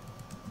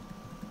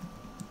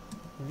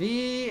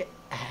 The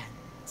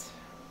end.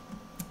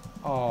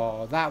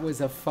 Oh, that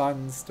was a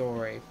fun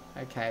story.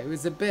 Okay, it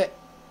was a bit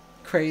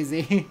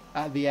crazy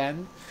at the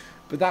end,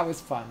 but that was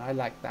fun. I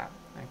like that.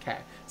 Okay,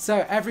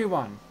 so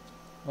everyone,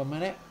 1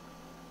 minute.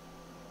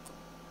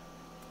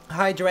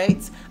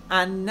 Hydrate,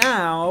 and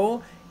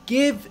now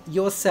give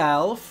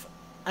yourself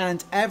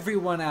and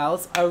everyone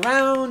else a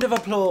round of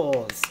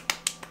applause.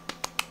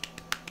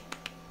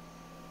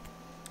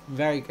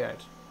 Very good.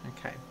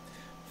 Okay,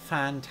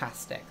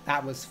 fantastic.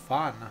 That was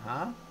fun,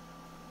 huh?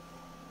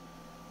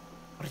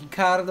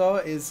 Ricardo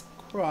is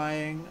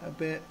crying a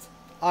bit.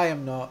 I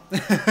am not.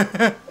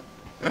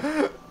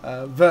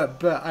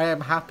 But I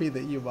am happy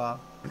that you are.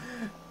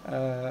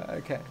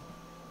 Okay.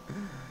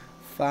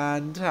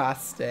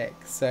 Fantastic.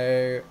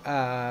 So,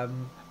 I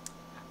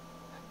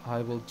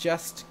will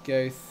just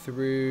go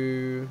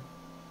through.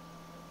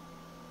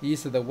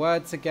 These are the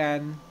words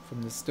again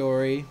from the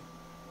story.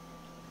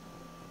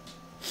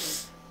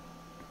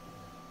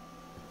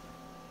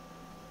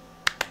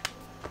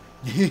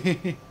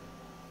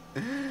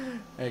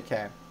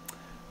 Okay.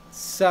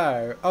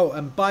 So, oh,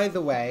 and by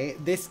the way,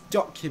 this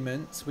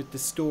document with the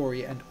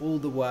story and all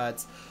the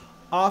words,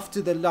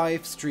 after the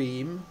live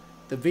stream,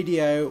 the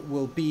video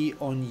will be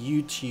on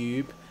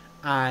YouTube,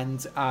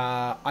 and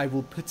I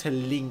will put a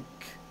link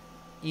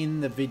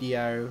in the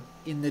video,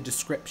 in the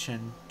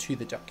description to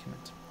the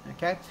document.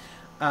 Okay?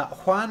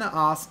 Juan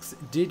asks,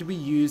 did we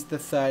use the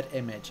third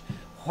image?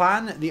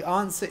 Juan, the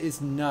answer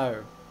is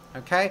no.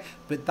 Okay?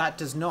 But that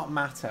does not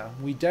matter.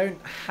 We don't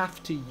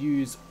have to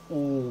use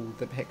all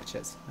the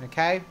pictures.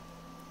 Okay?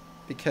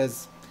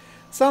 Because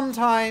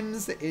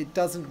sometimes it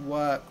doesn't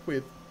work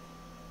with...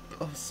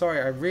 Oh, sorry,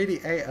 I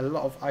really ate a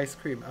lot of ice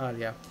cream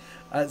earlier.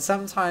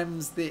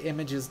 Sometimes the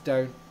images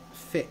don't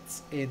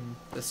fit in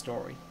the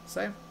story.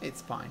 So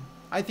it's fine.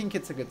 I think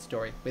it's a good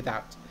story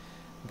without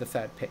the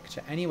third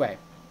picture. Anyway.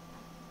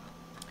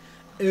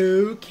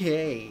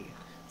 Okay.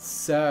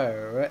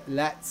 So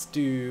let's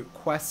do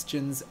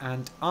questions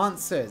and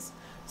answers.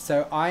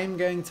 So I'm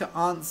going to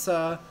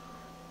answer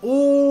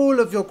all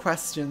of your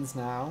questions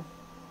now.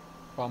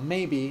 Well,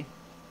 maybe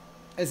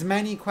as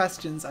many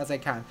questions as I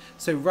can.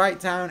 So write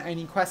down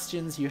any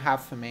questions you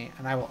have for me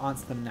and I will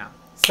answer them now.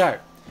 So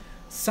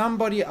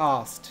somebody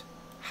asked,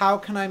 how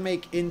can I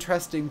make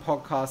interesting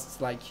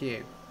podcasts like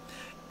you?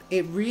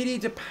 It really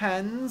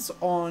depends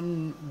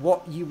on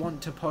what you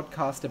want to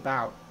podcast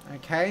about,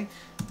 okay?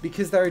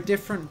 Because there are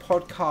different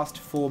podcast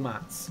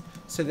formats.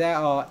 So there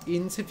are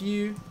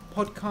interview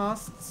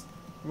podcasts,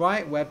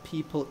 right? Where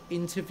people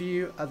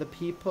interview other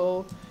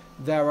people.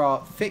 There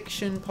are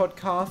fiction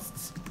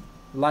podcasts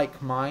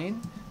like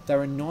mine. There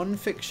are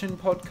non-fiction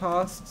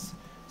podcasts.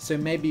 So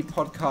maybe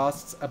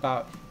podcasts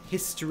about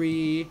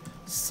history,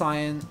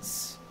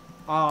 science,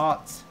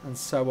 art, and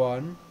so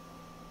on.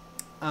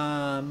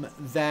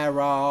 There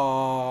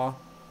are,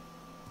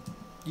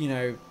 you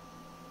know,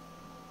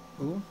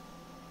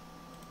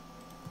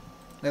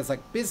 there's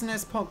like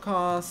business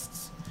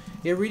podcasts.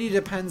 It really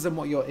depends on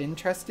what you're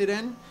interested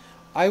in.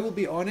 I will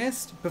be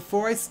honest,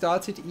 before I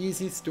started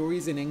Easy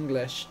Stories in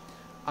English,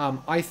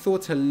 I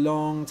thought a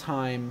long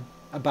time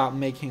about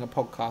making a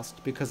podcast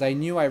because I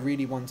knew I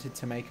really wanted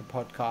to make a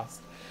podcast.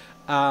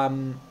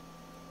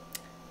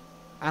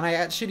 And I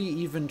actually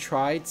even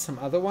tried some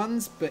other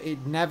ones, but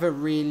it never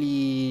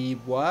really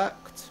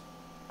worked.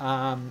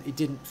 It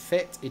didn't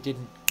fit, it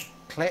didn't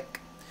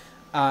click.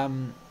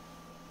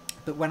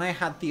 But when I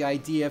had the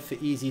idea for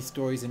Easy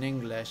Stories in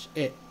English,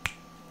 it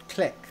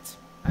clicked.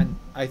 And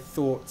I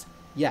thought,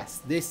 yes,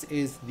 this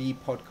is the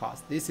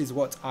podcast. This is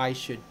what I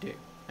should do.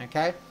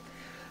 Okay?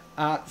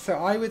 So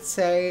I would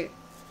say,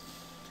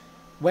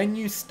 when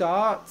you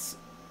start,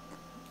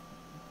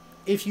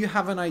 if you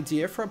have an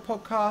idea for a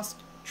podcast,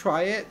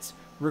 try it.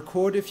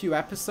 Record a few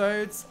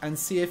episodes and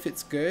see if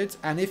it's good.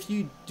 And if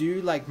you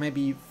do like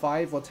maybe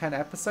 5 or 10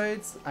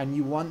 episodes and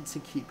you want to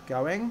keep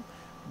going,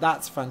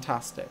 that's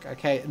fantastic.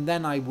 Okay, and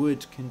then I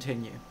would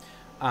continue.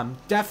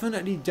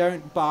 Definitely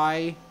don't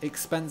buy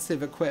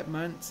expensive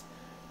equipment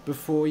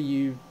before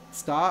you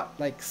start.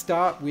 Like,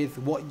 start with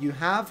what you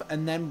have,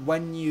 and then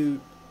when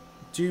you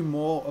do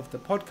more of the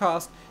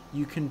podcast,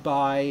 you can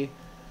buy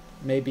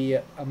maybe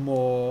a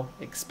more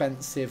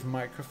expensive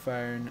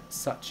microphone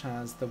such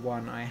as the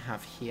one I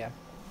have here.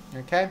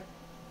 Okay,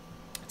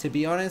 to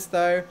be honest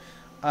though,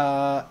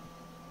 I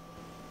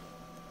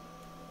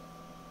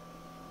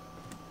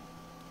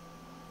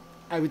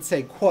would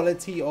say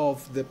quality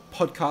of the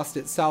podcast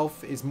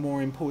itself is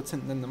more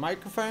important than the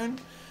microphone.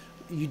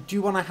 You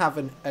do want to have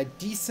a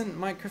decent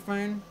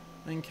microphone,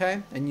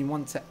 okay? And you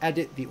want to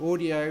edit the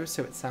audio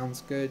so it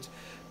sounds good.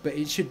 But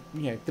it should,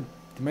 you know, the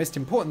most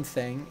important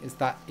thing is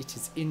that it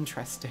is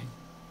interesting,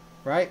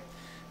 right?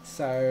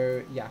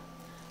 So, yeah.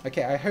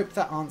 Okay, I hope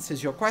that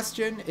answers your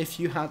question. If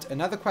you had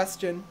another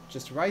question,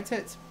 just write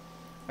it.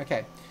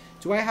 Okay.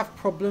 Do I have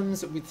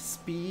problems with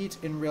speed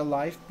in real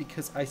life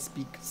because I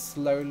speak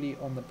slowly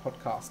on the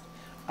podcast?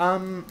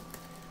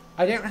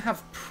 I don't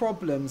have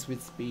problems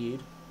with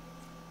speed.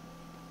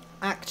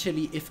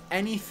 Actually, if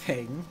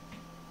anything,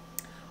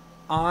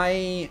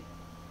 I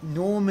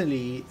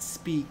normally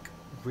speak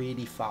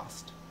really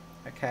fast,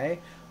 okay?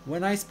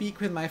 When I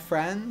speak with my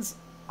friends,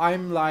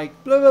 I'm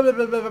like, blah, blah, blah,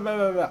 blah, blah, blah,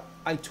 blah, blah.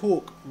 I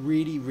talk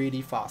really,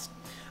 really fast.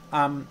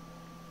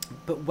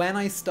 But when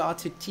I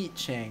started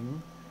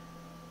teaching,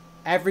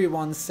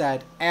 everyone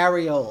said,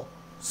 Ariel,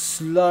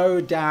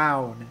 slow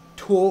down,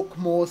 talk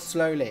more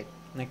slowly,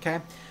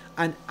 okay?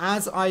 And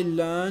as I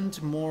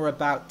learned more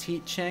about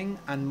teaching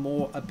and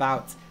more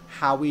about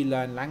how we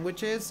learn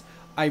languages,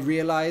 I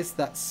realized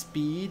that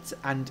speed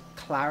and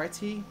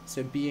clarity,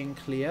 so being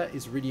clear,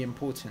 is really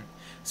important.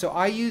 So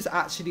I use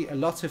actually a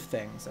lot of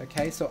things,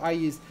 okay? So I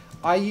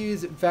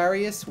use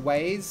various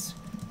ways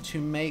to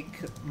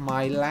make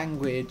my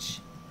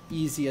language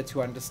easier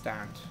to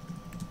understand,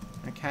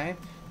 okay?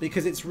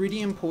 Because it's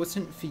really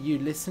important for you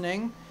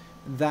listening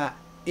that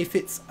if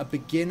it's a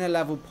beginner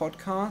level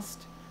podcast,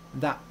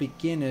 that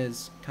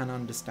beginners can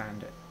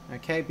understand it,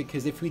 okay?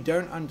 Because if we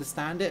don't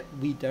understand it,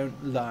 we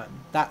don't learn.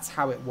 That's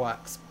how it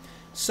works.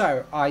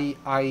 So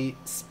I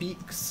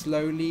speak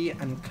slowly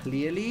and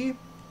clearly.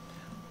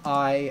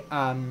 I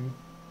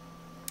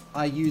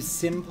use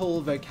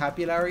simple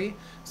vocabulary.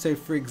 So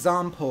for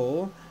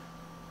example,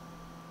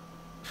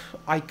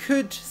 I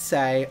could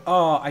say,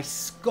 oh, I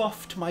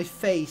scoffed my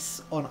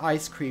face on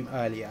ice cream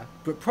earlier.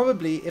 But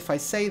probably if I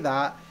say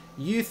that,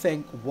 you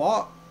think,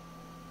 what?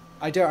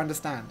 I don't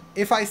understand.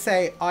 If I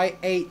say, I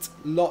ate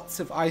lots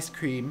of ice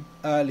cream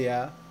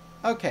earlier,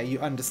 okay, you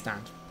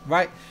understand,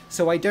 right?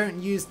 So I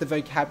don't use the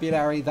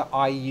vocabulary that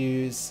I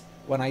use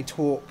when I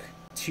talk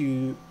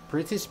to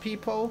British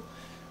people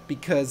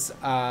because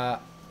a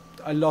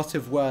lot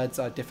of words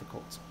are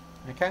difficult,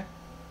 okay?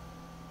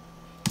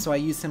 So I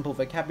use simple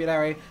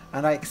vocabulary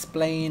and I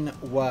explain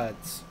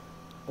words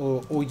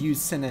or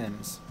use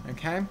synonyms,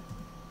 okay?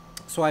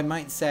 So I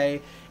might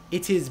say,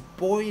 it is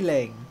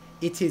boiling,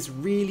 it is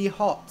really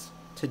hot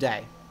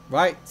today,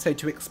 right? So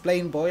to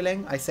explain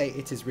boiling, I say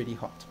it is really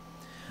hot.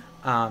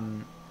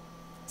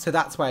 So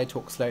that's why I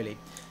talk slowly.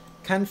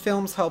 Can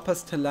films help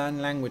us to learn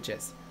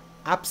languages?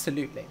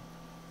 Absolutely.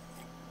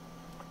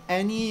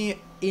 Any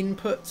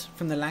input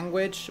from the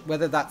language,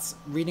 whether that's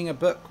reading a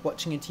book,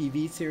 watching a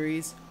TV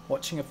series,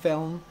 watching a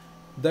film,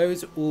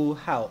 those all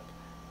help.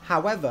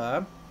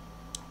 However,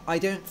 I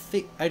don't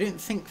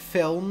think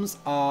films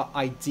are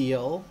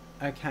ideal,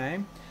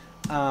 okay?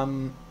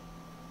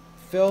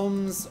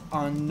 Films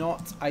are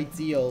not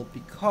ideal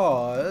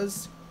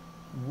because,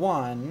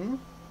 one,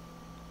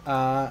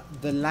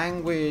 the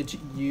language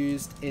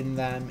used in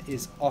them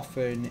is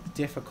often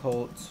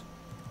difficult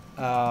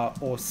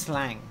or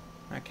slang,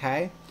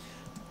 okay?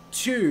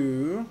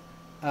 Two,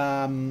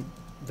 the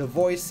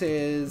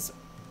voices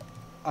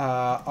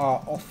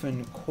are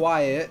often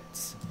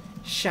quiet,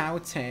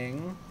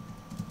 shouting,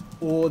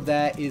 or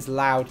there is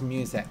loud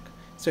music.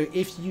 So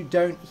if you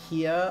don't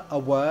hear a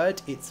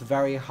word, it's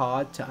very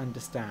hard to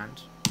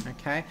understand,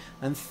 okay?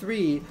 And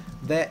three,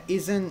 there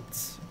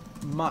isn't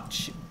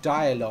much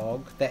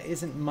dialogue, there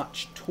isn't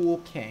much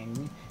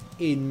talking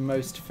in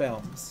most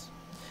films.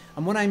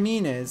 And what I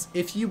mean is,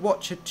 if you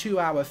watch a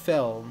 2-hour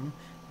film,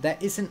 there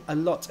isn't a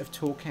lot of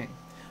talking.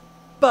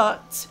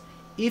 But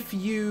if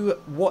you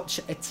watch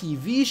a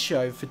TV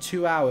show for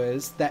 2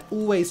 hours, they're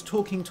always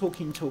talking,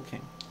 talking,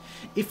 talking.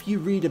 If you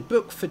read a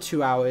book for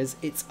 2 hours,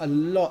 it's a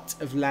lot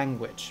of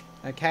language,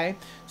 okay?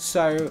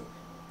 So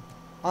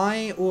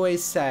I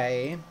always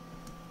say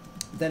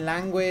the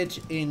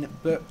language in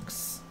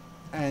books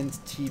and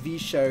TV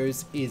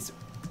shows is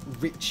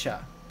richer.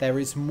 There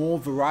is more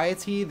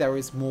variety, there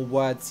is more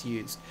words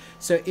used.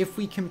 So if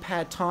we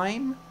compare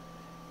time,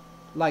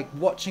 like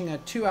watching a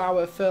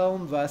 2-hour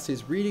film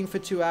versus reading for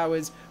 2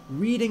 hours,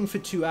 reading for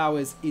 2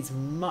 hours is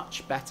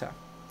much better,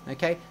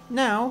 okay?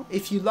 Now,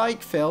 if you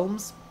like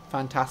films,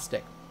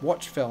 fantastic.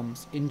 Watch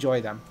films, enjoy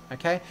them,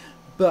 okay?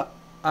 But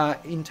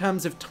in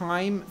terms of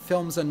time,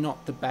 films are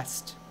not the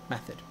best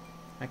method,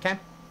 okay?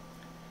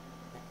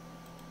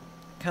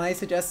 Can I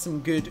suggest some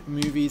good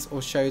movies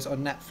or shows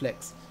on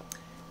Netflix?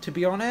 To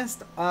be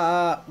honest,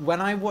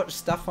 when I watch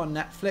stuff on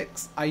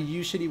Netflix, I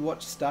usually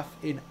watch stuff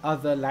in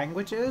other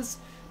languages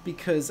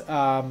because,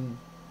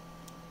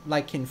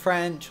 like in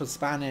French or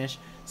Spanish,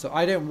 so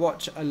I don't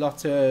watch a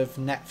lot of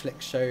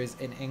Netflix shows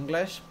in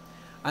English.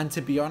 And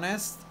to be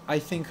honest, I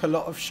think a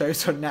lot of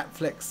shows on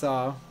Netflix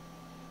are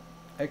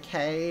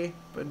okay,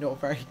 but not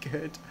very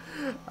good.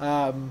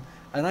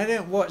 and I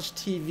don't watch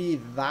TV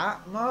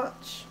that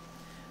much.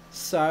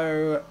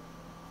 So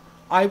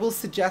I will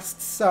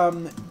suggest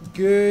some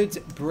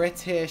good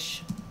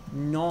British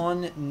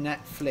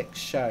non-Netflix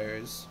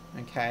shows,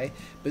 okay?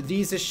 But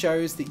these are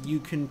shows that you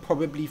can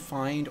probably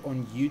find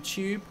on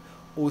YouTube,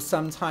 or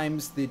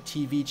sometimes the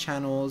TV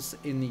channels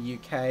in the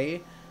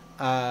UK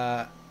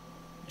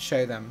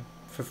show them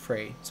for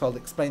free. So I'll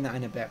explain that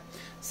in a bit.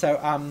 So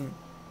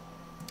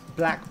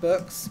Black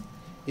Books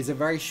is a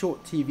very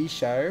short TV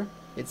show.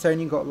 It's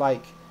only got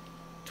like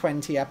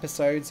 20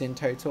 episodes in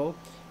total.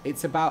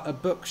 It's about a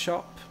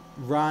bookshop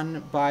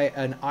run by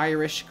an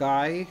Irish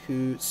guy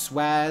who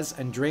swears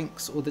and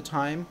drinks all the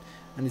time,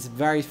 and is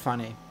very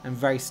funny and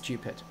very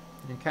stupid.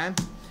 Okay?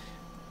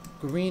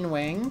 Green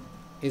Wing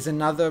is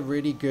another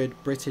really good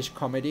British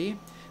comedy.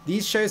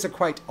 These shows are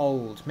quite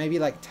old, maybe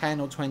like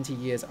 10 or 20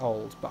 years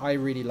old, but I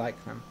really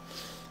like them.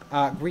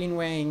 Green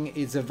Wing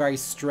is a very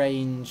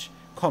strange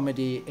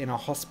comedy in a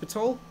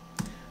hospital.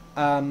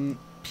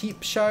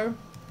 Peep Show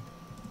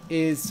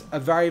is a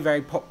very,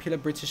 very popular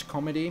British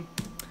comedy.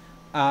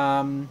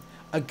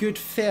 A good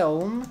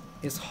film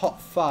is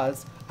Hot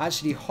Fuzz.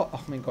 Actually,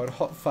 oh my god,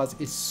 Hot Fuzz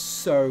is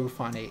so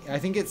funny. I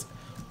think it's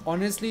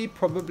honestly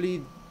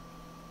probably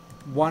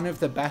one of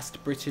the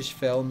best British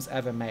films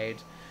ever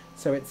made.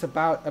 So it's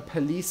about a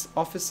police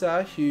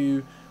officer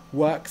who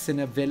works in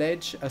a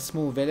village, a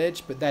small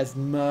village, but there's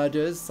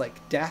murders,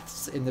 like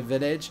deaths in the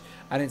village,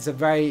 and it's a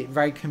very,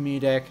 very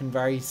comedic and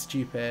very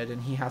stupid,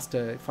 and he has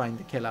to find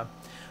the killer.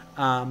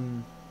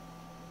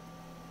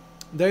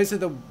 Those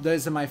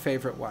are my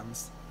favorite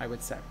ones, I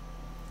would say.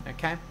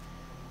 Okay.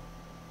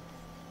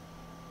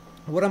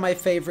 What are my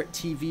favorite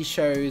TV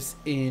shows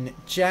in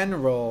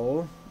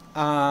general?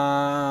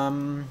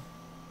 Oh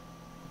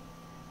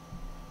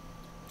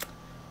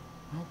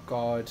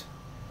god.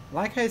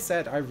 Like I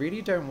said, I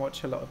really don't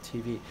watch a lot of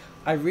TV.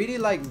 I really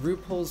like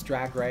RuPaul's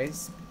Drag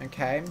Race,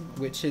 okay,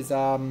 which is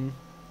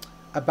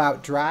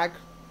about drag.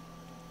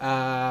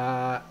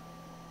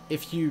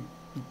 If you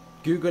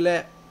Google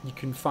it, you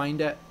can find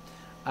it.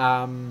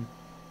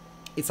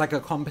 It's like a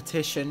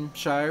competition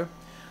show.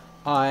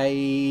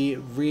 I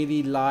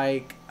really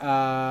like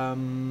I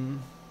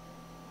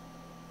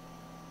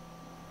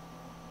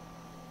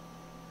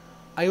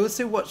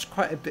also watch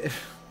quite a bit of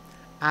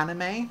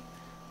anime.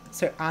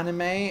 So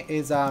anime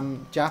is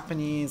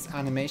Japanese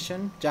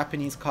animation,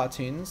 Japanese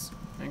cartoons,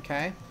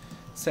 okay?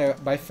 So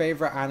my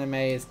favorite anime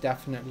is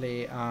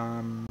definitely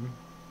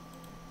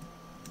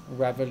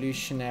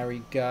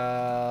Revolutionary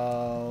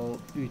Girl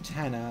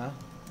Utena.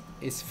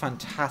 Is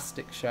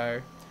fantastic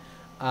show.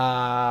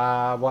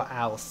 What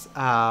else?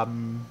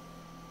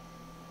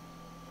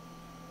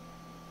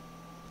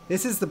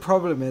 This is the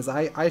problem, is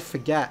I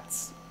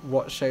forget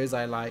what shows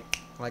I like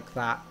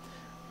that.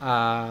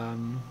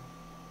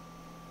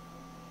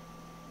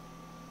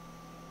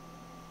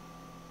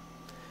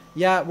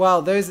 Yeah,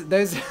 well, those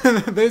those are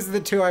the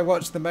two I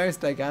watch the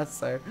most, I guess.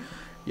 So,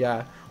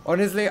 yeah.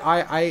 Honestly,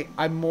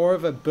 I'm more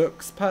of a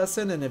books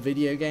person and a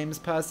video games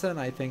person,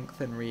 I think,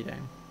 than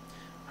reading.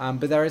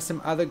 But there are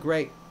some other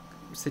great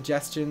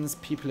suggestions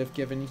people have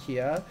given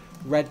here.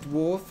 Red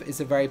Dwarf is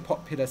a very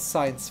popular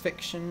science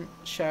fiction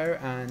show,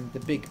 and The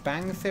Big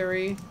Bang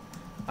Theory.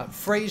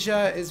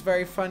 Frasier is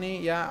very funny.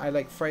 Yeah, I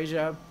like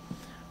Frasier.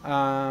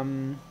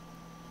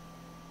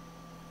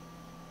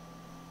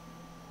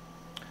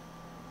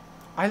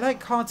 I like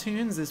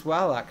cartoons as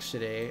well,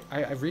 actually.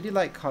 I really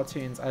like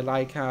cartoons. I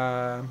like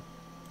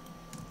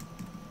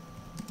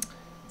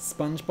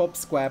SpongeBob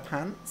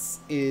SquarePants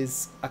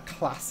is a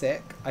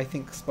classic. I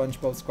think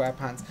SpongeBob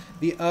SquarePants.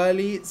 The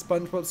early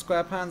SpongeBob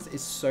SquarePants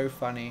is so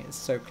funny. It's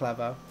so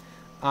clever.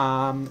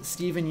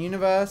 Steven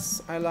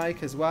Universe I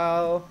like as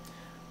well.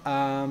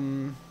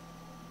 And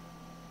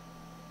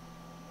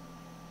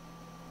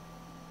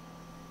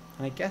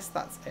I guess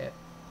that's it.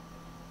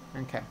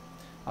 Okay,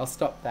 I'll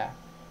stop there.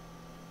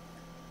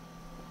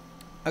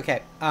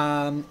 Okay,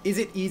 is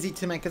it easy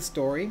to make a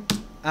story?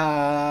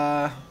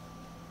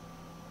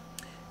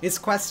 This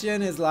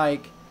question is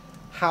like,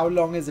 how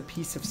long is a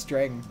piece of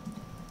string?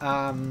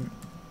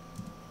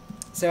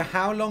 So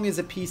how long is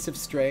a piece of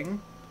string?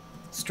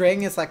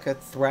 String is like a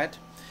thread.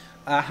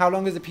 How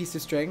long is a piece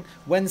of string?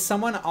 When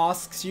someone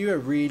asks you a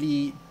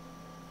really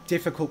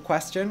difficult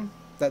question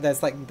that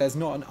there's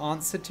not an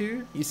answer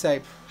to, you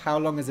say, how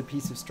long is a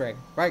piece of string,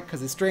 right?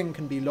 Because a string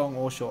can be long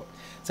or short.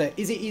 So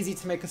is it easy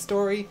to make a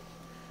story?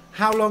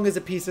 How long is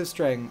a piece of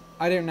string?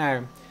 I don't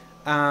know.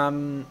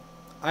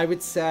 I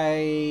would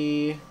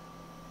say,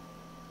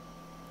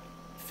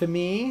 for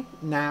me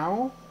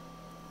now,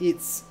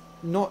 it's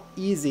not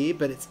easy,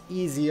 but it's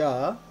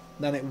easier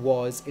than it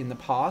was in the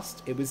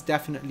past. It was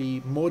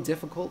definitely more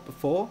difficult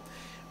before.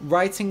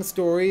 Writing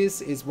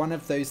stories is one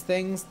of those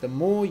things. The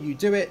more you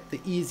do it,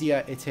 the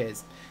easier it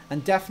is.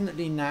 And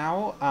definitely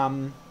now,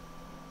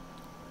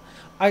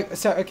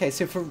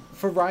 so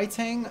for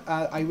writing,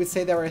 I would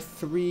say there are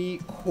 3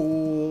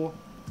 core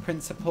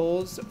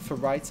principles for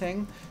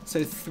writing.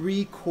 So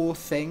 3 core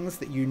things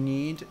that you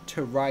need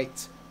to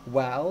write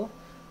well.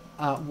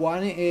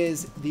 One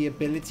is the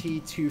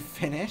ability to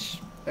finish.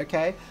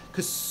 okay?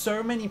 Because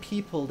so many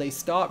people, they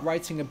start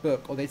writing a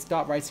book or they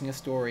start writing a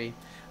story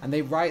and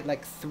they write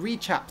like 3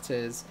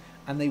 chapters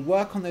and they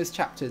work on those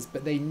chapters,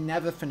 but they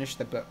never finish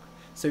the book.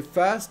 So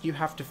first you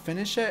have to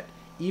finish it,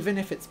 even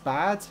if it's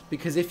bad,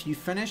 because if you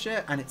finish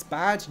it and it's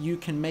bad, you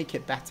can make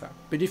it better.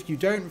 But if you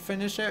don't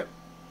finish it,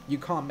 you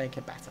can't make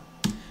it better.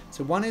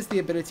 So one is the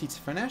ability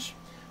to finish.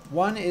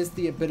 One is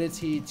the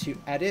ability to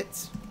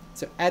edit.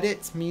 So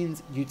edit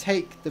means you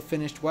take the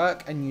finished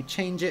work and you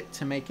change it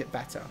to make it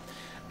better.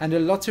 And a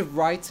lot of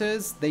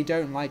writers, they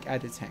don't like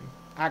editing.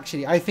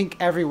 Actually, I think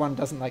everyone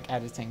doesn't like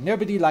editing.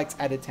 Nobody likes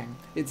editing.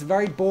 It's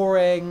very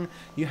boring.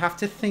 You have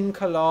to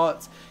think a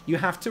lot. You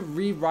have to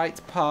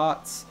rewrite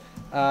parts.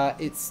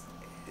 It's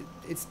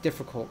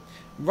difficult.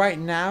 Right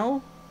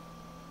now,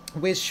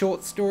 with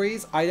short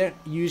stories, I don't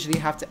usually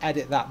have to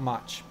edit that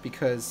much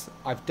because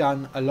I've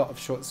done a lot of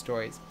short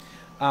stories.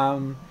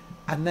 And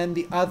then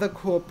the other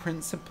core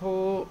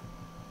principle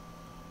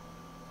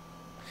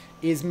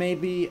is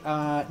maybe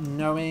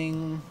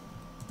knowing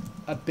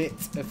a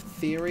bit of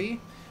theory.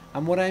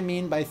 And what I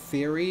mean by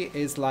theory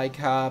is like,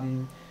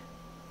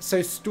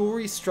 so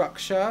story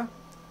structure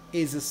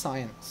is a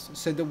science.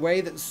 So the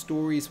way that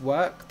stories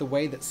work, the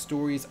way that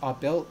stories are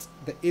built,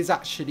 there is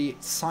actually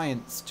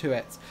science to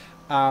it.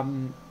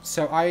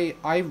 So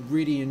I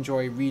really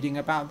enjoy reading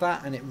about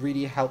that, and it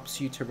really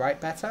helps you to write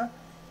better.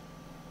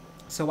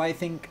 So I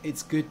think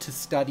it's good to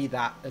study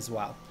that as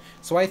well.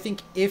 So I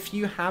think if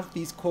you have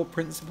these core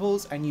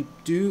principles and you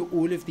do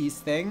all of these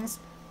things,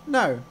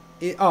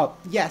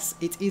 yes,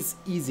 it is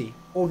easy.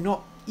 Or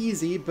not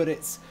easy, but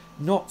it's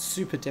not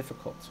super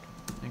difficult.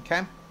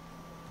 Okay?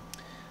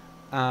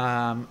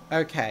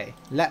 Okay,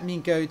 let me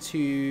go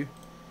to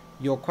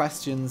your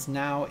questions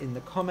now in the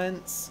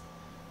comments.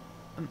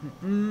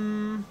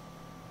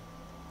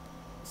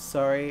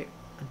 Sorry,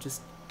 I'm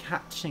just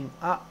catching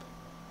up.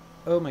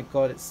 Oh my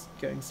god, it's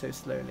going so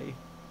slowly.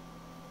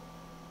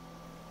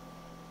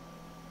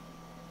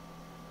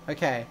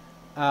 Okay,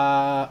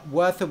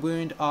 Worth a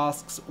Wound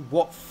asks,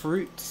 what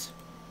fruits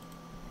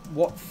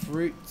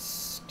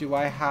do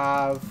I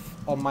have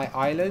on my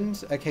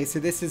island? Okay, so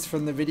this is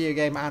from the video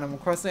game Animal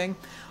Crossing.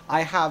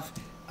 I have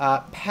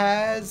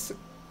pears,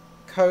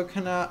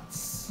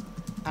 coconuts,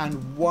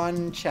 and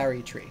 1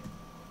 cherry tree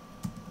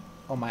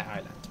on my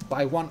island. But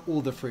I want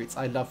all the fruits.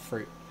 I love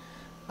fruit.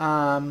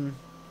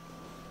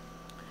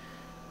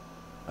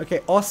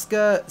 Okay,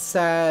 Oscar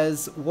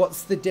says,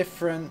 what's the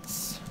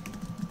difference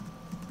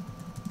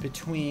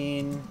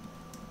between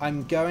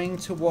I'm going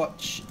to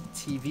watch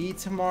TV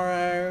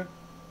tomorrow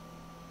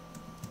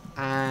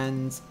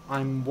and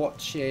I'm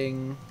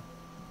watching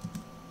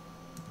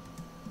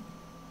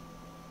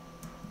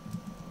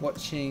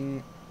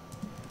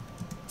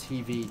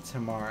TV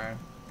tomorrow?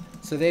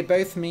 So they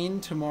both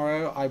mean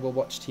tomorrow I will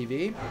watch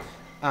TV.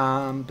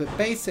 But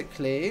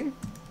basically,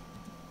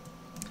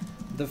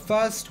 the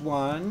first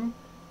one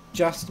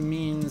just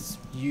means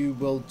you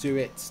will do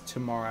it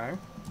tomorrow.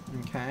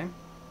 Okay?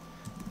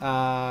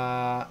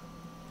 And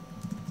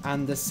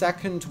the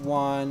second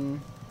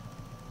one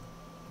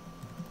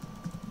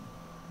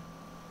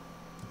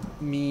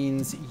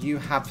means you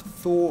have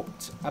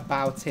thought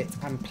about it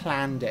and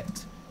planned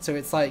it. So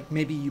it's like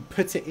maybe you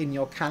put it in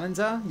your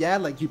calendar, yeah?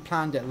 Like you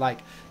planned it, like,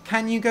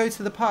 can you go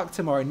to the park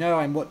tomorrow? No,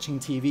 I'm watching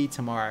TV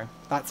tomorrow.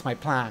 That's my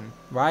plan,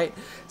 right?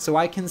 So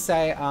I can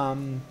say,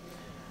 I'm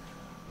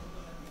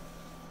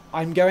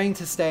going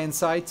to stay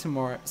inside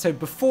tomorrow. So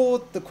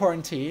before the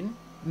quarantine,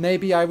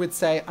 maybe I would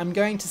say, I'm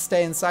going to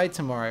stay inside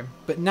tomorrow.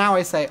 But now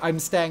I say, I'm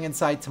staying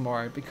inside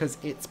tomorrow because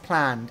it's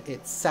planned,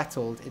 it's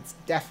settled, it's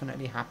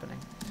definitely happening.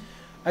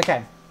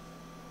 Okay.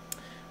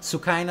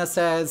 Sukaina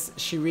says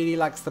she really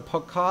likes the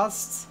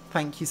podcasts.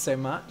 Thank you so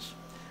much.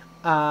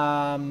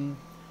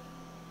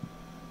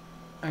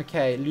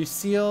 Okay,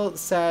 Lucille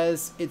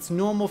says it's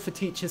normal for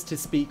teachers to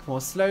speak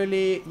more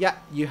slowly. Yeah,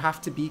 you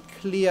have to be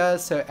clear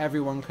so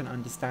everyone can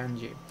understand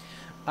you.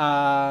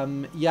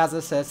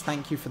 Yaza says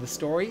thank you for the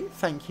story.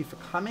 Thank you for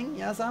coming,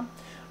 Yaza.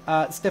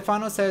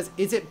 Stefano says,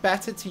 is it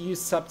better to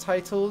use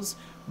subtitles?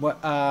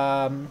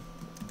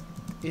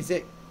 Is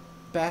it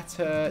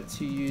better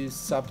to use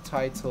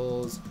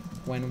subtitles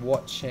when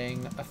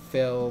watching a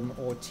film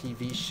or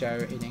TV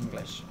show in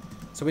English?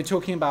 So we're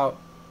talking about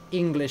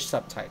English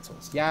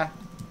subtitles, yeah?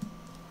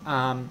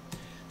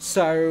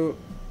 So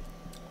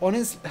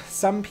honest,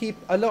 some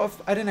people, a lot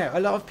of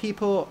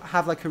people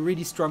have like a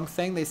really strong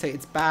thing. They say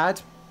it's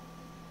bad.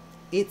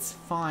 It's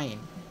fine,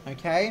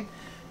 okay?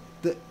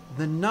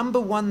 The number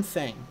one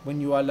thing when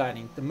you are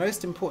learning, the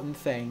most important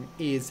thing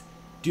is,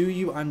 do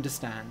you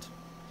understand?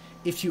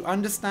 If you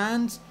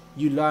understand,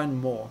 you learn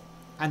more.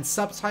 And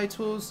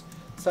subtitles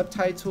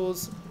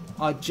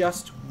are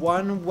just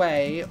one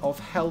way of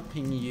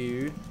helping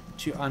you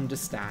to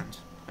understand.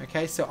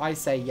 Okay, so I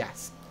say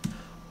yes.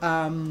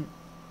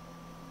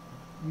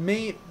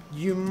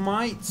 You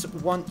might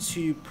want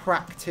to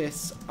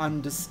practice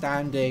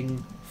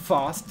understanding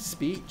fast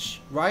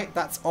speech, right?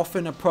 That's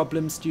often a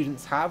problem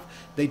students have.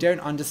 They don't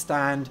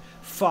understand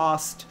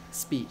fast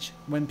speech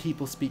when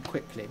people speak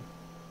quickly.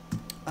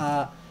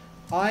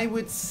 I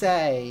would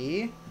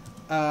say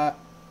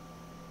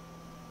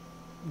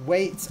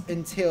wait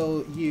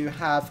until you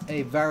have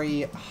a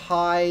very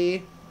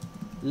high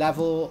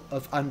level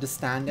of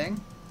understanding,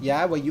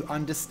 yeah, where you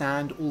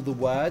understand all the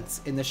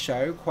words in the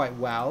show quite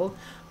well,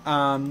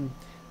 and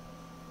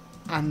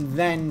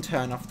then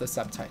turn off the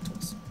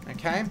subtitles,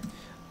 okay?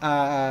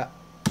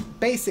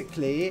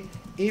 Basically,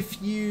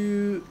 if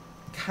you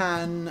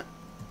can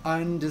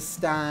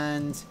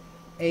understand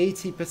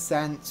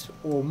 80%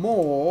 or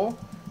more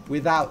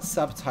without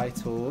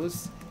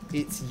subtitles,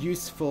 it's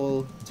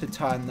useful to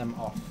turn them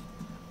off.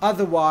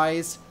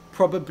 Otherwise,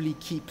 probably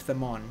keep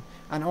them on.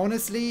 And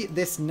honestly,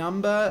 this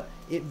number,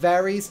 it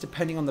varies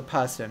depending on the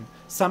person.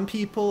 Some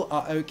people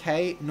are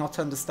okay not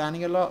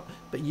understanding a lot,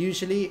 but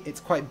usually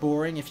it's quite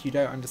boring if you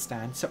don't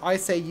understand. So I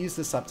say use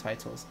the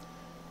subtitles.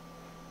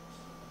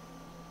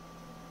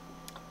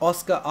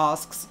 Oscar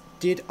asks,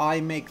 did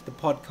I make the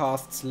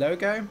podcast's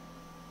logo?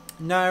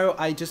 No,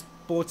 I just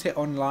bought it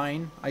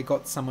online. I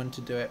got someone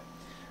to do it.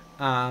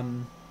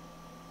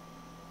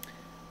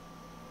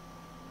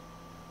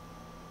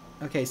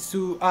 Okay,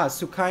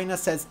 Sukaina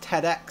says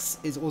TEDx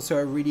is also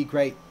a really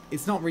great...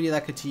 It's not really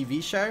like a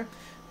TV show,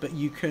 but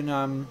you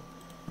can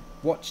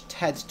watch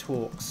TED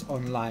Talks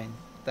online.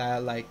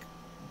 They're like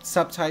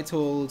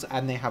subtitled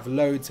and they have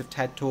loads of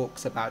TED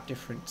Talks about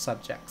different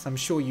subjects. I'm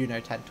sure you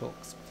know TED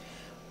Talks.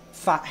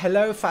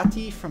 Hello,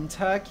 Fatih from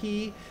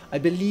Turkey. I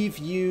believe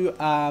you...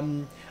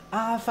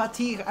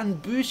 Fatih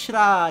and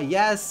Bushra.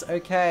 Yes,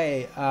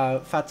 okay.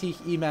 Fatih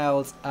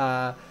emailed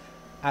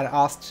and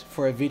asked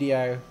for a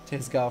video to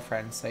his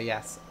girlfriend. So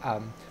yes,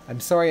 I'm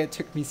sorry it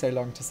took me so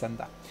long to send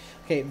that.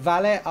 Okay,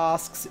 Vale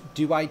asks,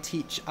 do I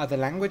teach other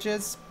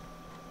languages?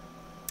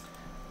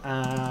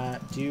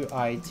 Do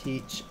I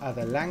teach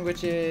other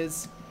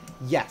languages?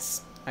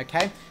 Yes.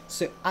 Okay,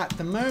 so at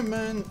the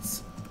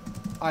moment,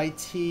 I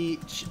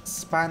teach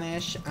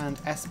Spanish and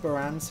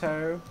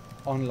Esperanto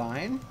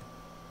online.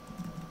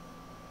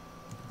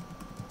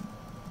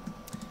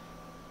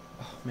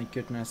 Oh my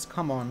goodness,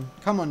 come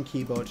on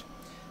keyboard.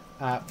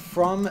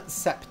 From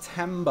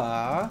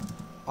September,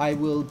 I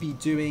will be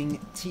doing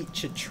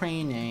teacher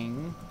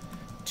training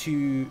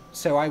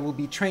so I will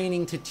be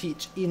training to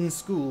teach in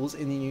schools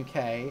in the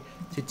UK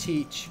to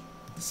teach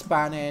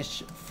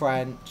Spanish,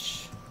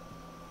 French,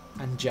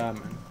 and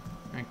German.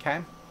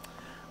 Okay.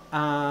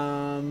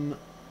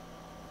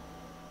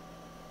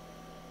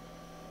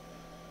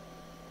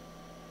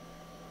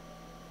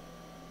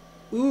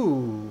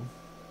 Ooh.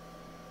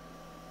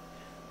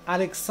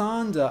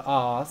 Alexander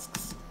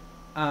asks,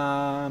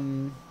 have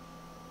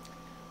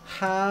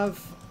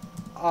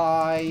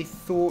I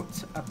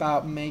thought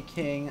about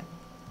making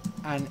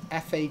an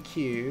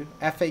FAQ?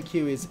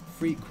 FAQ is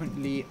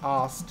frequently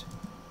asked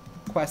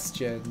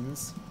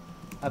questions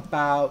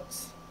about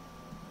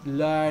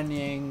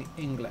learning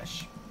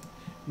English.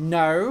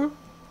 No,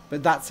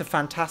 but that's a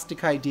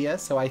fantastic idea,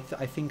 so I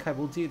think I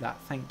will do that.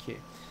 Thank you.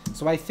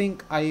 So I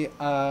think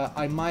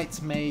I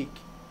might make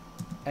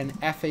an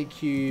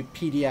FAQ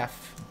PDF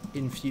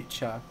in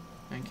future,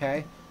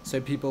 okay? So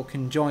people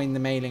can join the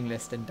mailing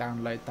list and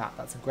download that.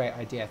 That's a great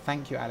idea.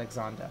 Thank you,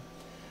 Alexander.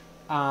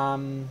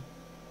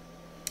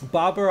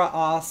 Barbara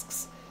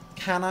asks,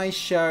 can I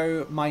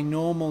show my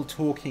normal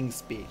talking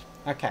speed?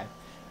 Okay,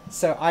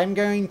 so I'm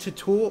going to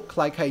talk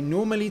like I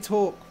normally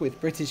talk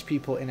with British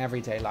people in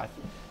everyday life.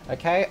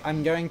 Okay,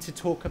 I'm going to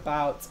talk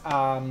about...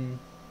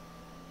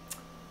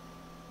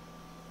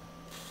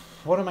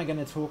 what am I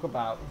going to talk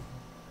about?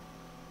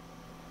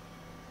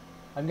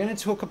 I'm going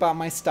to talk about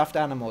my stuffed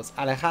animals,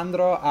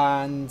 Alejandro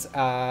and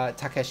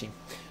Takeshi.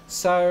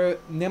 So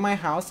near my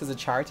house there's a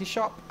charity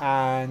shop,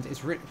 and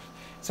it's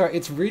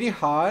really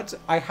hard.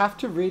 I have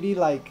to really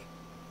like,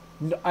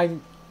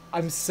 I'm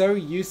so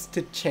used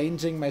to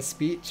changing my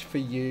speech for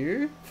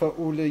you, for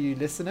all of you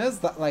listeners,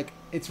 that like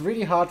it's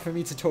really hard for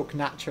me to talk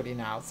naturally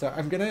now. So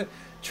I'm gonna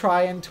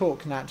try and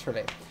talk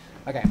naturally.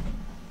 Okay.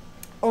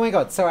 Oh my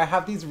god, so I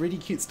have these really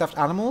cute stuffed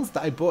animals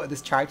that I bought at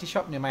this charity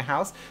shop near my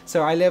house.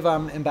 So I live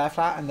in Bear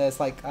Flat, and there's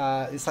like,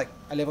 it's like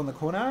I live on the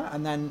corner,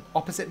 and then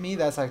opposite me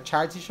there's like a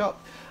charity shop,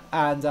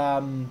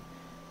 and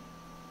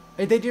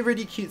they do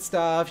really cute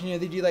stuff, you know,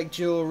 they do like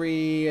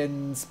jewelry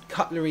and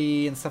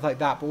cutlery and stuff like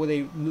that, but what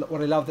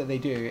I love that they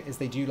do is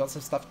they do lots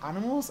of stuffed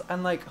animals,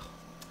 and like,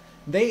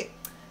 they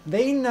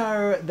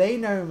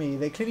know me,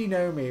 they clearly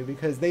know me,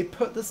 because they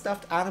put the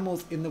stuffed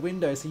animals in the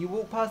window, so you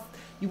walk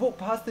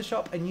past the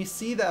shop and you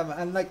see them,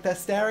 and like they're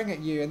staring at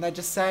you and they're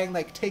just saying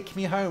like, take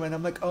me home, and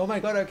I'm like, oh my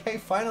god, okay,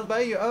 fine, I'll buy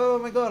you, oh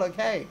my god,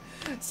 okay.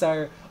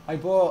 So I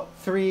bought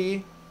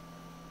three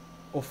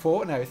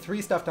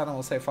stuffed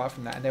animals so far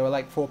from that, and they were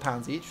like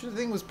 £4 each, which I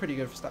think was pretty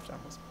good for stuffed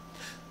animals.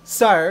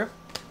 So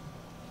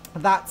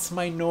that's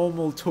my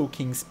normal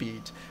talking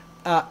speed.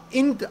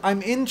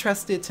 I'm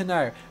interested to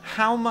know,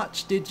 how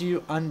much did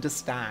you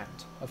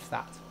understand of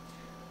that?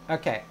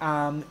 Okay,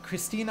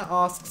 Christina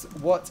asks,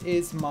 what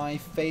is my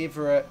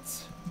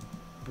favorite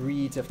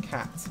breed of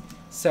cat?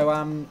 So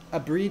a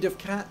breed of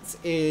cat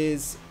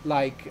is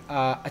like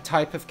a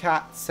type of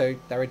cat, so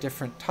there are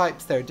different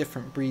types, there are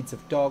different breeds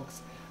of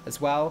dogs as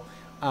well.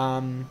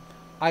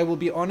 I will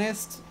be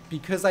honest,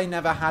 because I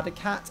never had a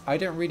cat, I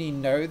don't really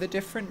know the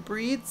different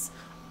breeds.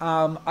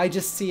 I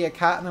just see a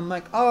cat and I'm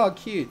like, oh,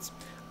 cute.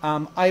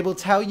 I will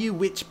tell you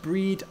which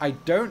breed I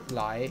don't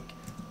like.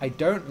 I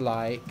don't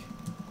like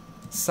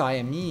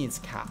Siamese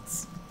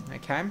cats,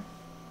 okay?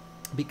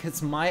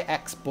 Because my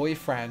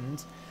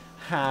ex-boyfriend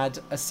had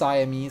a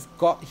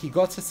he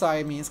got a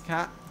Siamese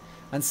cat,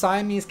 and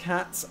Siamese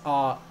cats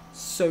are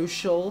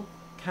social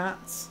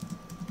cats.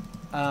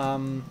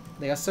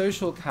 They are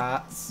social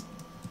cats,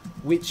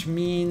 which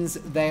means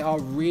they are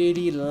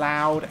really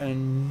loud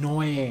and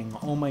annoying.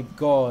 Oh my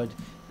god.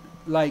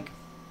 Like,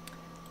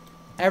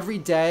 every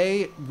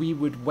day we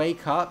would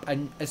wake up,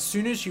 and as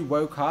soon as you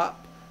woke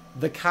up,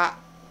 the cat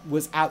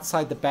was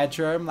outside the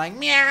bedroom, like,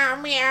 meow,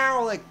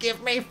 meow, like,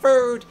 give me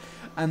food.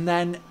 And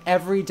then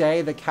every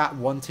day the cat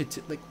wanted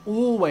to, like,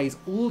 always,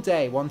 all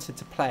day wanted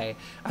to play.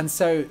 And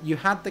so you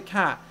had the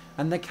cat,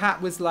 and the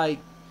cat was like,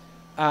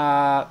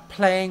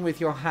 playing with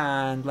your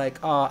hand, like,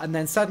 oh, and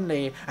then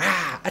suddenly,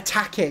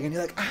 attacking, and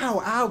you're like,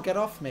 ow, ow, get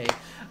off me.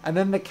 And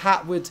then the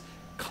cat would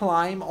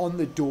climb on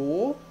the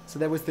door. So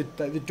there was the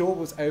door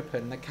was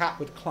open, the cat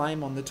would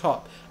climb on the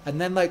top,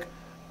 and then like,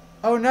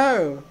 oh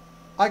no,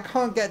 I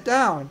can't get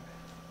down.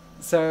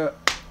 So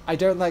I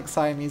don't like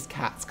Siamese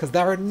cats because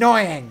they're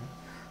annoying.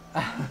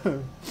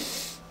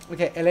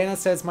 Okay, Elena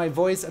says my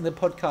voice and the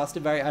podcast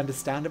are very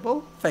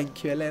understandable.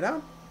 Thank you,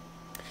 Elena.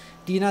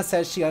 Dina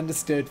says she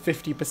understood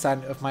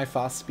 50% of my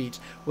fast speech.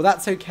 Well,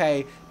 that's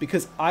okay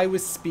because I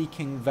was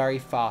speaking very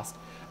fast.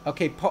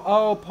 Okay,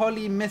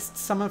 Polly missed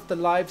some of the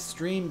live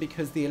stream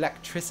because the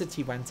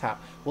electricity went out.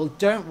 Well,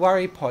 don't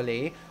worry,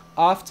 Polly.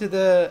 After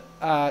the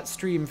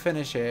stream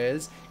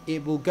finishes,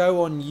 it will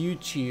go on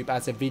YouTube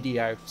as a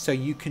video, so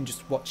you can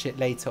just watch it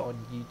later on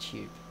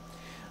YouTube.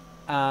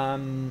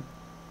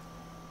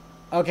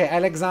 Okay,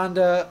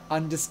 Alexander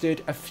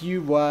understood a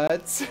few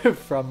words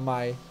from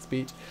my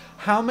speech.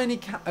 How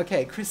many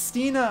okay,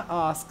 Christina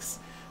asks,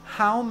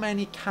 how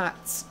many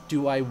cats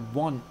do I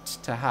want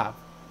to have?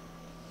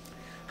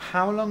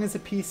 How long is a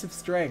piece of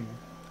string?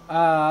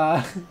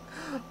 I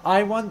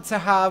want to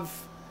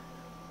have,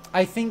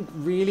 I think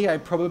really I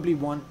probably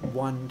want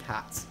one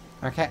cat.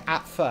 Okay,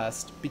 at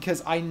first,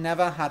 because I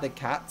never had a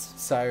cat,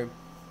 so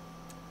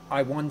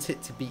I want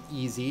it to be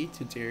easy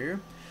to do.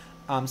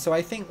 So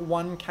I think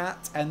one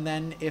cat, and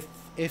then if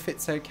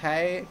it's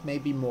okay,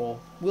 maybe more.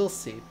 We'll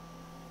see.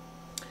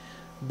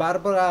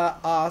 Barbara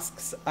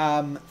asks,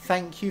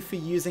 thank you for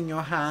using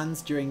your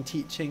hands during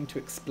teaching to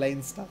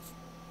explain stuff.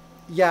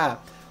 Yeah,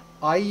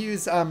 I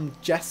use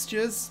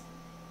gestures.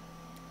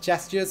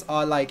 Gestures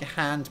are like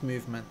hand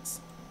movements,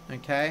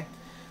 okay?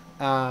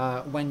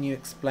 When you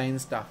explain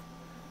stuff.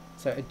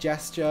 So a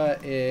gesture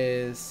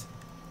is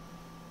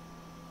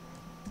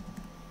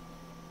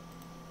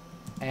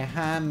a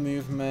hand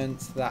movement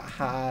that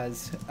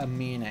has a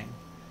meaning.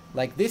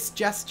 Like this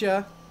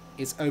gesture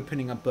is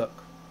opening a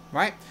book,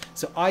 right?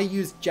 So I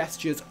use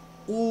gestures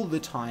all the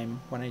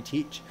time when I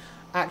teach.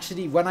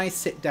 Actually, when I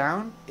sit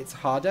down, it's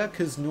harder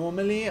because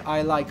normally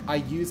I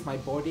use my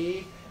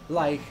body,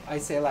 like I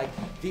say like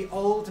the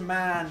old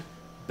man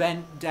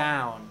bent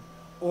down,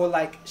 or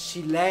like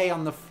she lay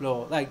on the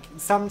floor. Like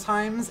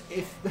sometimes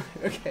if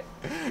okay,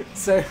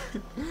 so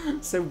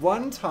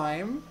one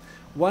time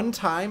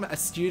a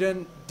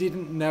student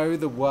didn't know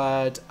the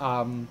word,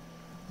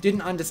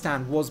 didn't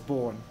understand was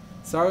born.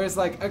 So I was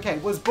like, okay,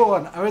 was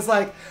born. I was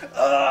like,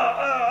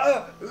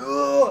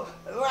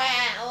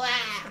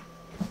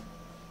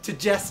 to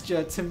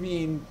gesture to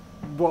mean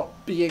what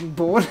being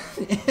born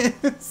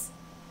is.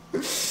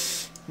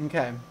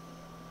 Okay.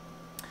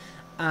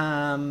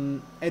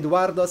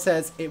 Eduardo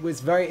says, it was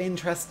very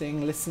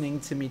interesting listening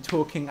to me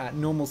talking at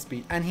normal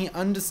speed. And he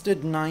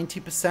understood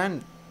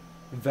 90%.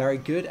 Very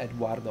good,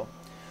 Eduardo.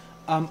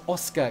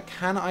 Oscar,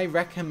 can I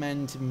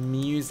recommend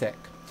music?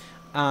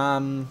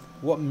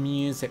 What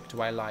music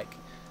do I like?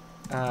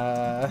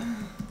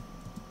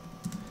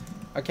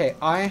 Okay,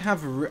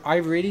 I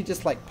really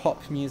just like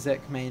pop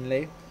music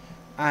mainly,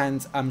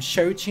 and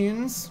show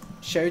tunes.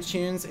 Show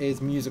tunes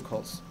is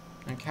musicals.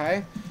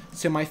 Okay,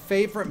 so my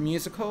favorite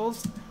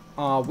musicals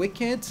are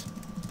Wicked,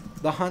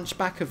 The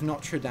Hunchback of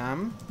Notre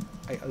Dame,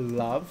 I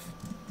love.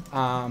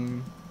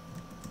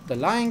 The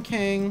Lion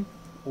King,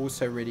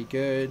 also really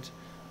good.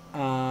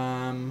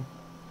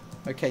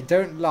 Okay,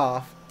 don't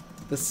laugh.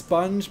 The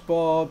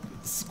SpongeBob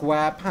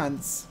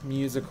SquarePants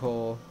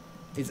musical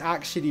is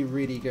actually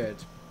really good.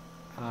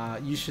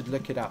 You should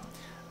look it up.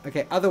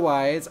 Okay,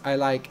 otherwise I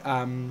like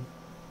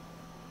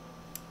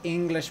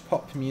English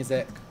pop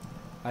music.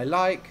 I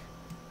like,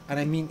 and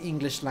I mean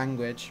English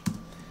language.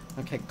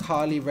 Okay,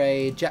 Carly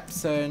Rae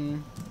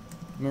Jepsen,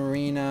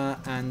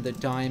 Marina and the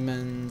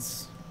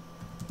Diamonds.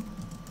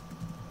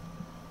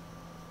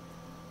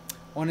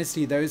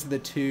 Honestly, those are the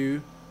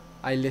two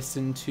I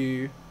listen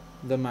to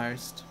the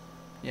most.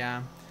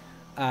 Yeah.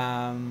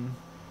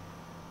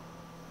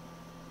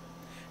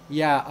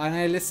 Yeah, and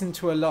I listen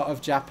to a lot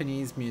of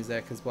Japanese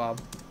music as well.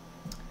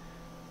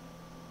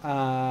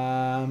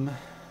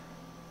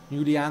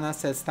 Juliana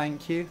says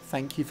thank you.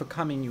 Thank you for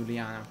coming,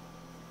 Juliana.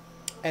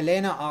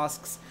 Elena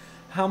asks,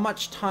 how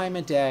much time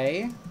a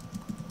day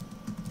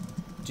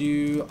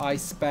do I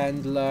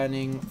spend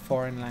learning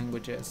foreign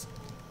languages?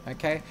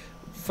 Okay,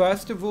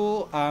 first of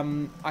all,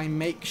 I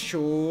make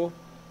sure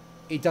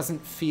it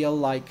doesn't feel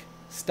like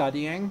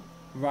studying,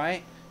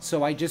 right?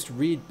 So I just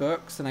read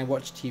books and I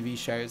watch TV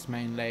shows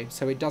mainly,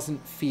 so it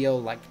doesn't feel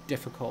like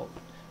difficult.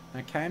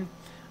 Okay,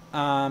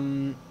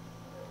 I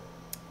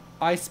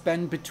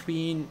spend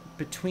between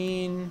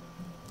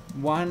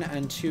 1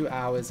 and 2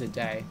 hours a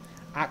day.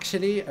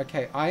 Actually,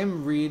 okay, I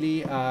am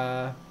really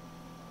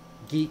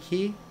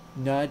geeky,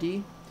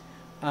 nerdy.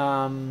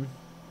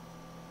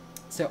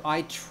 So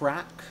I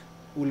track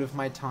all of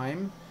my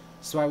time.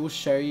 So I will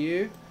show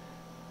you.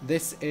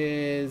 This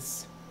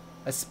is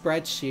a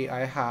spreadsheet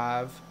I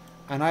have,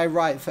 and I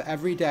write for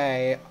every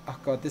day. Oh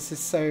god, this is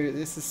so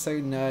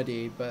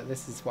nerdy, but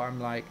this is what I'm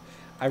like.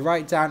 I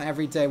write down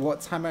every day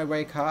what time I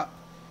wake up.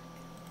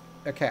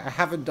 Okay, I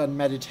haven't done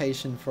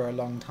meditation for a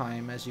long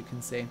time, as you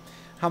can see.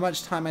 How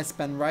much time I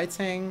spend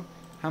writing,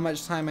 how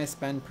much time I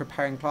spend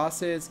preparing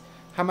classes,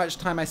 how much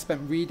time I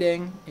spent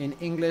reading in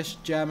English,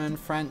 German,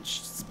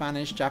 French,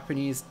 Spanish,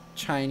 Japanese,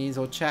 Chinese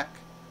or Czech,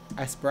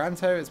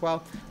 Esperanto as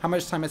well, how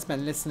much time I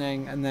spent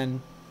listening, and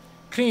then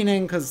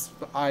cleaning, because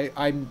I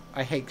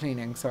hate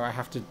cleaning, so I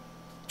have to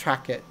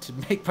track it to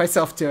make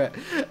myself do it.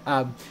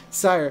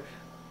 So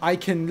I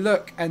can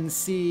look and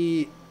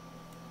see,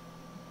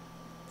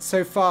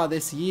 so far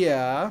this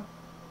year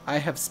I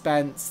have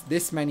spent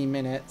this many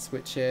minutes,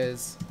 which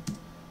is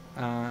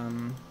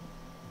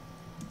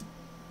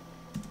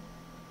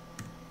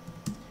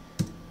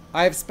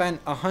I've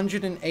spent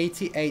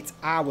 188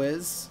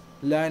 hours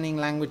learning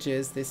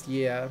languages this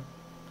year,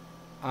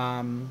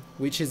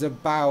 which is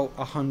about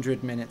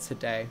 100 minutes a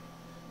day.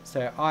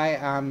 So I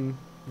am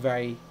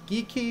very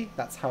geeky.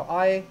 That's how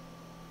I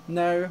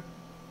know.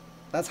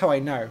 That's how I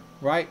know,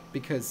 right?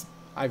 Because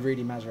I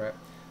really measure it.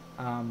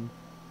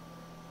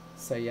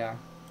 So yeah.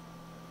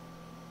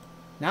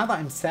 Now that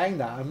I'm saying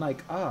that, I'm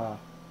like, I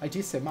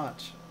do so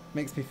much.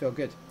 Makes me feel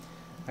good.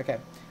 Okay.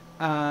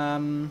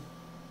 Go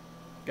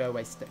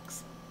away,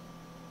 sticks.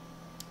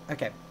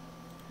 Okay.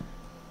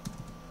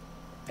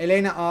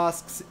 Elena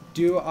asks,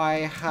 do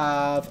I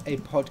have a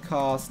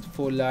podcast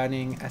for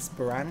learning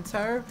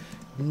Esperanto?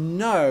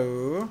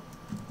 No,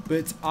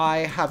 but I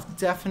have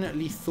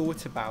definitely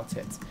thought about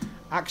it.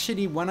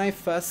 Actually, when I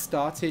first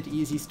started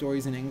Easy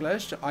Stories in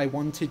English, I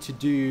wanted to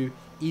do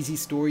Easy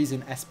Stories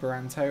in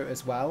Esperanto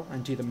as well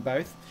and do them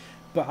both.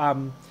 But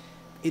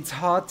it's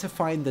hard to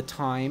find the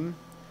time.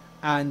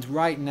 And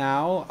right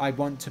now, I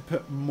want to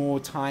put more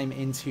time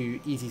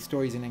into Easy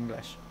Stories in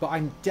English. But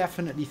I'm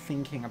definitely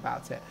thinking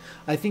about it.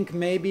 I think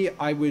maybe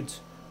I would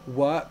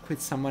work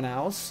with someone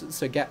else.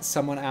 So get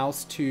someone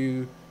else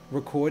to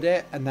record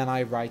it and then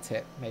I write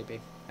it, maybe.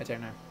 I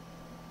don't know.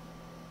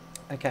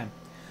 Okay.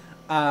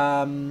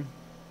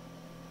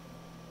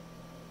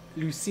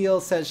 Lucille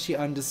says she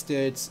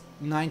understood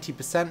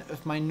 90%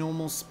 of my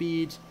normal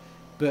speed,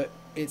 but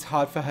it's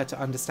hard for her to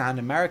understand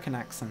American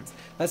accents.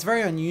 That's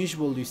very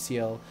unusual,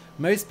 Lucille.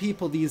 Most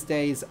people these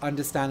days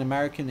understand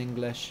American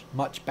English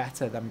much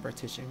better than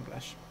British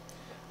English.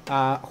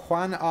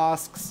 Juan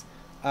asks,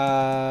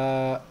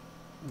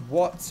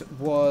 what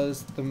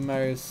was the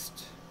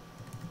most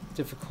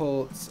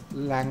difficult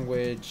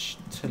language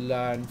to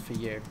learn for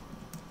you?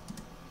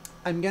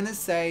 I'm going to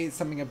say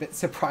something a bit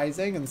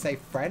surprising and say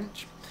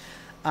French.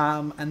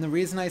 And the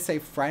reason I say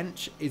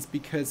French is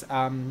because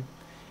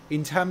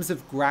in terms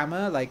of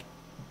grammar, like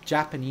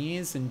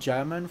Japanese and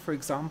German, for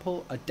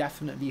example, are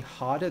definitely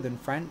harder than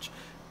French.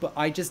 But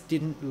I just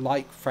didn't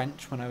like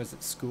French when I was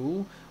at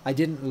school. I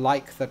didn't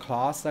like the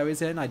class I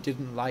was in. I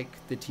didn't like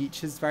the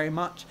teachers very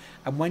much.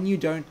 And when you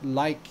don't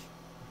like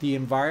the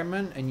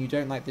environment and you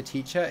don't like the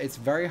teacher, it's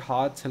very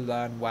hard to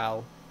learn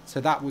well. So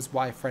that was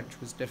why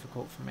French was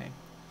difficult for me.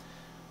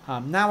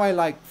 Now I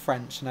like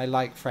French and I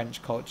like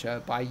French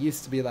culture, but I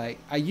used to be like,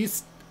 I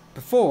used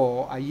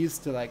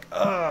to like,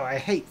 oh, I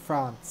hate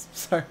France.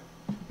 So,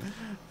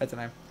 I don't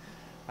know.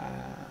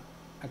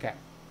 Okay.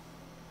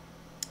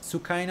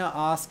 Sukaina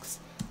asks,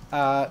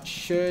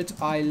 should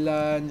I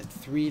learn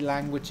 3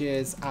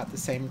 languages at the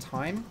same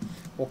time?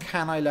 Or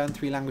can I learn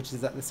 3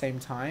 languages at the same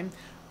time?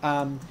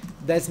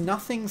 There's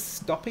nothing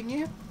stopping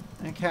you.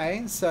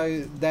 Okay,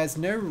 so there's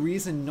no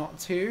reason not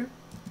to.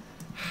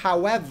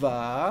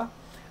 However,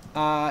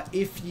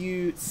 if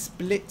you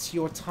split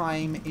your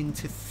time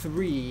into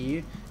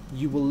 3,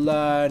 you will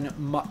learn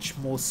much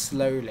more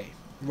slowly,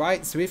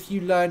 right? So if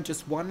you learn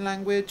just 1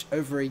 language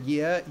over a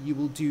year, you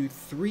will do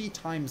 3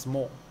 times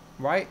more,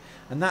 right?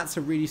 And that's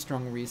a really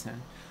strong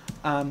reason.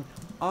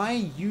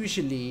 I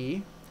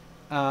usually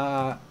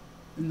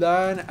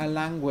learn a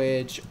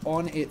language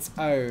on its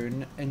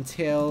own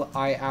until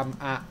I am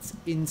at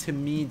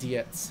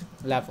intermediate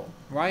level,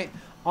 right?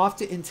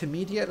 After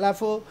intermediate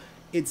level,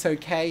 it's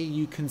okay,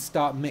 you can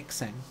start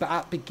mixing. But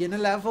at beginner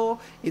level,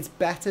 it's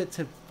better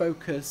to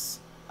focus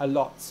a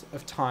lot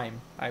of time,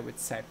 I would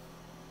say.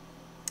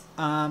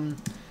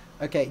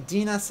 Okay,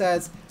 Dina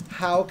says,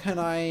 how can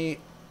I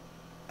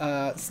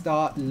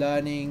start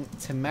learning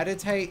to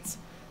meditate?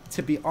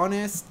 To be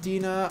honest,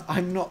 Dina,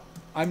 I'm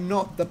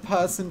not the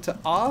person to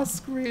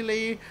ask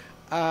really,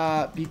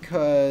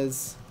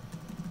 because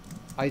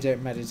I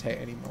don't meditate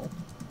anymore.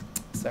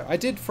 So I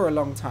did for a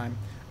long time.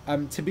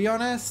 To be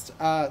honest,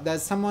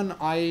 there's someone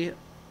I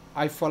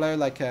follow,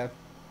 like a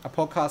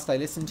podcast I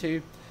listen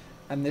to,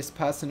 and this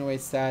person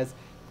always says,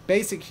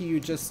 basically you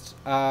just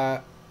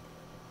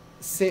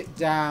sit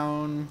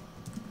down,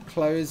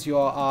 close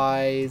your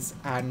eyes,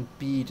 and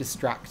be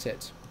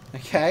distracted.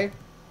 Okay?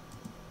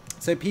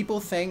 So people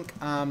think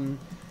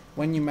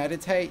when you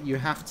meditate, you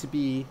have to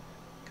be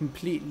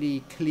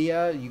completely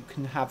clear, you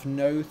can have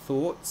no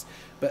thoughts,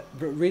 but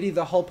really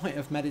the whole point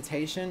of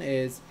meditation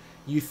is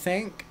you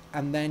think,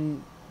 and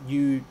then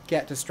you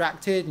get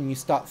distracted and you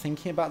start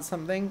thinking about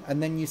something,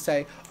 and then you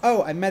say,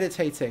 oh, I'm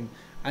meditating,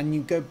 and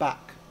you go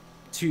back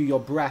to your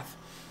breath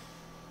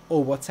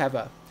or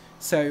whatever.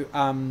 So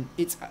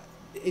it's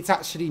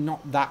actually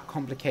not that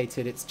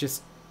complicated, it's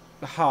just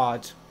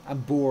hard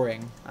and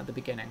boring at the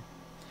beginning.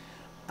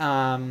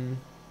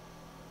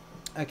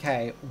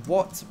 Okay,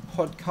 what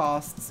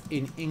podcasts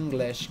in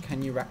English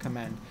can you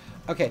recommend?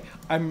 Okay,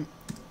 I'm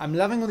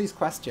loving all these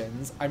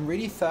questions. I'm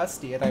really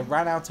thirsty and I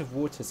ran out of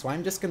water, so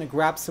I'm just going to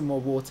grab some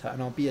more water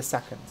and I'll be a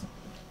second.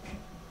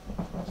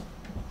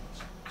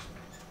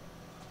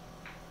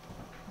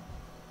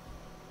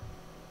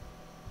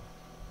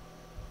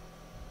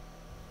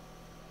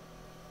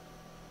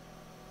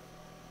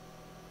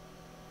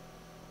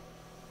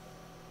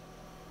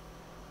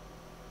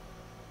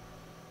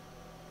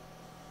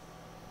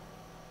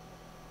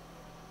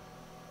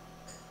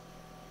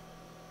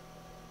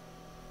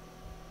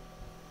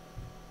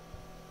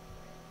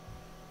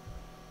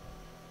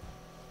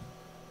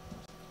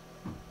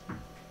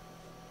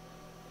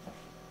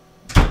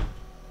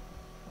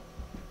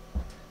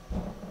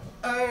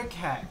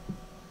 Okay.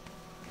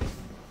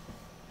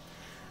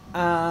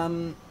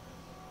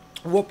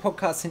 What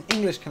podcasts in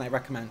English can I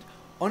recommend?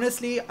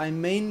 Honestly,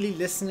 I'm mainly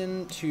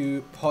listening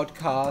to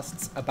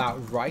podcasts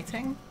about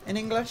writing in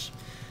English,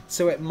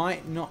 so it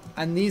might not.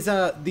 And these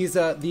are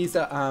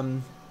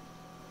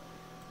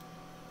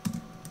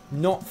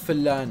not for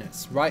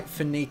learners, right?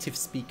 For native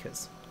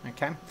speakers,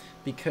 okay?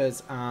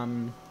 Because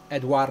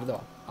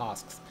Eduardo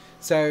asks.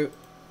 So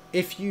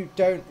if you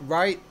don't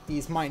write,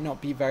 these might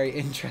not be very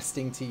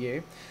interesting to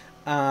you.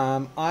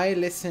 I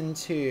listen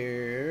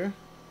to...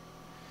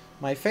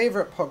 My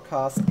favorite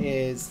podcast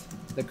is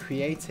the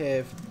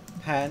Creative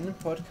Pen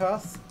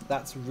podcast.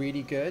 That's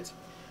really good.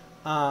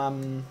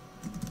 The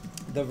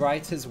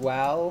Writer's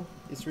Well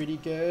is really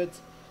good.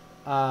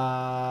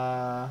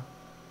 The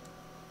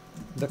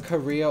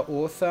Career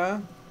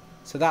Author.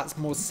 So that's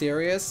more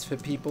serious for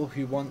people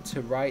who want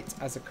to write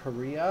as a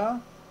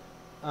career.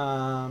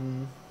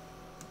 The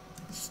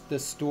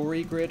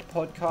Story Grid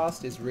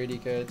podcast is really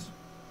good.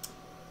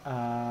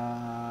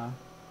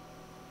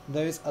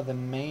 Those are the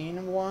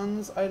main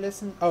ones I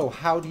listen. Oh,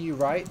 How Do You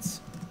Write?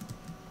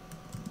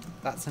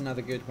 That's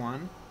another good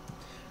one.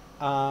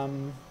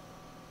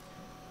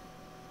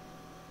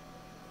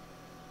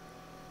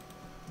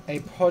 A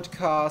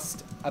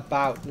podcast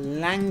about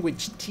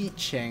language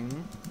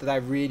teaching that I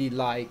really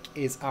like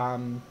is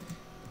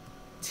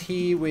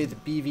Tea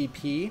with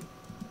BVP,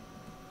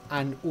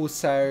 and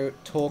also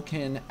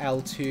Talking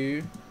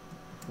L2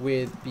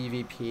 with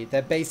BVP.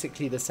 They're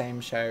basically the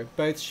same show.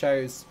 Both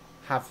shows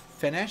have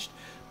finished,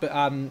 but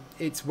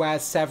it's where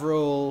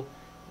several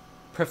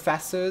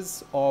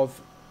professors of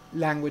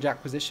language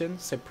acquisition,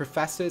 so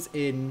professors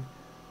in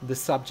the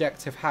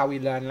subject of how we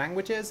learn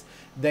languages,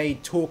 they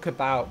talk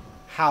about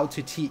how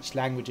to teach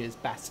languages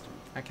best,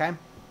 okay?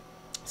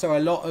 So a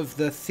lot of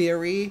the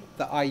theory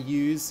that I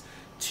use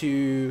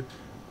to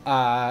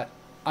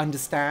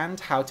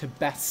understand how to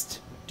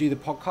best do the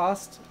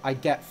podcast, I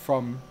get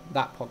from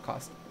that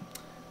podcast,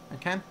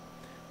 okay?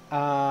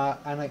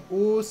 And I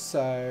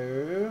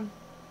also,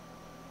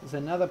 there's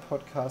another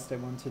podcast I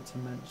wanted to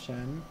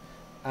mention,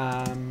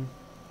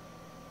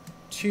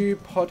 2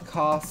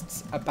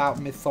 podcasts about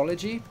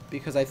mythology,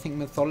 because I think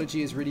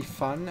mythology is really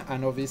fun,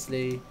 and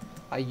obviously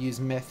I use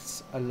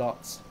myths a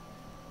lot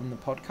on the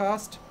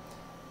podcast.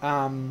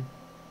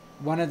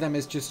 One of them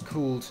is just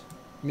called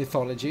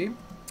Mythology,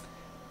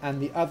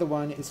 and the other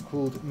one is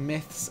called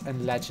Myths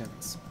and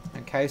Legends.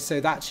 Okay,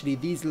 so actually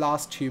these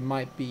last 2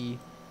 might be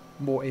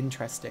more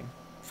interesting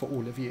for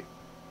all of you.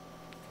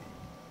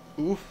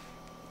 Oof,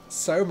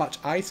 so much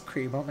ice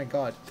cream, oh my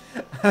god.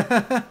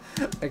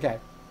 Okay.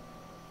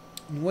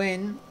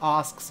 Nguyen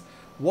asks,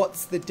 what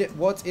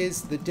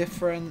is the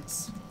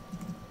difference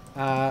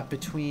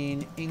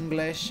between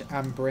English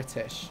and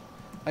British?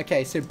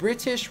 Okay, so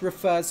British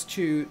refers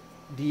to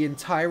the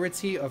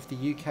entirety of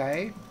the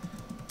UK.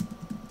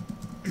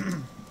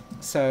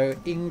 So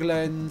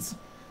England,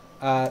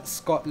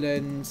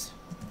 Scotland,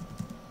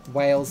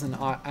 Wales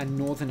and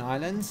Northern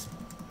Ireland.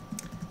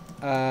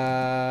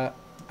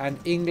 And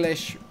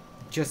English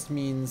just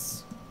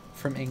means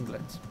from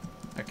England.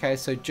 Okay,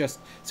 so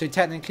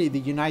technically the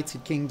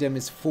United Kingdom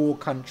is 4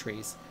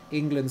 countries: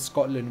 England,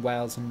 Scotland,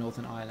 Wales and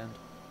Northern Ireland.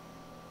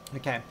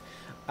 Okay,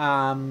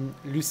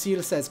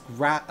 Lucille says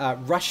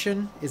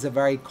Russian is a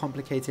very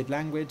complicated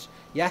language.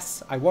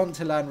 Yes, I want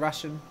to learn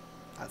Russian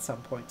at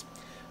some point.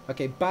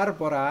 Okay,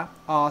 Barbara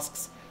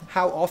asks,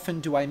 how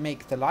often do I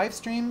make the live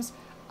streams?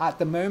 At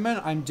the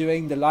moment, I'm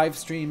doing the live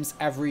streams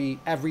every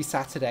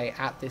Saturday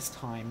at this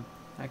time.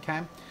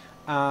 Okay.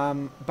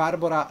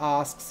 Barbara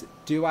asks,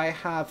 do I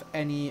have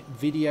any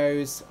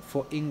videos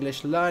for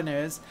English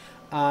learners?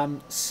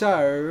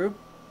 So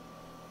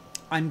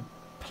I'm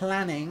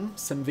planning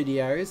some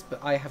videos, but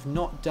I have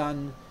not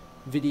done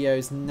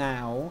videos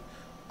now.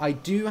 I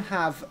do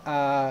have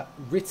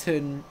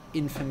written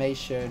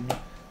information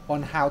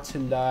on how to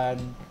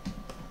learn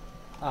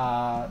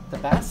the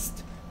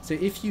best. So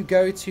if you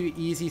go to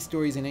Easy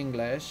Stories in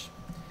English,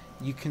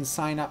 you can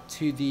sign up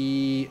to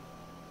the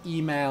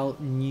email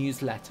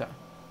newsletter.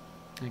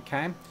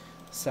 Okay,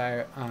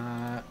 so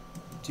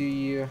do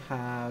you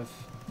have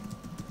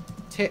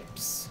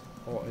tips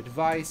or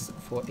advice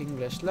for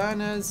English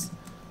learners?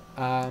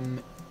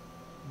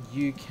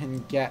 You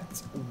can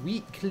get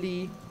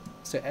weekly,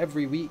 so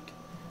every week,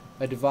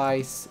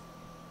 advice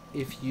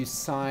if you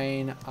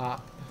sign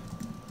up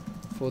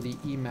for the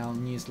email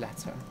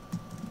newsletter,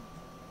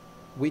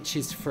 which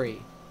is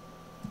free.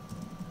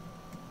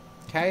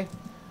 Okay,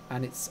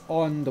 and it's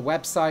on the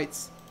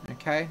website.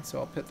 Okay, so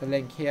I'll put the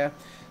link here.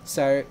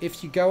 So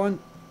if you go on,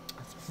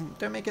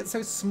 don't make it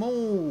so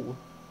small.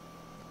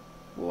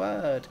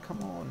 Word,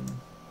 come on.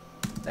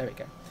 There we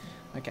go.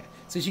 Okay,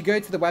 so as you go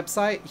to the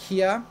website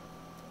here,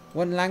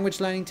 want language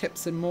learning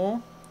tips and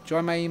more,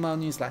 join my email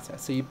newsletter.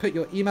 So you put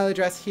your email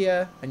address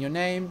here and your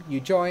name, you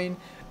join.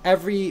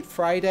 Every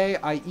Friday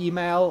I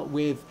email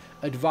with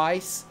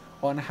advice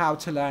on how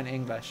to learn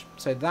English.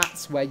 So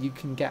that's where you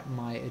can get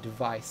my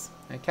advice.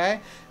 Okay,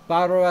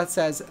 Barbara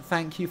says,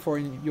 thank you for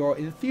your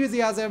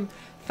enthusiasm.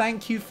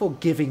 Thank you for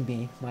giving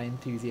me my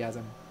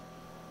enthusiasm.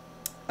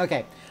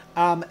 Okay,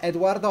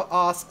 Eduardo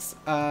asks,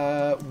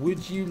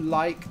 would you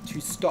like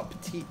to stop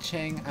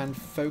teaching and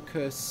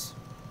focus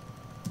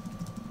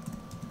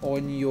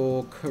on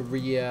your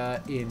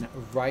career in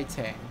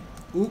writing?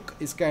 Ook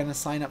is going to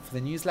sign up for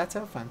the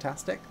newsletter.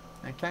 Fantastic.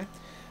 Okay.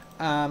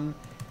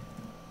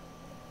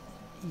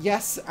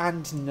 Yes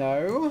and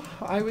no,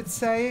 I would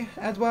say,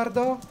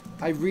 Eduardo.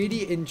 I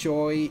really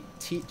enjoy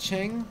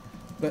teaching,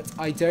 but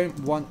I don't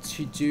want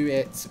to do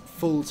it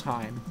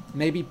full-time.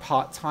 Maybe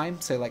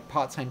part-time, so like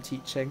part-time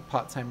teaching,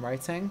 part-time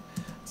writing.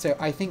 So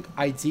I think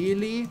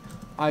ideally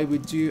I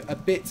would do a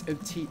bit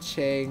of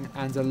teaching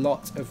and a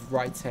lot of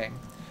writing.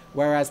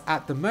 Whereas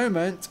at the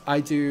moment I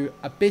do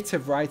a bit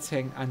of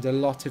writing and a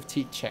lot of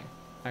teaching.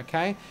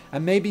 Okay?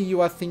 And maybe you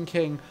are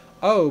thinking,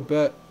 oh,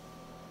 but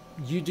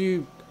you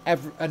do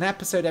an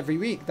episode every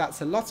week.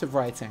 That's a lot of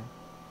writing.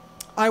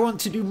 I want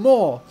to do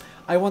more.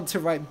 I want to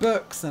write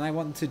books and I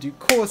want to do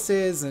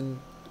courses and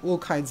all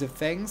kinds of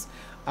things.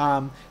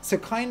 So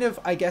kind of,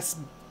 I guess,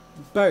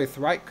 both,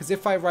 right? Because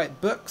if I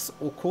write books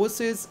or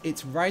courses,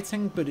 it's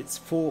writing, but it's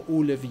for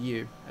all of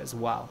you as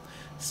well.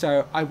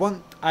 So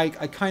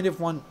I kind of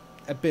want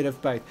a bit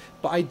of both.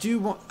 But I do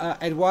want,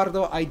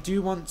 Eduardo, I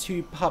do want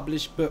to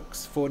publish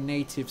books for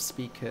native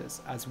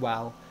speakers as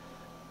well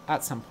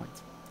at some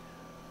point.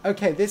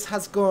 Okay, this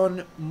has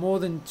gone more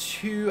than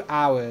 2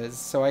 hours,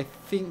 so I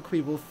think we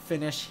will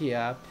finish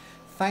here.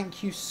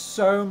 Thank you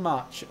so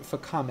much for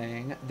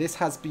coming. This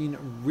has been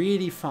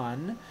really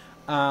fun.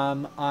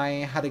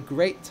 I had a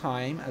great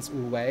time, as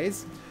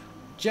always.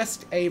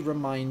 Just a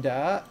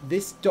reminder,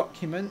 this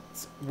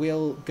document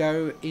will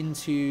go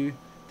into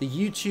the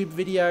YouTube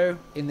video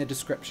in the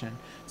description.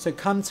 So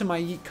come to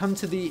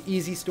the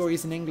Easy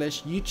Stories in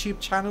English YouTube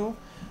channel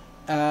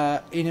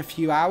in a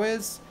few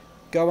hours.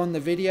 Go on the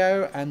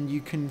video and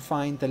you can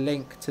find the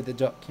link to the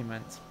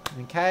document,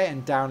 okay,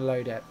 and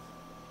download it.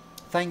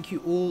 Thank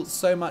you all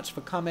so much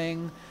for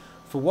coming,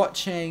 for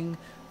watching.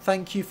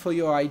 Thank you for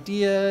your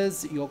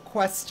ideas, your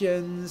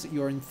questions,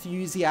 your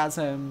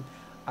enthusiasm.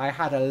 I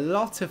had a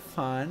lot of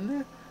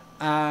fun,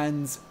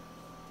 and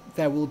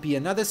there will be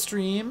another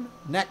stream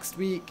next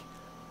week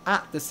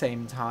at the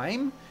same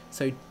time,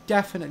 so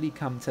definitely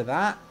come to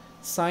that.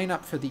 Sign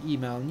up for the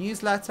email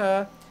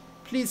newsletter.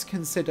 Please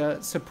consider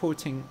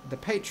supporting the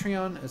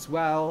Patreon as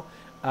well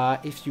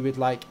if you would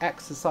like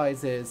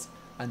exercises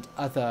and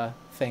other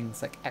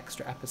things like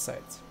extra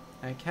episodes.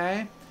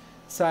 Okay?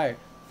 So,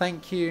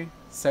 thank you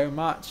so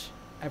much,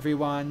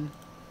 everyone.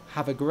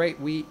 Have a great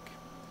week.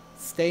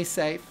 Stay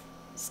safe,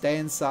 stay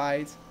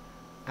inside,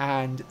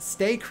 and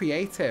stay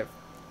creative.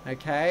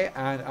 Okay?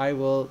 And I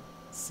will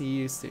see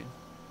you soon.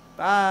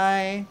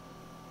 Bye!